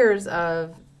couple of years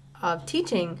of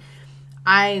teaching,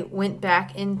 I went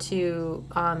back into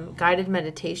guided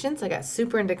meditations. I got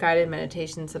super into guided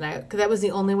meditations, and because that was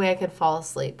the only way I could fall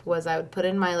asleep, was I would put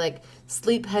in my, like,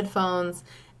 sleep headphones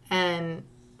and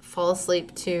fall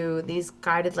asleep to these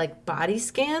guided, like, body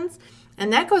scans.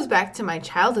 And that goes back to my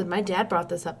childhood. My dad brought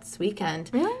this up this weekend.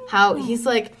 Really? How he's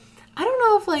like, I don't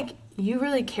know if, like, you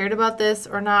really cared about this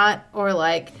or not, or,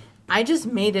 like, I just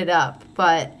made it up.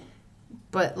 But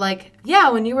like, yeah,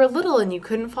 when you were little and you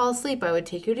couldn't fall asleep, I would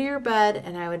take you to your bed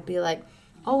and I would be like,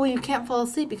 oh, well, you can't fall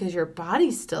asleep because your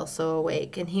body's still so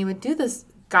awake. And he would do this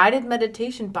guided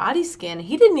meditation body scan.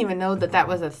 He didn't even know that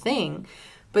was a thing.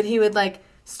 But he would, like,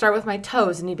 start with my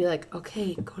toes, and he'd be like,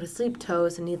 okay, go to sleep,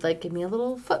 toes. And he'd, like, give me a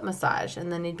little foot massage.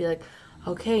 And then he'd be like,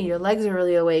 okay, your legs are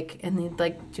really awake. And he'd,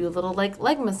 like, do a little, like,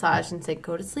 leg massage and say,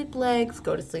 go to sleep legs,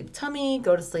 go to sleep tummy,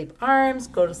 go to sleep arms,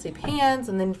 go to sleep hands.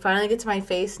 And then he'd finally get to my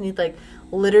face, and he'd, like,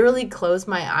 literally close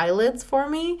my eyelids for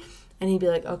me. And he'd be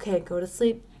like, okay, go to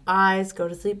sleep eyes, go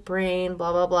to sleep brain,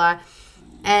 blah, blah, blah.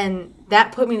 And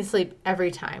that put me to sleep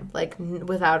every time, like,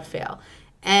 without fail.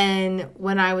 And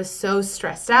when I was so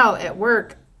stressed out at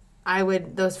work,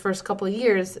 those first couple of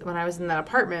years when I was in that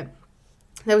apartment,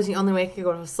 that was the only way I could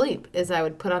go to sleep, is I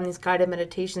would put on these guided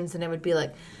meditations, and it would be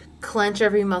like, clench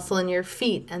every muscle in your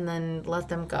feet and then let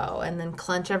them go. And then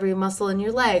clench every muscle in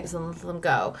your legs and let them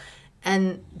go.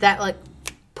 And that, like,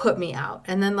 put me out.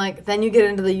 And then, like, then you get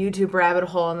into the YouTube rabbit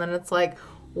hole, and then it's like,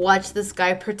 watch this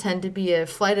guy pretend to be a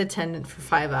flight attendant for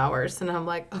 5 hours. And I'm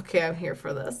like, okay, I'm here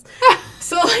for this.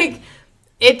 So, like,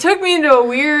 it took me into a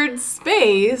weird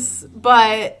space,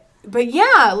 but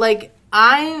yeah, like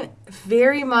I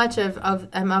very much am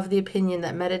of the opinion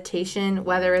that meditation,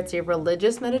 whether it's a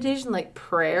religious meditation like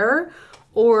prayer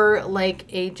or like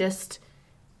a just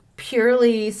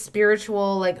purely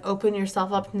spiritual, like open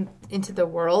yourself up into the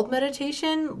world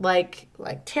meditation, like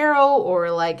tarot or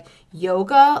like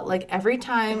yoga, like every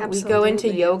time we go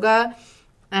into yoga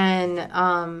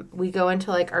and we go into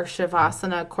like our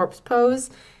Shavasana corpse pose,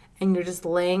 and you're just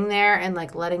laying there and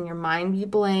like letting your mind be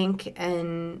blank,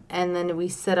 and then we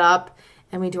sit up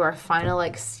and we do our final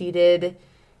like seated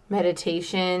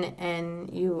meditation,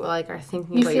 and you like are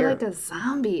thinking You about feel your like a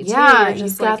zombie, too. yeah, You're you've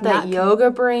just, got like, that not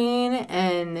yoga brain,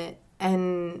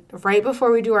 and right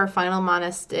before we do our final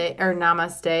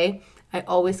namaste, I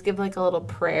always give like a little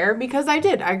prayer, because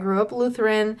I grew up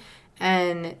Lutheran,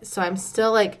 and so I'm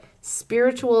still like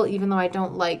spiritual, even though I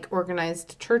don't like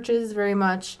organized churches very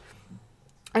much.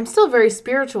 I'm still very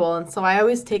spiritual, and so I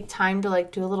always take time to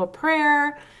like do a little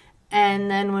prayer,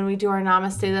 and then when we do our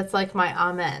namaste, that's like my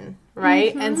amen,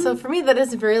 right? And so for me, that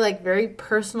is a very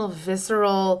personal,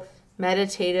 visceral,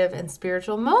 meditative, and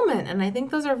spiritual moment, and I think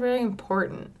those are very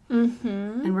important.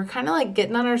 And we're kind of like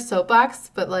getting on our soapbox,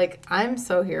 but like I'm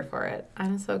so here for it.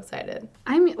 I'm so excited.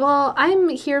 I'm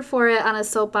here for it on a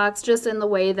soapbox, just in the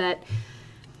way that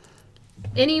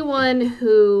anyone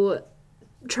who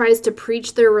tries to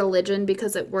preach their religion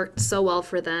because it worked so well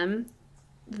for them,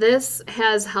 this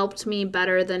has helped me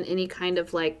better than any kind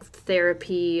of like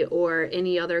therapy or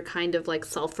any other kind of like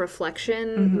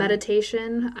self-reflection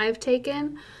meditation I've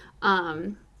taken.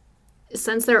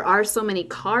 Since there are so many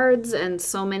cards and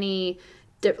so many,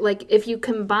 like if you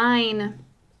combine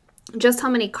just how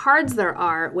many cards there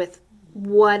are with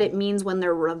what it means when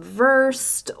they're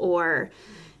reversed or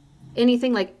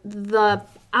anything, like the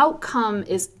outcome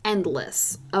is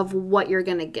endless of what you're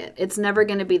going to get. It's never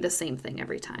going to be the same thing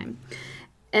every time.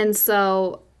 And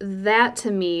so that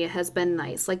to me has been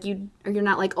nice. Like you're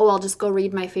not like, oh, I'll just go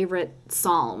read my favorite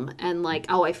psalm and like,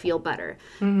 oh, I feel better.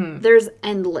 There's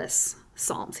endless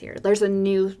psalms here. There's a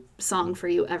new song for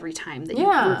you every time that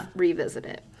you revisit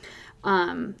it.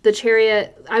 The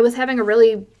Chariot, I was having a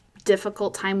really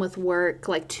difficult time with work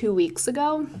like 2 weeks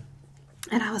ago.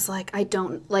 And I was like,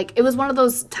 it was one of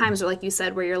those times where, like you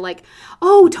said, where you're like,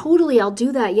 oh, totally, I'll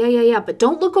do that. Yeah. But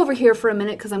don't look over here for a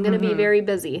minute because I'm going to be very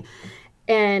busy.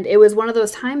 And it was one of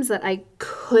those times that I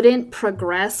couldn't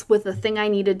progress with the thing I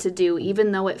needed to do,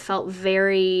 even though it felt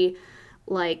very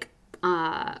like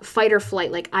fight or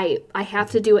flight. Like I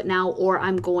have to do it now or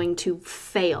I'm going to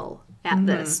fail at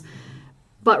this.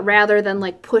 But rather than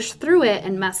like push through it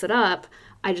and mess it up,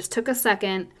 I just took a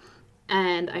second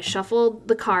and I shuffled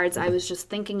the cards. I was just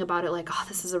thinking about it like, oh,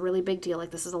 this is a really big deal.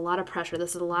 Like, this is a lot of pressure.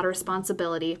 This is a lot of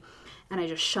responsibility. And I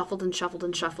just shuffled and shuffled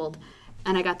and shuffled.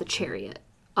 And I got the Chariot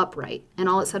upright. And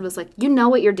all it said was like, you know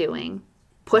what you're doing.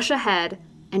 Push ahead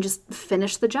and just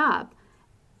finish the job.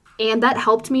 And that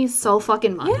helped me so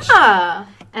fucking much. Yeah.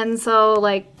 And so,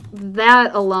 like,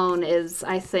 that alone is,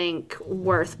 I think,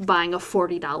 worth buying a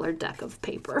 $40 deck of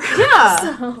paper.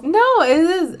 Yeah. No, it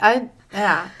is.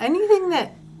 Anything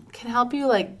that can help you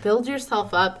like build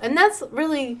yourself up, and that's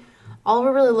really all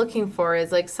we're really looking for, is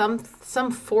like some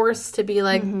force to be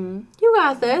like, you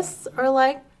got this, or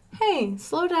like, hey,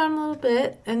 slow down a little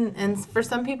bit. And for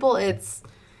some people it's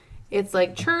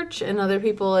like church, and other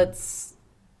people it's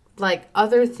like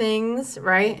other things,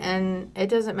 right? And it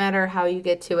doesn't matter how you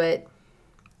get to it,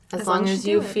 as long as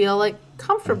you feel like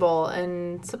comfortable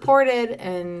and supported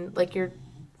and like you're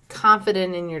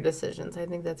confident in your decisions. I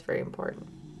think that's very important.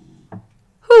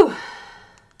 Whew.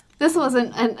 This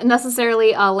wasn't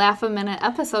necessarily a laugh-a-minute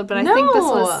episode, but I think this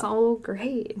was so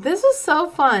great. This was so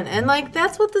fun. And, like,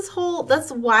 that's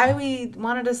why we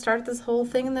wanted to start this whole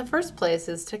thing in the first place,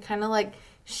 is to kind of, like,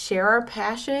 share our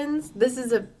passions. This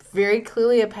is very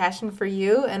clearly a passion for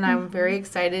you, and I'm very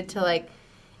excited to, like,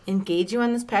 engage you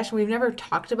on this passion. We've never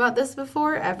talked about this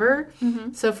before, ever.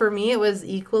 So for me, it was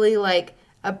equally, like,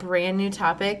 a brand new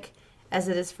topic as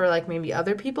it is for, like, maybe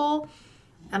other people.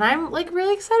 And I'm, like,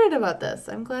 really excited about this.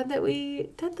 I'm glad that we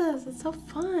did this. It's so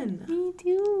fun. Me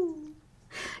too.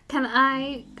 Can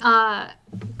I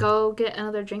go get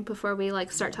another drink before we, like,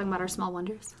 start talking about our small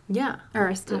wonders? Yeah.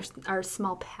 Or our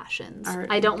small passions.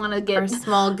 I don't want to get... Our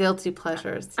small guilty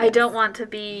pleasures. Yes. I don't want to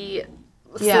be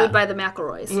sued by the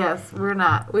McElroys. Yes, we're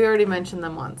not. We already mentioned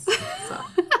them once. So.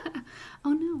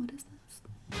 Oh, no. What is this?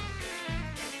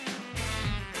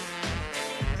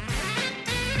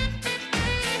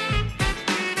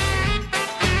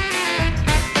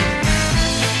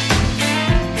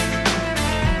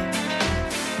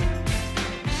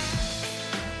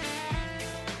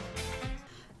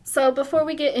 So So before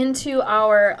we get into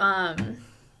our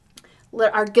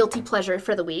guilty pleasure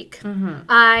for the week,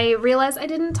 I realized I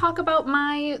didn't talk about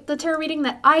the tarot reading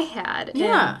that I had.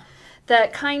 Yeah. And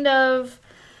that kind of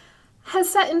has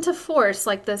set into force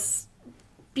like this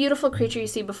beautiful creature you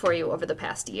see before you over the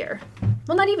past year.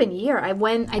 Well, not even year.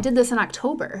 I did this in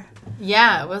October.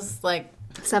 Yeah, it was like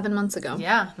 7 months ago.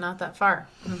 Yeah, not that far.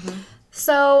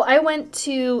 So I went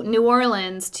to New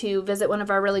Orleans to visit one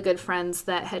of our really good friends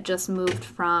that had just moved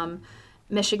from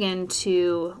Michigan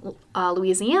to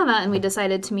Louisiana, and we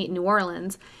decided to meet in New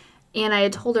Orleans. And I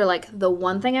had told her, like, the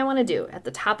one thing I want to do at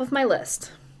the top of my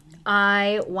list,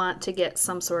 I want to get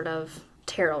some sort of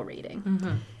tarot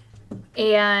reading.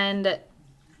 And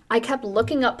I kept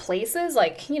looking up places,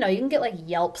 like, you can get, like,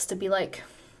 Yelps to be, like,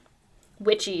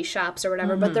 witchy shops or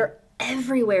whatever, but they're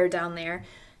everywhere down there.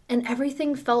 And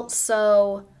everything felt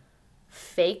so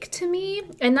fake to me.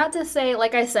 And not to say,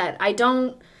 like I said, I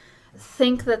don't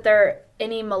think that there are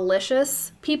any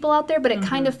malicious people out there, but it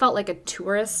kind of felt like a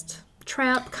tourist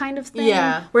trap kind of thing.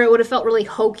 Yeah. Where it would have felt really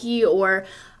hokey, or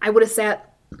I would have sat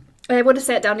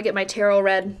down to get my tarot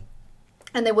read,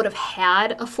 and they would have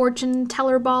had a fortune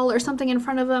teller ball or something in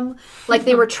front of them. Like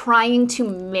they were trying to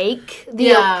make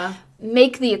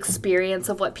the experience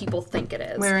of what people think it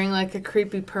is. Wearing like a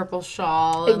creepy purple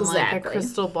shawl and like a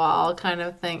crystal ball kind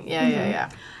of thing. Yeah.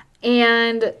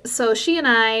 And so she and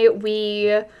I,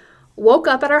 we woke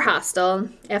up at our hostel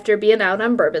after being out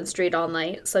on Bourbon Street all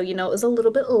night. So, it was a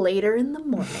little bit later in the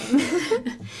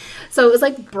morning. So it was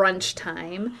like brunch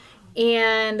time.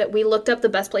 And we looked up the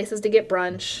best places to get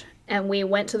brunch. And we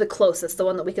went to the closest, the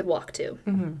one that we could walk to.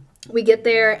 We get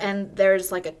there, and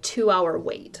there's like a 2-hour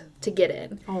wait to get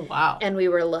in. Oh, wow. And we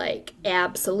were like,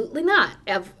 absolutely not,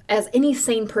 as any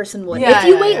sane person would. Yeah, if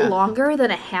you wait longer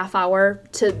than a half hour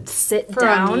to sit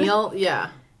down, for a meal,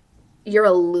 you're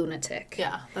a lunatic.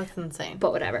 Yeah, that's insane.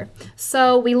 But whatever.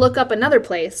 So we look up another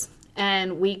place,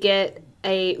 and we get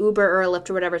a Uber or a Lyft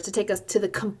or whatever to take us to the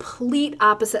complete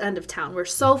opposite end of town. We're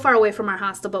so far away from our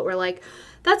hostel, but we're like,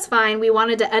 that's fine. We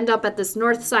wanted to end up at this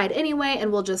north side anyway,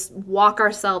 and we'll just walk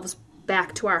ourselves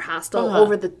back to our hostel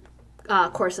over the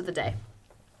course of the day.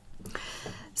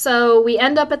 So we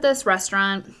end up at this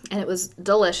restaurant, and it was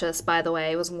delicious, by the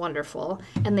way. It was wonderful.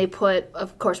 And they put,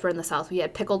 of course, we're in the South. We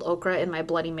had pickled okra in my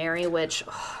Bloody Mary, which...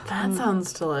 that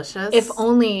sounds delicious. If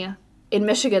only in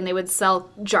Michigan they would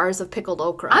sell jars of pickled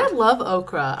okra. I love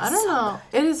okra. I don't know.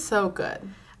 It is so good.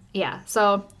 Yeah,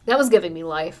 so that was giving me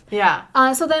life. Yeah.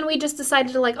 So then we just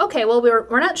decided to, like, okay, well,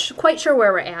 we're not quite sure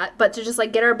where we're at, but to just,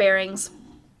 like, get our bearings,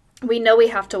 we know we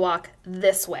have to walk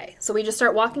this way. So we just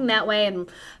start walking that way and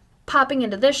popping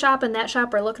into this shop and that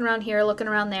shop, or looking around here, looking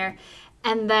around there.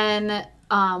 And then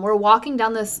we're walking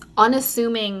down this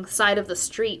unassuming side of the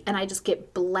street, and I just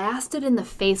get blasted in the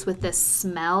face with this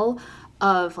smell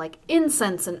of, like,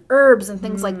 incense and herbs and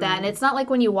things like that. And it's not like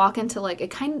when you walk into,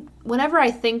 like, whenever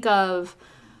I think of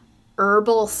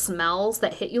herbal smells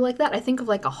that hit you like that, I think of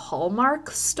like a Hallmark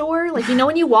store. Like,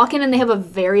 when you walk in and they have a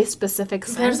very specific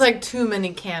scent. There's like too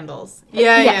many candles.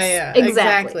 Yeah.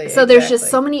 Exactly. So there's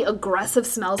just so many aggressive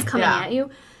smells coming at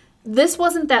you. This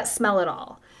wasn't that smell at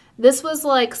all. This was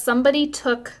like somebody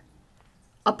took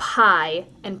a pie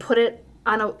and put it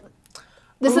on a...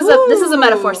 This is a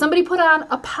metaphor. Somebody put on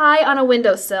a pie on a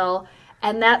windowsill,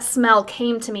 and that smell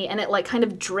came to me, and it, like, kind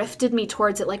of drifted me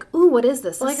towards it, like, ooh, what is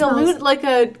this? Like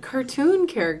a cartoon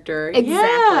character. Exactly.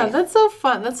 Yeah, that's so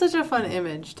fun. That's such a fun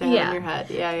image to have in your head.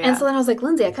 Yeah. And so then I was like,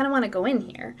 Lindsay, I kind of want to go in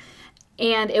here.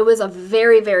 And it was a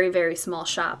very, very, very small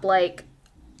shop. Like,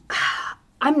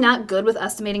 I'm not good with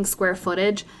estimating square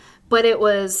footage, but it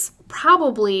was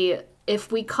probably,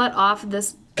 if we cut off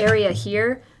this area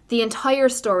here, the entire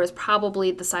store was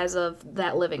probably the size of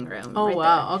that living room. Oh,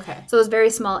 wow. Okay. So it was very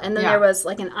small. And then there was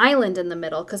like an island in the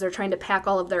middle because they're trying to pack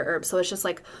all of their herbs. So it's just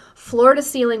like floor to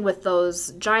ceiling with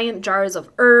those giant jars of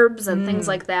herbs and things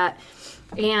like that.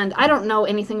 And I don't know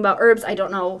anything about herbs. I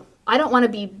don't want to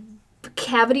be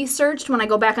cavity searched when I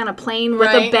go back on a plane with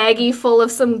a baggie full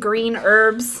of some green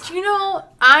herbs. Do you know,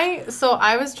 I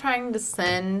was trying to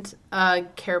send a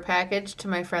care package to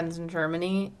my friends in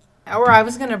Germany. Or I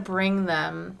was going to bring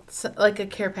them, like, a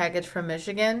care package from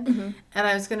Michigan, and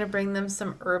I was going to bring them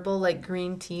some herbal, like,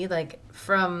 green tea, like,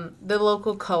 from the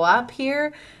local co-op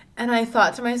here, and I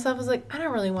thought to myself, I was like, I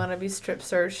don't really want to be strip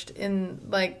searched in,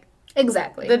 like,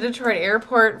 exactly the Detroit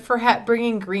airport for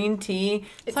bringing green tea,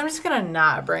 so I'm just going to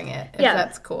not bring it, if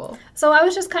that's cool. So I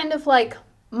was just kind of, like,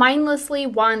 mindlessly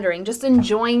wandering, just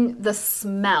enjoying the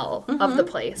smell of the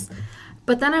place.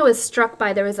 But then I was struck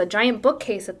by, there was a giant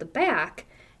bookcase at the back,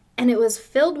 and it was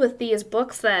filled with these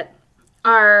books that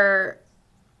are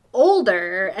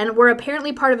older and were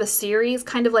apparently part of a series,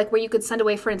 kind of like where you could send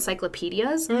away for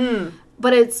encyclopedias.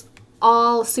 But it's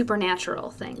all supernatural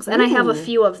things. And I have a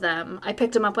few of them. I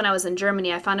picked them up when I was in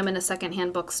Germany. I found them in a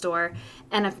secondhand bookstore.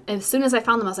 And as soon as I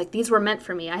found them, I was like, these were meant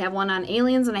for me. I have one on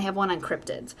aliens and I have one on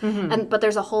cryptids. But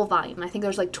there's a whole volume. I think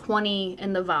there's like 20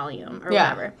 in the volume or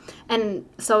whatever. And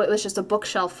so it was just a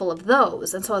bookshelf full of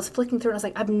those. And so I was flicking through and I was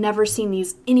like, I've never seen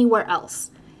these anywhere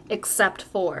else except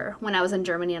for when I was in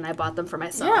Germany and I bought them for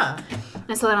myself. Yeah.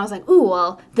 And so then I was like, ooh,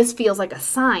 well, this feels like a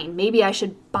sign. Maybe I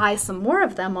should buy some more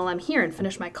of them while I'm here and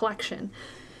finish my collection.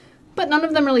 But none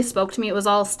of them really spoke to me. It was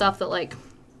all stuff that, like,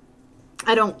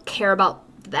 I don't care about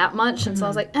that much. And so I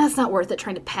was like, it's not worth it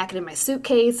trying to pack it in my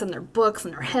suitcase, and they're books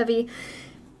and they're heavy.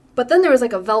 But then there was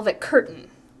like a velvet curtain.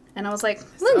 And I was like,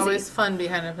 Lindsay. It's always fun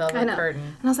behind a velvet curtain.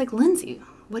 And I was like, Lindsay,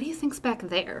 what do you think's back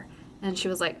there? And she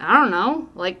was like, I don't know.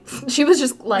 Like, she was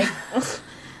just like,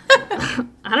 I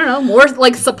don't know, more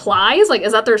like supplies? Like,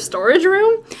 is that their storage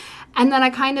room? And then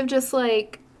I kind of just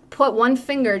like put one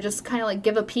finger, just kind of like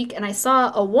give a peek. And I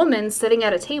saw a woman sitting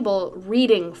at a table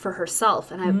reading for herself.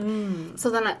 And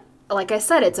so then, like I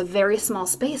said, it's a very small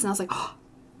space. And I was like, oh,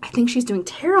 I think she's doing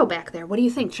tarot back there. What do you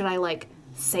think? Should I like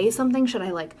say something? Should I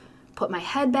like put my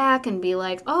head back and be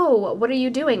like, oh, what are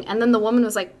you doing? And then the woman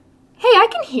was like, hey, I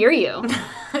can hear you.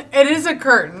 It is a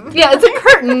curtain. Yeah, it's a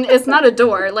curtain. It's not a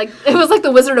door. Like, it was like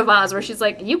the Wizard of Oz where she's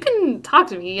like, you can talk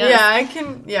to me. Yes. Yeah, I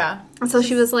can, yeah. And so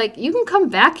she was like, you can come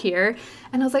back here.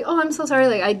 And I was like, oh, I'm so sorry.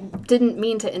 Like, I didn't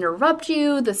mean to interrupt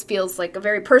you. This feels like a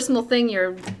very personal thing.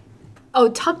 You're,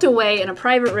 tucked away in a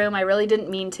private room. I really didn't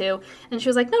mean to. And she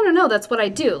was like, no, that's what I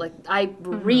do. Like, I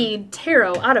read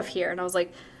tarot out of here. And I was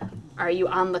like, are you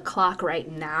on the clock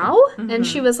right now? And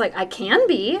she was like, I can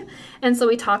be. And so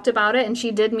we talked about it, and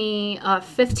she did me a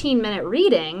 15-minute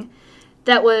reading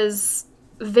that was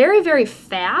very, very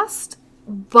fast,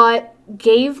 but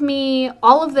gave me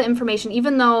all of the information,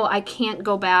 even though I can't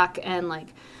go back and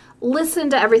like listen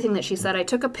to everything that she said. I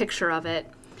took a picture of it,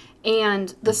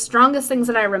 and the strongest things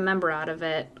that I remember out of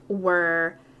it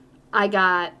were I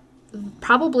got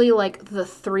probably like the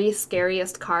 3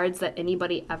 scariest cards that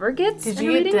anybody ever gets. Did in you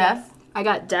a get reading. death? I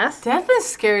got death. Death is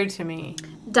scary to me.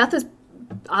 Death is.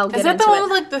 I'll get Is that into the one it.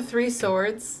 with like the 3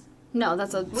 swords? No,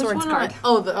 that's a Which swords one card.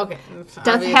 okay. Death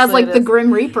Obviously has like it the is.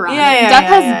 Grim Reaper on Yeah, it. yeah, Death yeah,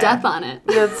 has yeah. death on it.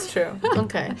 That's true.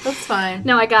 Okay, that's fine.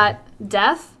 No, I got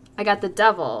death, I got the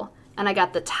devil, and I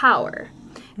got the tower.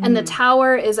 And the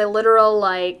tower is a literal,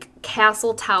 like,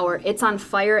 castle tower. It's on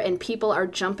fire, and people are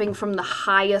jumping from the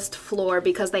highest floor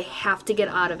because they have to get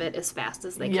out of it as fast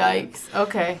as they can. Yikes.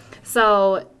 Okay.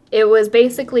 So it was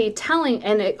basically telling,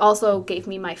 and it also gave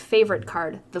me my favorite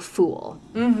card, the Fool.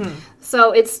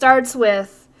 So it starts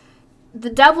with the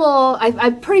devil.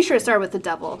 I'm pretty sure it started with the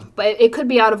devil, but it could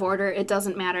be out of order. It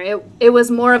doesn't matter. It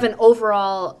was more of an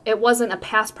overall. It wasn't a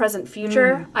past, present,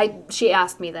 future. She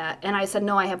asked me that, and I said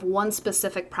no. I have one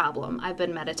specific problem I've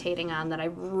been meditating on that I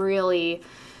really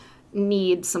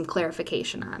need some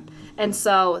clarification on. And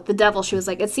so the devil, she was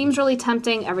like, it seems really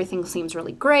tempting. Everything seems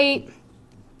really great.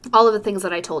 All of the things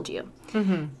that I told you.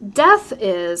 Death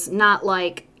is not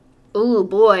like, ooh,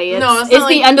 boy, it's not the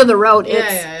like- end of the road. Yeah,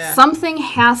 It's yeah. something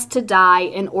has to die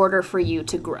in order for you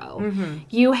to grow.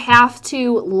 You have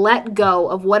to let go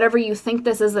of whatever you think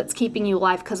this is that's keeping you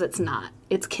alive, because it's not.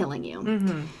 It's killing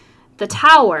you. The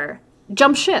tower,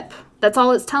 jump ship. That's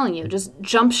all it's telling you. Just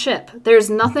jump ship. There's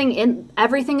nothing in,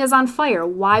 everything is on fire.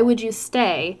 Why would you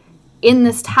stay in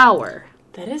this tower?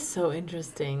 That is so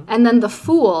interesting. And then the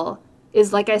Fool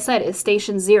is, like I said, is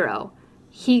station 0.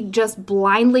 He just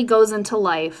blindly goes into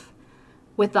life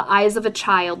with the eyes of a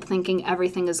child thinking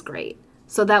everything is great.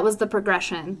 So that was the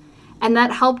progression. And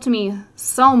that helped me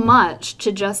so much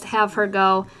to just have her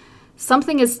go,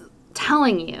 something is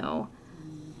telling you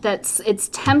that it's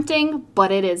tempting,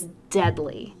 but it is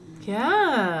deadly.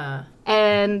 Yeah.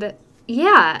 And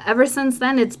yeah, ever since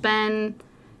then, it's been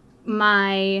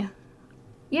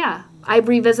I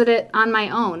revisit it on my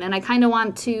own, and I kind of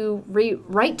want to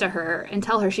write to her and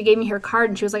tell her. She gave me her card,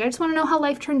 and she was like, I just want to know how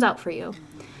life turns out for you.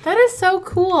 That is so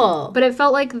cool. But it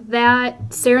felt like that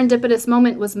serendipitous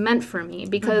moment was meant for me,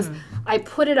 because I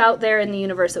put it out there in the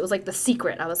universe. It was like the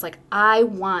secret. I was like, I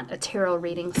want a tarot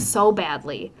reading so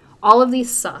badly. All of these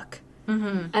suck.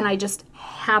 And I just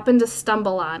happened to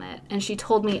stumble on it, and she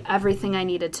told me everything I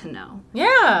needed to know.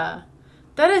 Yeah.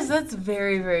 That's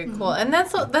very, very cool. And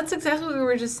that's exactly what we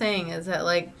were just saying, is that,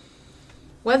 like,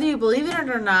 whether you believe in it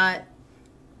or not,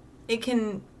 it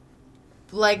can,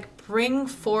 like, bring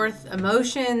forth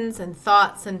emotions and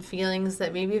thoughts and feelings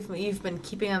that maybe you've been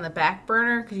keeping on the back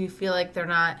burner because you feel like they're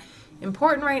not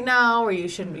important right now, or you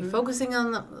shouldn't be focusing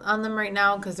on them right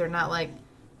now because they're not, like,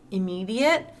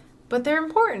 immediate. but they're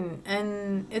important.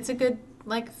 And it's a good,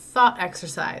 like, thought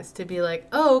exercise to be like,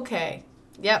 oh, okay,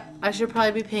 yep, I should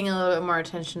probably be paying a little bit more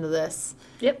attention to this.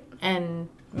 Yep. And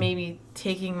maybe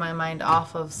taking my mind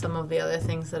off of some of the other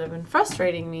things that have been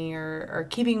frustrating me or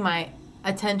keeping my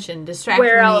attention, distracting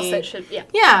Where else me. it should, yeah.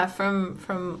 Yeah,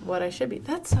 from what I should be.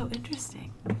 That's so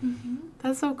interesting.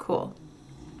 That's so cool.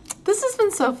 This has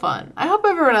been so fun. I hope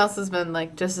everyone else has been,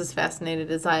 like, just as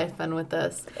fascinated as I have been with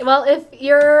this. Well, if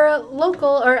you're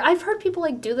local, or I've heard people,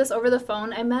 like, do this over the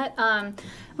phone. I met,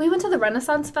 we went to the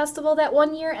Renaissance Festival that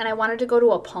one year, and I wanted to go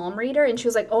to a palm reader, and she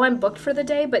was like, oh, I'm booked for the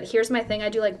day, but here's my thing. I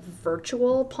do, like,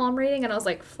 virtual palm reading, and I was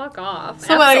like, fuck off.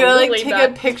 So I gotta, like, Absolutely take not.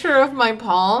 a picture of my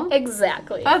palm?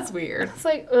 Exactly. That's weird. It's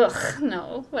like, ugh,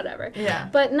 no, whatever. Yeah.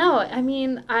 But no, I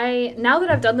mean, now that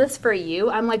I've done this for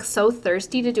you, I'm, like, so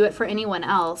thirsty to do it for anyone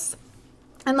else.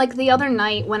 And, like, the other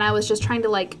night when I was just trying to,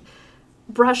 like,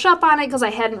 brush up on it because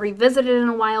I hadn't revisited it in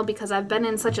a while because I've been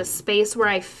in such a space where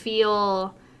I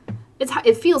feel...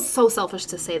 It feels so selfish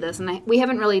to say this, and we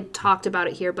haven't really talked about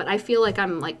it here, but I feel like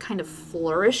I'm, like, kind of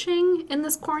flourishing in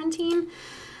this quarantine.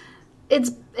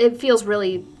 It feels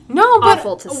really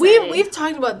awful to say. We've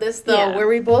talked about this, though, where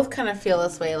we both kind of feel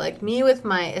this way. Like, me with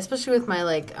especially with my,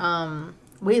 like,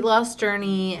 weight loss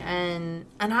journey, and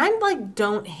I'm, like,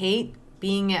 don't hate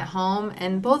being at home,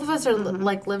 and both of us are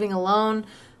like living alone,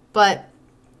 but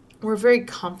we're very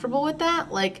comfortable with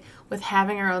that, like with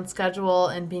having our own schedule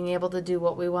and being able to do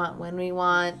what we want when we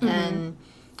want, and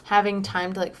having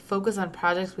time to, like, focus on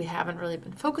projects we haven't really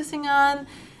been focusing on.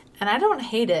 And I don't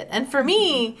hate it. And for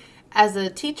me, as a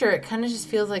teacher, it kind of just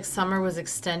feels like summer was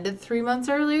extended 3 months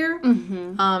earlier,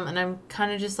 and I'm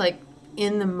kind of just, like,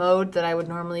 in the mode that I would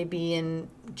normally be in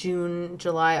June,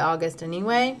 July, August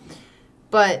anyway.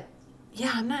 But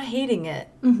yeah, I'm not hating it.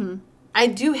 I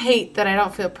do hate that I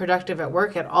don't feel productive at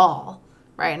work at all,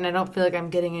 right? And I don't feel like I'm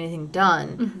getting anything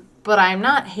done. But I'm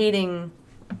not hating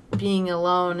being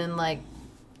alone and, like,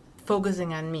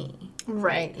 focusing on me.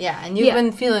 Right. Yeah, and you've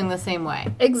been feeling the same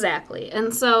way. Exactly.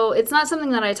 And so it's not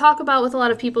something that I talk about with a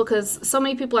lot of people because so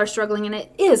many people are struggling, and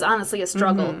it is honestly a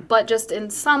struggle. But just in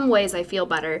some ways I feel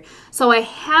better. So I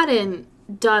hadn't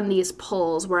done these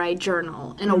polls where I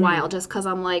journal in a while just because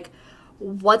I'm like,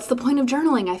 what's the point of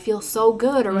journaling? I feel so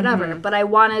good or whatever. But I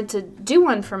wanted to do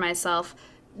one for myself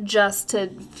just to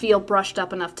feel brushed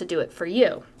up enough to do it for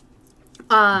you.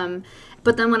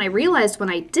 But then when I realized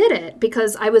when I did it,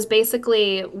 because I was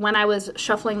basically, when I was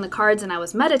shuffling the cards and I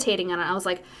was meditating on it, I was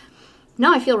like,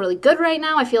 no, I feel really good right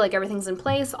now. I feel like everything's in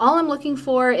place. All I'm looking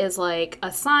for is, like,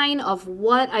 a sign of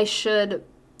what I should,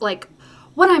 like,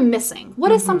 what I'm missing.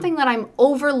 What is something that I'm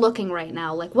overlooking right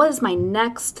now? Like, what is my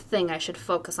next thing I should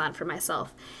focus on for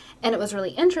myself? And it was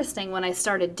really interesting when I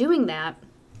started doing that,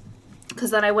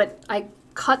 because then I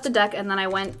cut the deck and then I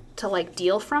went to, like,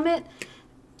 deal from it.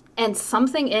 And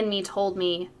something in me told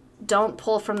me, don't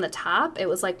pull from the top. It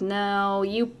was like, no,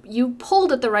 you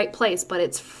pulled at the right place, but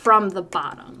it's from the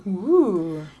bottom.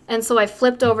 Ooh. And so I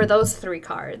flipped over those 3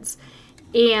 cards.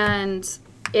 And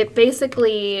it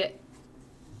basically...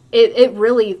 It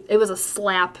was a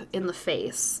slap in the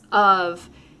face of,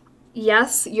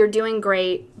 yes, you're doing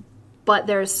great, but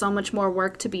there's so much more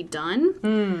work to be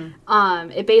done.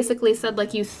 It basically said,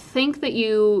 like, you think that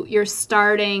you're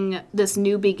starting this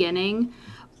new beginning,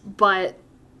 but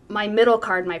my middle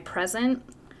card, my present,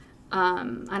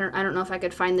 I don't know if I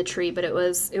could find the tree, but it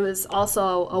was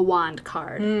also a wand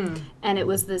card. And it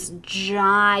was this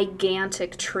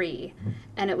gigantic tree.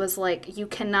 And it was like, you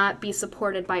cannot be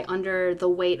supported by under the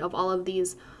weight of all of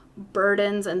these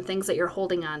burdens and things that you're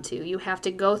holding on to. You have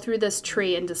to go through this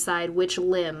tree and decide which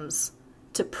limbs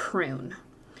to prune.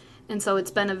 And so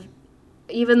it's been,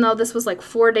 even though this was like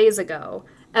 4 days ago,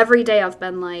 every day I've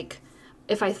been like,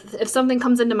 if something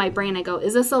comes into my brain, I go,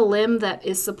 is this a limb that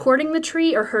is supporting the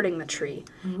tree or hurting the tree?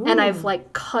 Ooh. And I've,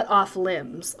 like, cut off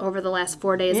limbs over the last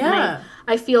 4 days. Yeah. And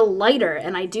I feel lighter,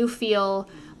 and I do feel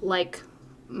like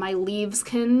my leaves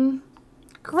can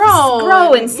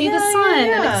grow and see the sun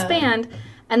and expand.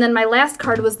 And then my last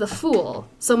card was the Fool.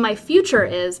 So my future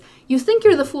is, you think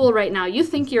you're the Fool right now. You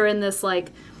think you're in this,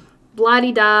 like,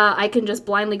 blah-de-da, I can just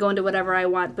blindly go into whatever I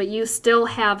want. But you still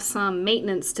have some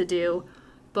maintenance to do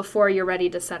before you're ready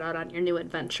to set out on your new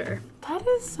adventure. That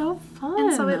is so fun.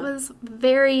 And so it was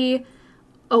very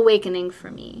awakening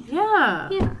for me. Yeah.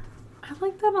 Yeah. I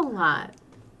like that a lot.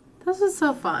 This was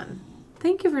so fun.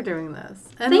 Thank you for doing this.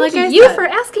 And Thank you for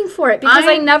asking for it, because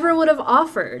I never would have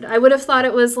offered. I would have thought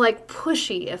it was, like,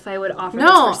 pushy if I would offer this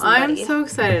for somebody. I'm so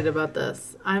excited about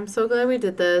this. I'm so glad we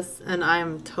did this, and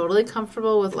I'm totally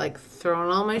comfortable with, like,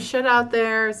 throwing all my shit out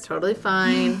there. It's totally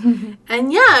fine.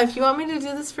 And, yeah, if you want me to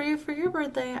do this for you for your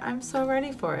birthday, I'm so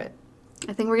ready for it.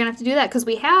 I think we're going to have to do that because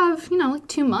we have, like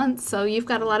 2 months, so you've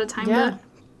got a lot of time to...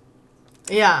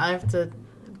 Yeah, I have to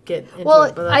get into Well,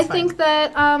 it, but that's fine. think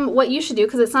that what you should do,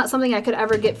 because it's not something I could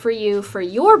ever get for you for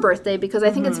your birthday, because I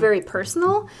think it's very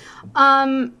personal,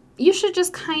 you should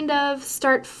just kind of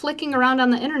start flicking around on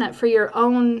the internet for your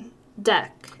own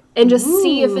deck and just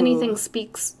see if anything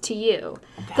speaks to you.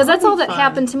 Because that's all that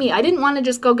happened to me. I didn't want to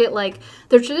just go get,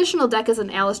 the traditional deck is an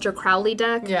Aleister Crowley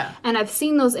deck. Yeah. And I've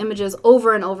seen those images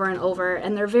over and over and over,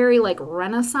 and they're very,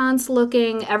 Renaissance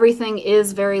looking. Everything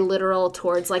is very literal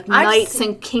towards, knights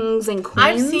and kings and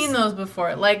queens. I've seen those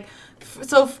before.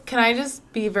 So can I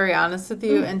just be very honest with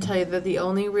you and tell you that the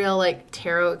only real,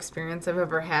 tarot experience I've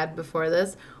ever had before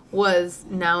this was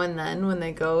Now and Then when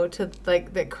they go to,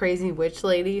 the crazy witch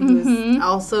lady who's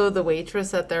also the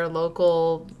waitress at their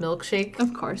local milkshake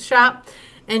shop.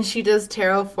 And she does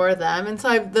tarot for them. And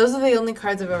so those are the only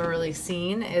cards I've ever really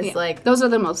seen is, Those are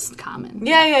the most common.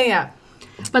 Yeah.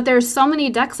 But there's so many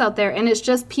decks out there, and it's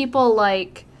just people,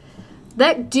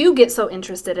 that do get so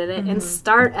interested in it and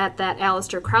start at that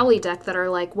Aleister Crowley deck that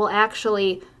are well,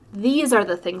 actually... these are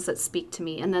the things that speak to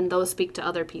me, and then those speak to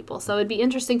other people. So it'd be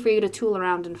interesting for you to tool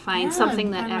around and find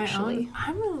something that actually...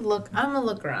 I'm gonna look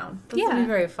around. That's gonna be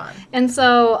very fun. And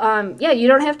so, you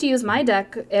don't have to use my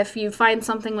deck. If you find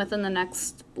something within the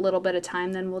next little bit of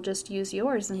time, then we'll just use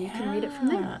yours, and you can read it from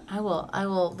there. I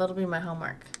will. That'll be my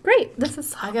homework. Great. This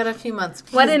is... I got a few months.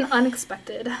 What an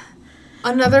unexpected...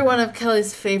 Another one of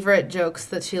Kelly's favorite jokes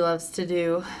that she loves to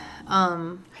do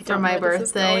for my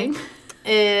birthday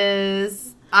is...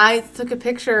 I took a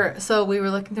picture, so we were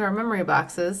looking through our memory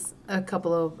boxes a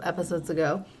couple of episodes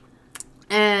ago,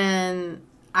 and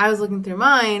I was looking through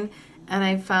mine, and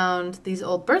I found these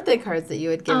old birthday cards that you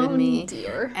had given me.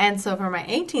 Dear. And so for my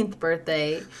 18th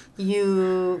birthday,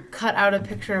 you cut out a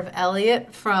picture of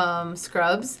Elliot from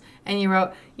Scrubs, and you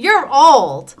wrote, "You're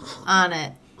old," on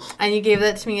it. And you gave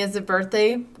that to me as a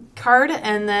birthday card,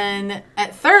 and then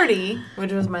at 30,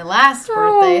 which was my last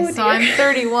birthday, so I'm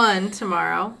 31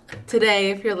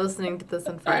 today, if you're listening to this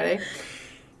on Friday,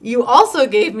 you also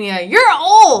gave me a "You're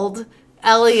old"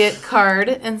 Elliot card,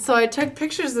 and so I took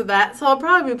pictures of that, so I'll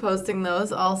probably be posting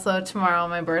those also tomorrow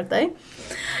on my birthday.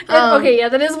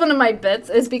 That is one of my bits,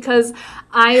 is because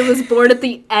I was born at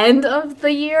the end of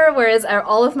the year, whereas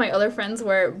all of my other friends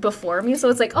were before me, so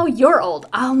it's oh, you're old.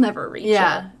 I'll never reach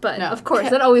it. But, of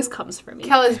course, that always comes for me.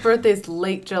 Kelly's birthday is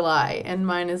late July, and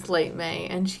mine is late May,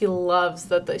 and she loves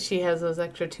that she has those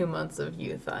extra 2 months of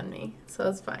youth on me, so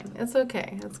it's fine. It's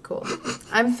okay. It's cool.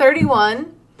 I'm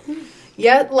 31.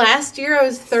 Yeah, last year I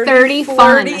was 30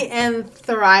 40 and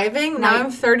thriving. Now I'm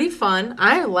 30 fun.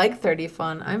 I like 30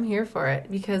 fun. I'm here for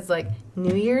it because,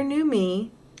 new year, new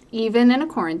me. Even in a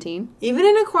quarantine.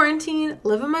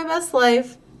 Living my best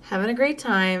life, having a great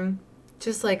time,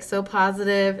 just, so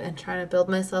positive and trying to build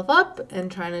myself up and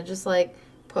trying to just,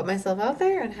 put myself out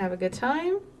there and have a good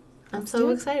time. I'm so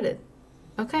excited.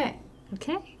 Okay.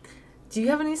 Do you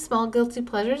have any small guilty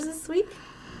pleasures this week?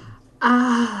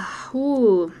 I'll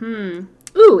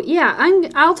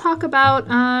talk about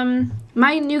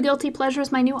my new guilty pleasure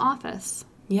is my new office.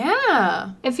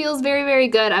 Yeah. It feels very, very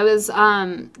good. I was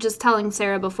just telling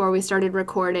Sarah before we started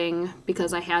recording,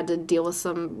 because I had to deal with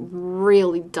some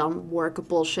really dumb work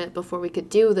bullshit before we could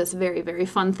do this very, very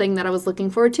fun thing that I was looking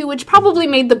forward to, which probably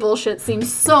made the bullshit seem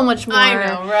so much more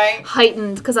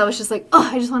heightened, because I was just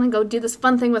I just want to go do this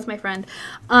fun thing with my friend.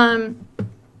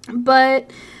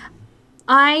 But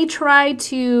I try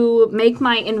to make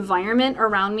my environment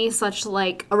around me such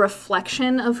a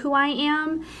reflection of who I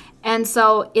am. And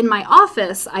so in my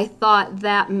office, I thought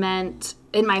that meant,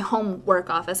 in my home work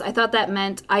office, I thought that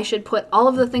meant I should put all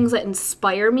of the things that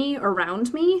inspire me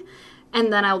around me,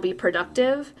 and then I'll be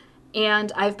productive.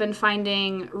 And I've been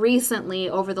finding recently,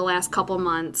 over the last couple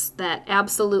months, that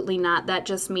absolutely not. That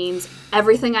just means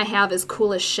everything I have is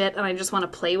cool as shit, and I just want to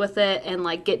play with it and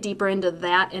get deeper into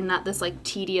that and not this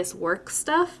tedious work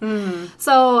stuff.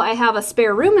 So I have a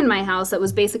spare room in my house that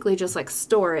was basically just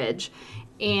storage,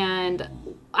 and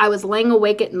I was laying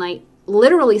awake at night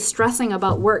literally stressing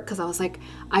about work because I was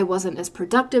I wasn't as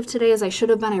productive today as I should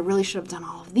have been. I really should have done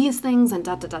all of these things and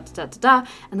da-da-da-da-da-da.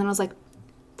 And then I was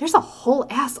there's a whole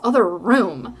ass other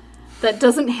room that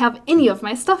doesn't have any of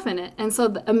my stuff in it. And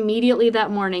so immediately that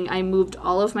morning, I moved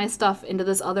all of my stuff into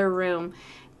this other room.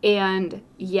 And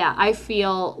I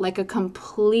feel like a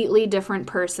completely different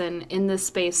person in this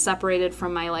space, separated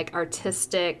from my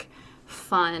artistic,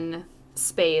 fun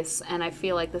space. And I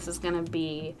feel like this is going to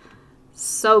be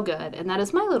so good. And that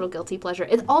is my little guilty pleasure.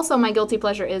 It's also, my guilty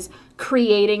pleasure is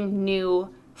creating new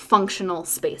functional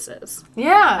spaces.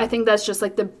 Yeah. I think that's just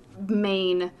the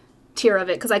main tier of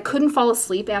it because I couldn't fall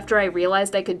asleep after I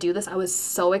realized I could do this. I was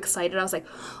so excited. I was like,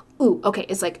 ooh, okay,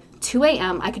 it's like 2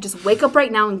 a.m. I could just wake up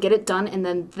right now and get it done. And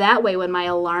then that way, when my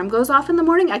alarm goes off in the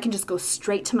morning, I can just go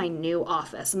straight to my new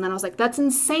office. And then I was like, that's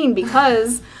insane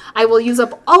because I will use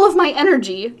up all of my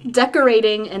energy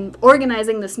decorating and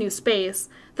organizing this new space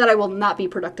that I will not be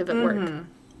productive at work.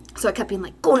 So I kept being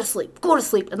like, go to sleep.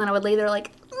 And then I would lay there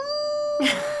like,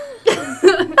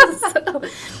 So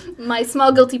my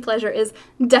small guilty pleasure is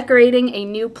decorating a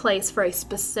new place for a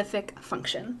specific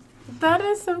function. That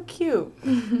is so cute.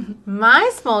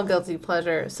 My small guilty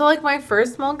pleasure. So, like, my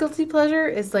first small guilty pleasure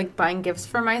is, like, buying gifts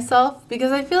for myself.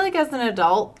 Because I feel like as an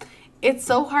adult, it's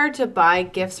so hard to buy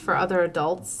gifts for other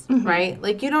adults, right?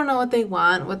 Like, you don't know what they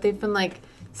want, what they've been, like,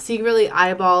 secretly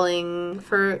eyeballing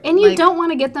for. And you like, don't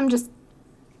want to get them just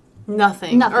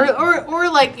nothing. Or,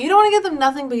 like, you don't want to get them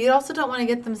nothing, but you also don't want to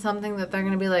get them something that they're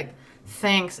going to be like,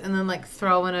 thanks, and then, like,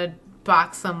 throw in a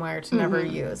box somewhere to never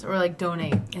use. Or, like,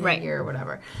 donate in a year or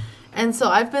whatever. And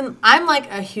so I'm like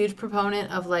a huge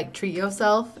proponent of like treat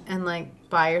yourself and like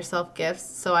buy yourself gifts.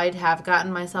 So I'd have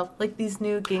gotten myself like these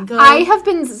new ginkgo. I've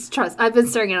been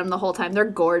staring at them the whole time. They're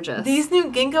gorgeous. These new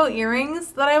ginkgo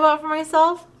earrings that I bought for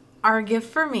myself are a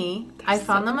gift for me. I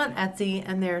found them on Etsy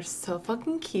and they're so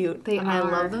fucking cute. I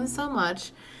love them so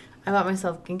much. I bought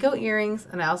myself ginkgo earrings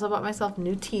and I also bought myself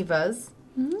new Tevas.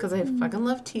 Because I fucking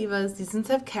love Tevas. These ones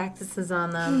have cactuses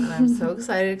on them. And I'm so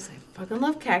excited because I fucking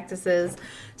love cactuses.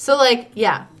 So, like,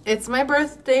 yeah, it's my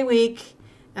birthday week.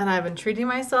 And I've been treating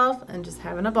myself and just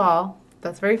having a ball.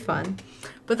 That's very fun.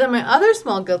 But then my other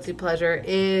small guilty pleasure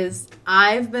is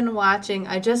I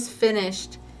just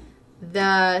finished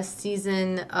the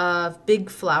season of Big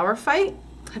Flower Fight.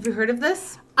 Have you heard of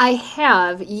this? I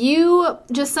have. You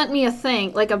just sent me a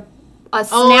thing, like a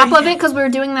snap of it, because we were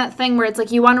doing that thing where it's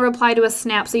like you want to reply to a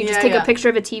snap, so you just take a picture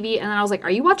of a TV, and then I was like,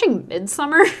 are you watching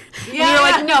Midsummer? And you were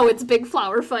like, no, it's Big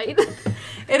Flower Fight.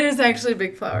 It is actually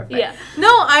Big Flower Fight. Yeah. No,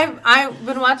 I've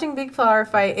been watching Big Flower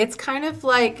Fight. It's kind of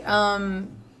like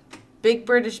Big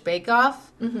British Bake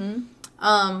Off,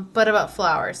 but about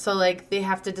flowers. So, like, they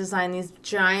have to design these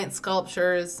giant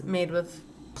sculptures made with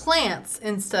plants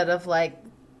instead of, like,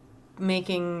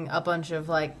 making a bunch of,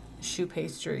 like, choux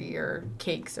pastry or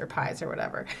cakes or pies or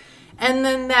whatever. And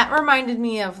then that reminded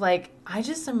me of, like, I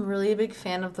just am really a big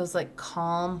fan of those, like,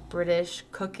 calm British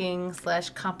cooking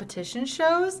 / competition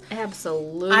shows.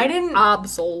 Absolutely.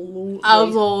 Absolutely.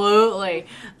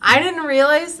 I didn't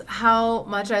realize how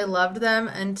much I loved them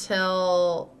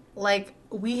until, like,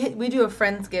 we do a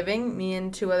Friendsgiving. Me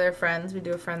and 2 other friends, we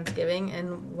do a Friendsgiving.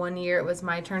 And one year it was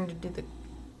my turn to do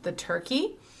the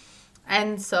turkey.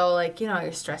 And so, like, you know,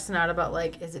 you're stressing out about,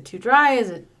 like, is it too dry? Is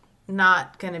it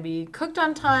not going to be cooked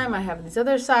on time? I have these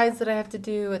other sides that I have to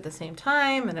do at the same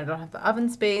time, and I don't have the oven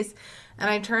space. And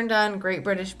I turned on Great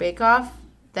British Bake Off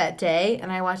that day,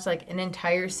 and I watched, like, an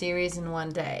entire series in one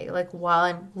day, like, while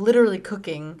I'm literally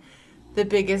cooking the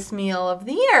biggest meal of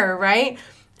the year, right?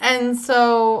 And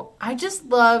so I just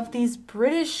love these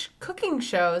British cooking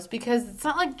shows because it's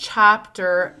not like Chopped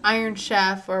or Iron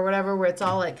Chef or whatever where it's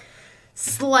all, like,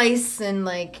 slice and,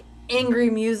 like, angry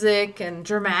music and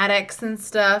dramatics and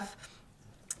stuff.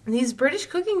 These British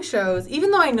cooking shows,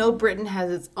 even though I know Britain has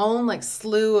its own, like,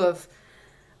 slew of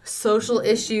social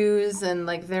issues and,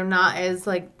 like, they're not as,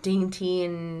 like, dainty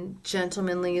and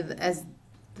gentlemanly as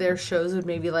their shows would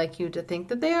maybe like you to think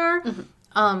that they are,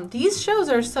 these shows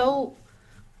are so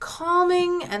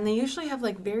calming, and they usually have,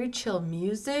 like, very chill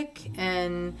music,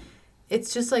 and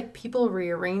it's just, like, people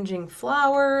rearranging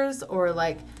flowers or,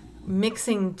 like,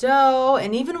 mixing dough,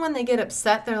 and even when they get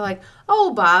upset, they're like,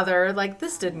 oh, bother, like,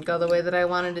 this didn't go the way that I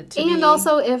wanted it to be. And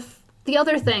also, if the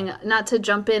other thing, not to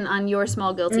jump in on your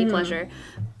small guilty pleasure,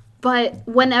 but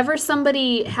whenever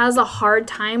somebody has a hard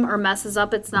time or messes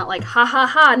up, it's not like, ha ha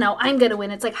ha, now I'm gonna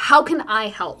win. It's like, how can I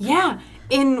help? Yeah.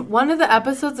 In one of the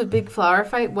episodes of Big Flower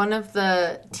Fight, one of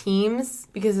the teams,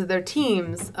 because they're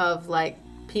teams of, like,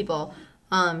 people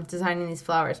designing these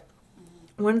flowers,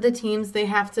 one of the teams, they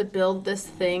have to build this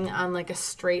thing on, like, a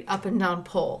straight up and down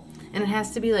pole. And it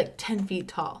has to be, like, 10 feet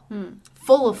tall,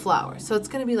 full of flowers. So it's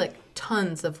going to be, like,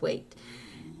 tons of weight.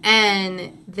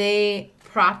 And they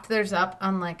propped theirs up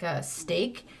on, like, a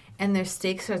stake, and their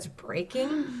stake starts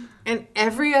breaking. And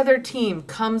every other team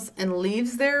comes and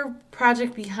leaves their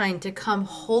project behind to come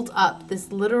hold up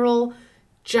this literal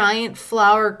giant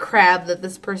flower crab that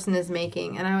this person is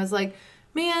making. And I was like,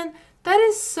 man, that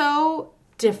is so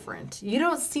different. You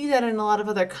don't see that in a lot of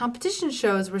other competition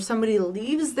shows where somebody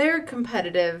leaves their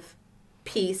competitive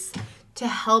piece to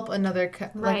help another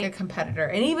like a competitor.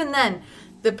 And even then,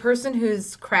 the person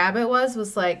whose crab it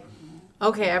was like,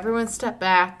 okay, everyone step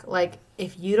back. Like,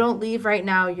 if you don't leave right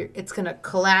now, it's going to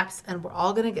collapse and we're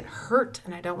all going to get hurt.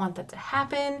 And I don't want that to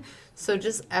happen. So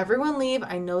just everyone leave.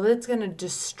 I know that it's going to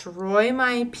destroy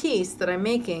my piece that I'm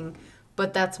making,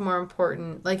 but that's more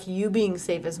important. Like, you being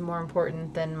safe is more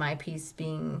important than my piece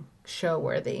being show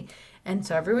worthy. And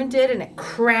so everyone did, and it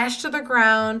crashed to the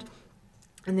ground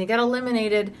and they got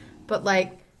eliminated. But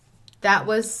like, that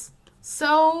was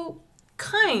so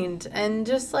kind, and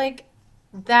just like,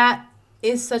 that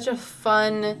is such a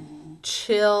fun,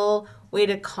 chill way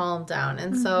to calm down.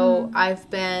 And so I've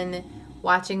been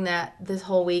watching that this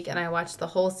whole week, and I watched the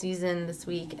whole season this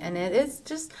week, and it is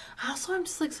just, I'm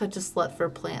just like such a slut for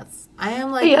plants. I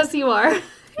am like, Yes, you are.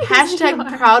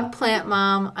 hashtag proud plant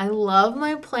mom. I love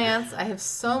my plants. I have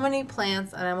so many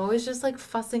plants, and I'm always just like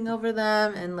fussing over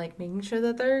them and like making sure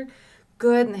that they're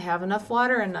good and they have enough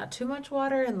water and not too much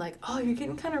water, and like, oh, you're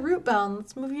getting kind of root bound,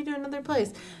 let's move you to another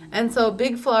place. And so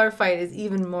Big Flower Fight is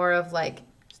even more of like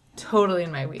totally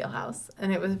in my wheelhouse,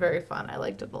 and it was very fun. I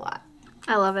liked it a lot.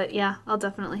 I love it. Yeah, I'll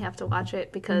definitely have to watch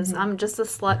it because I'm just a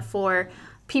slut for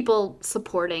people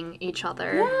supporting each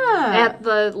other at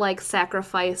the like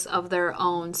sacrifice of their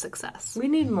own success. We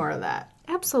need more of that.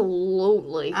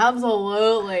 Absolutely.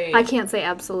 Absolutely. I can't say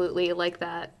absolutely like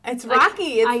that. It's Like,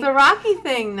 Rocky. It's the Rocky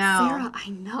thing now. Sarah, I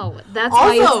know. That's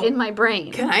why Also, it's in my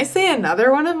brain. Can I say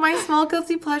another one of my small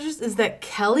guilty pleasures is that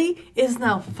Kelly is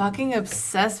now fucking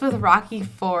obsessed with Rocky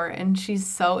 4, and she's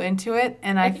so into it,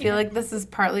 and I feel like this is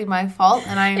partly my fault,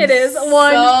 and I am It is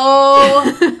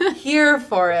so here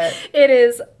for it. It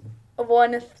is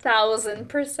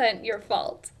 1,000% your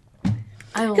fault.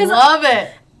 I love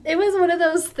it. It was one of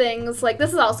those things, like,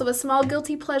 this is also a small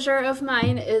guilty pleasure of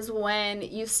mine, is when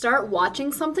you start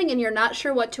watching something and you're not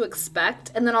sure what to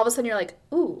expect, and then all of a sudden you're like,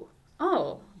 ooh,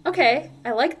 oh, okay,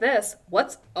 I like this.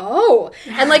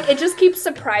 And, like, it just keeps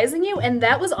surprising you, and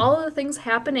that was all of the things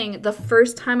happening the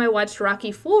first time I watched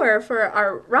Rocky 4 for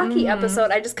our Rocky episode.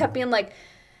 I just kept being like,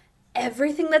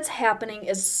 everything that's happening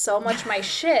is so much my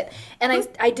shit, and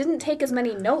I didn't take as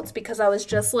many notes because I was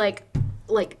just like,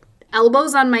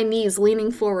 elbows on my knees, leaning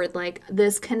forward, like,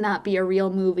 this cannot be a real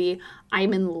movie.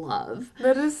 I'm in love.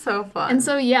 That is so fun. And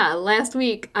so, yeah, last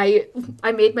week, I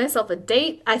made myself a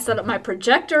date. I set up my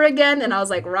projector again, and I was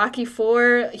like, Rocky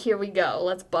 4, here we go.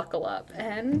 Let's buckle up.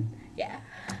 And, yeah.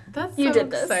 That's You so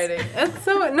did this. exciting. It's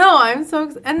so I'm so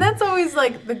and that's always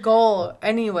like the goal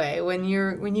anyway. When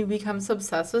you become so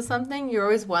obsessed with something, you're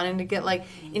always wanting to get like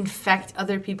infect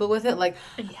other people with it. Like,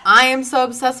 I am so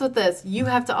obsessed with this. You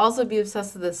have to also be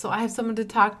obsessed with this. So I have someone to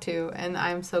talk to, and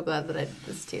I'm so glad that I did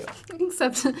this too.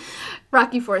 Except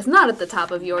Rocky 4 is not at the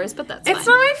top of yours, but that's It's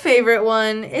fine. not my favorite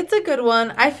one. It's a good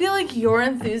one. I feel like your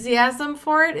enthusiasm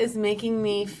for it is making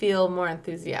me feel more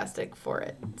enthusiastic for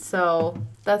it. So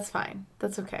that's fine.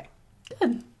 That's okay.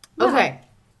 Good. Okay.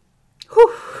 Whew,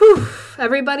 whew.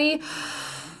 Everybody,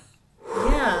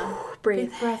 Yeah.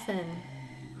 breathe. Big breath in.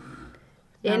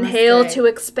 Inhale Namaste. to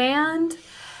expand.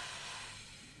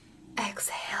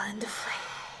 Exhale and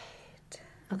deflate.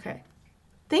 Okay.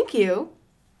 Thank you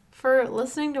for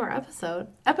listening to our episode.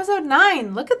 Episode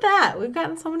 9. Look at that. We've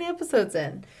gotten so many episodes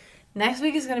in. Next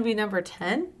week is going to be number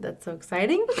 10. That's so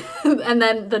exciting. And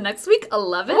then the next week,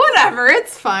 11. Whatever.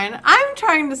 It's fine. I'm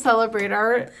trying to celebrate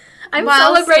our I'm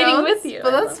milestones, celebrating with you.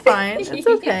 But that's fine. It's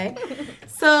okay.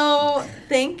 So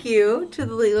thank you to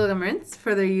the Legal Immigrants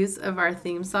for their use of our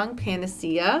theme song,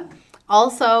 Panacea.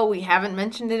 Also, we haven't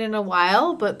mentioned it in a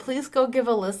while, but please go give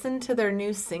a listen to their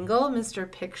new single,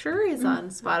 Mr. Picture, is on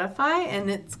Spotify,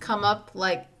 and it's come up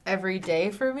like every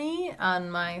day for me on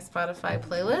my Spotify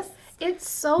playlist. It's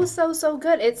so, so, so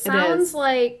good. It sounds is.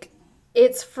 like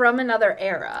it's from another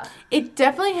era. It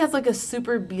definitely has like a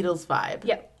super Beatles vibe.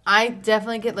 Yep. I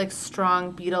definitely get like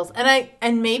strong Beatles.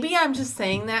 And maybe I'm just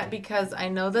saying that because I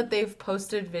know that they've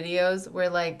posted videos where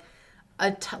like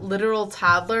a literal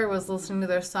toddler was listening to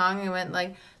their song and went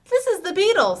like, "This is the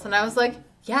Beatles." And I was like,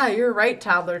 "Yeah, you're right,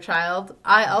 toddler child.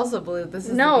 I also believe this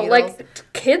is the Beatles."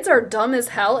 Like, kids are dumb as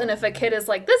hell, and if a kid is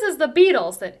like, this is the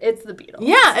Beatles, then it's the Beatles.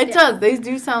 Yeah, it does. They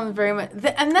do sound very much, and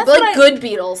that's But, what like, good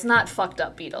Beatles, not fucked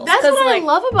up Beatles. That's 'Cause, what like, I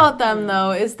love about them,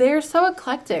 though, is they're so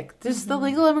eclectic. Just the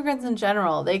Legal Immigrants in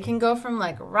general. They can go from,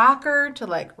 like, rocker to,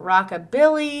 like,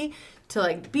 rockabilly to,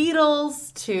 like,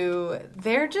 Beatles to...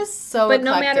 They're just so But eclectic.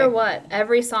 no matter what,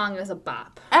 every song is a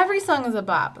bop. Every song is a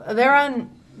bop. They're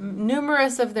on...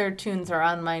 Numerous of their tunes are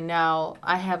on my now...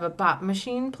 I have a Bop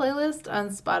Machine playlist on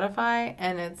Spotify,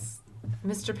 and it's...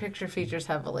 Mr. Picture features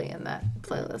heavily in that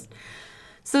playlist.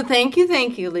 So thank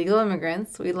you, Legal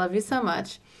Immigrants. We love you so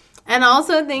much. And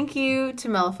also thank you to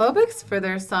Mellophobics for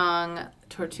their song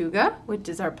Tortuga, which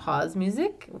is our pause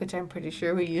music, which I'm pretty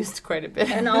sure we used quite a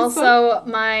bit. And also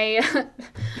my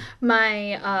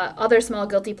other small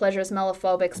guilty pleasure is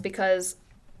Mellophobics, because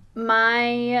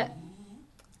my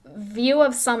view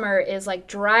of summer is like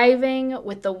driving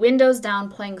with the windows down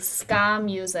playing ska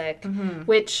music,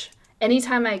 which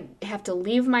anytime I have to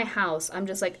leave my house, I'm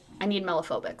just like, I need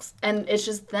Mellophobics. And it's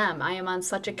just them. I am on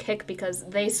such a kick because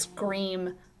they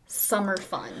scream summer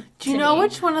fun. Do you know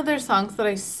which one of their songs that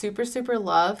I super, super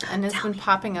love and has been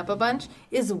popping up a bunch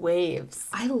is Waves.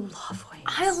 I love Waves.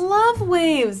 I love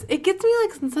Waves. It gets me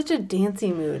like in such a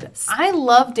dancey mood. I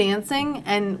love dancing,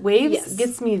 and Waves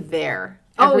gets me there.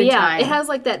 Every time. It has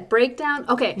like that breakdown.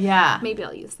 Okay. Yeah. Maybe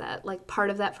I'll use that. Like part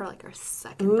of that for like our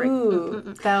second break.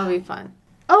 Ooh, that would be fun.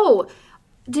 Oh,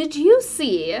 did you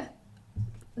see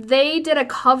they did a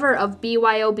cover of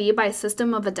BYOB by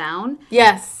System of a Down?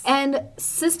 Yes. And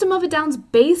System of a Down's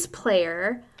bass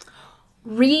player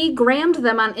re-grammed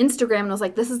them on Instagram and was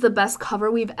like, this is the best cover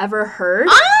we've ever heard.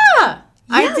 Ah!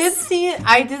 Yes.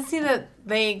 I did see that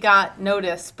they got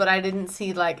noticed, but I didn't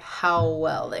see like how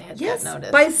well they had got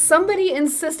noticed. By somebody in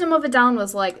System of a Down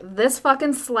was like, this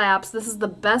fucking slaps. This is the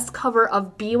best cover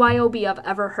of BYOB I've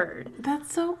ever heard.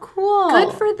 That's so cool.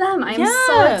 Good for them. I'm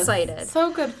so excited.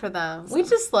 So good for them. We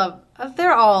just love,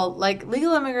 they're all, like,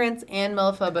 Legal Immigrants and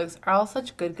Mellophobics are all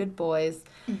such good boys.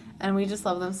 And we just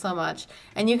love them so much.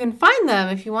 And you can find them,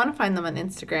 if you want to find them on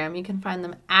Instagram, you can find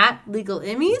them at Legal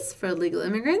Immies for Legal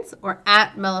Immigrants or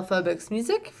at Mellophobics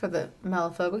Music for the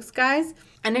Mellophobics guys.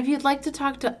 And if you'd like to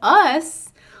talk to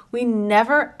us, we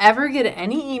never ever get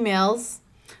any emails.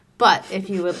 But if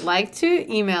you would like to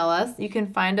email us, you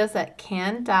can find us at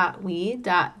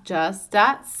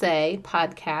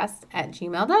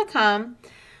can.we.just.saypodcast@gmail.com.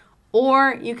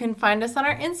 Or you can find us on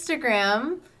our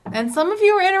Instagram. And some of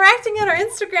you are interacting on our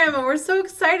Instagram, and we're so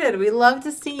excited. We love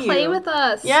to see you. Play with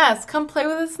us. Yes, come play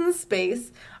with us in the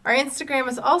space. Our Instagram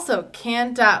is also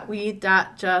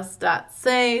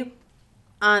can.we.just.say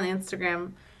on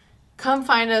Instagram. Come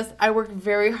find us. I work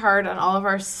very hard on all of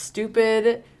our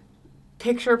stupid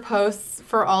picture posts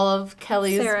for all of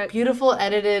Kelly's beautiful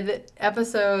edited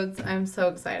episodes. I'm so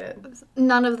excited.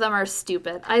 None of them are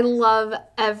stupid. I love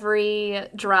every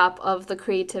drop of the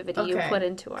creativity you put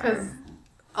into our...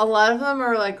 A lot of them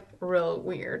are, like, real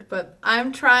weird, but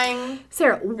I'm trying.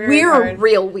 Sarah, we're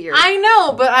real weird. I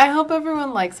know, but I hope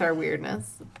everyone likes our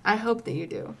weirdness. I hope that you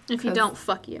do. If you don't,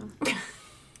 fuck you.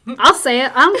 I'll say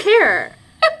it. I don't care.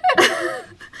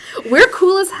 We're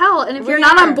cool as hell, and if you're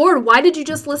not on board, why did you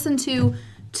just listen to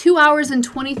 2 hours and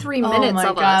 23 minutes of us?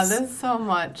 Oh my God, that's so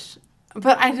much.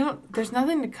 But there's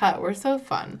nothing to cut. We're so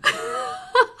fun.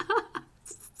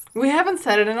 We haven't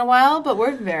said it in a while, but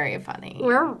we're very funny.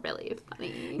 We're really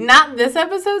funny. Not this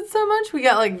episode so much. We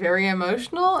got, like, very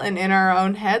emotional and in our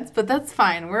own heads, but that's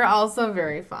fine. We're also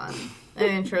very fun and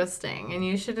interesting, and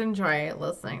you should enjoy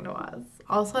listening to us.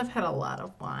 Also, I've had a lot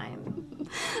of wine.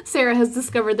 Sarah has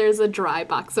discovered there's a dry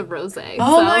box of rosé.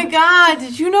 Oh, my God.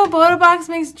 Did you know Bodabox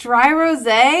makes dry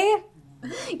rosé?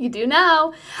 You do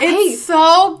now. It's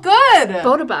so good.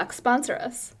 Bodabox, sponsor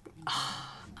us.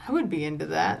 I would be into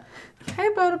that. Hey,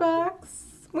 Bodabox.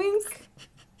 Wink.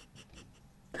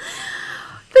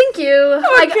 Thank you.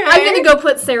 Okay. I'm going to go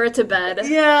put Sarah to bed.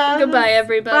 Yeah. Goodbye,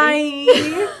 everybody.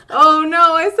 Bye. Oh,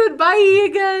 no. I said bye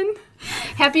again.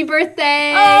 Happy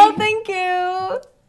birthday. Oh, thank you.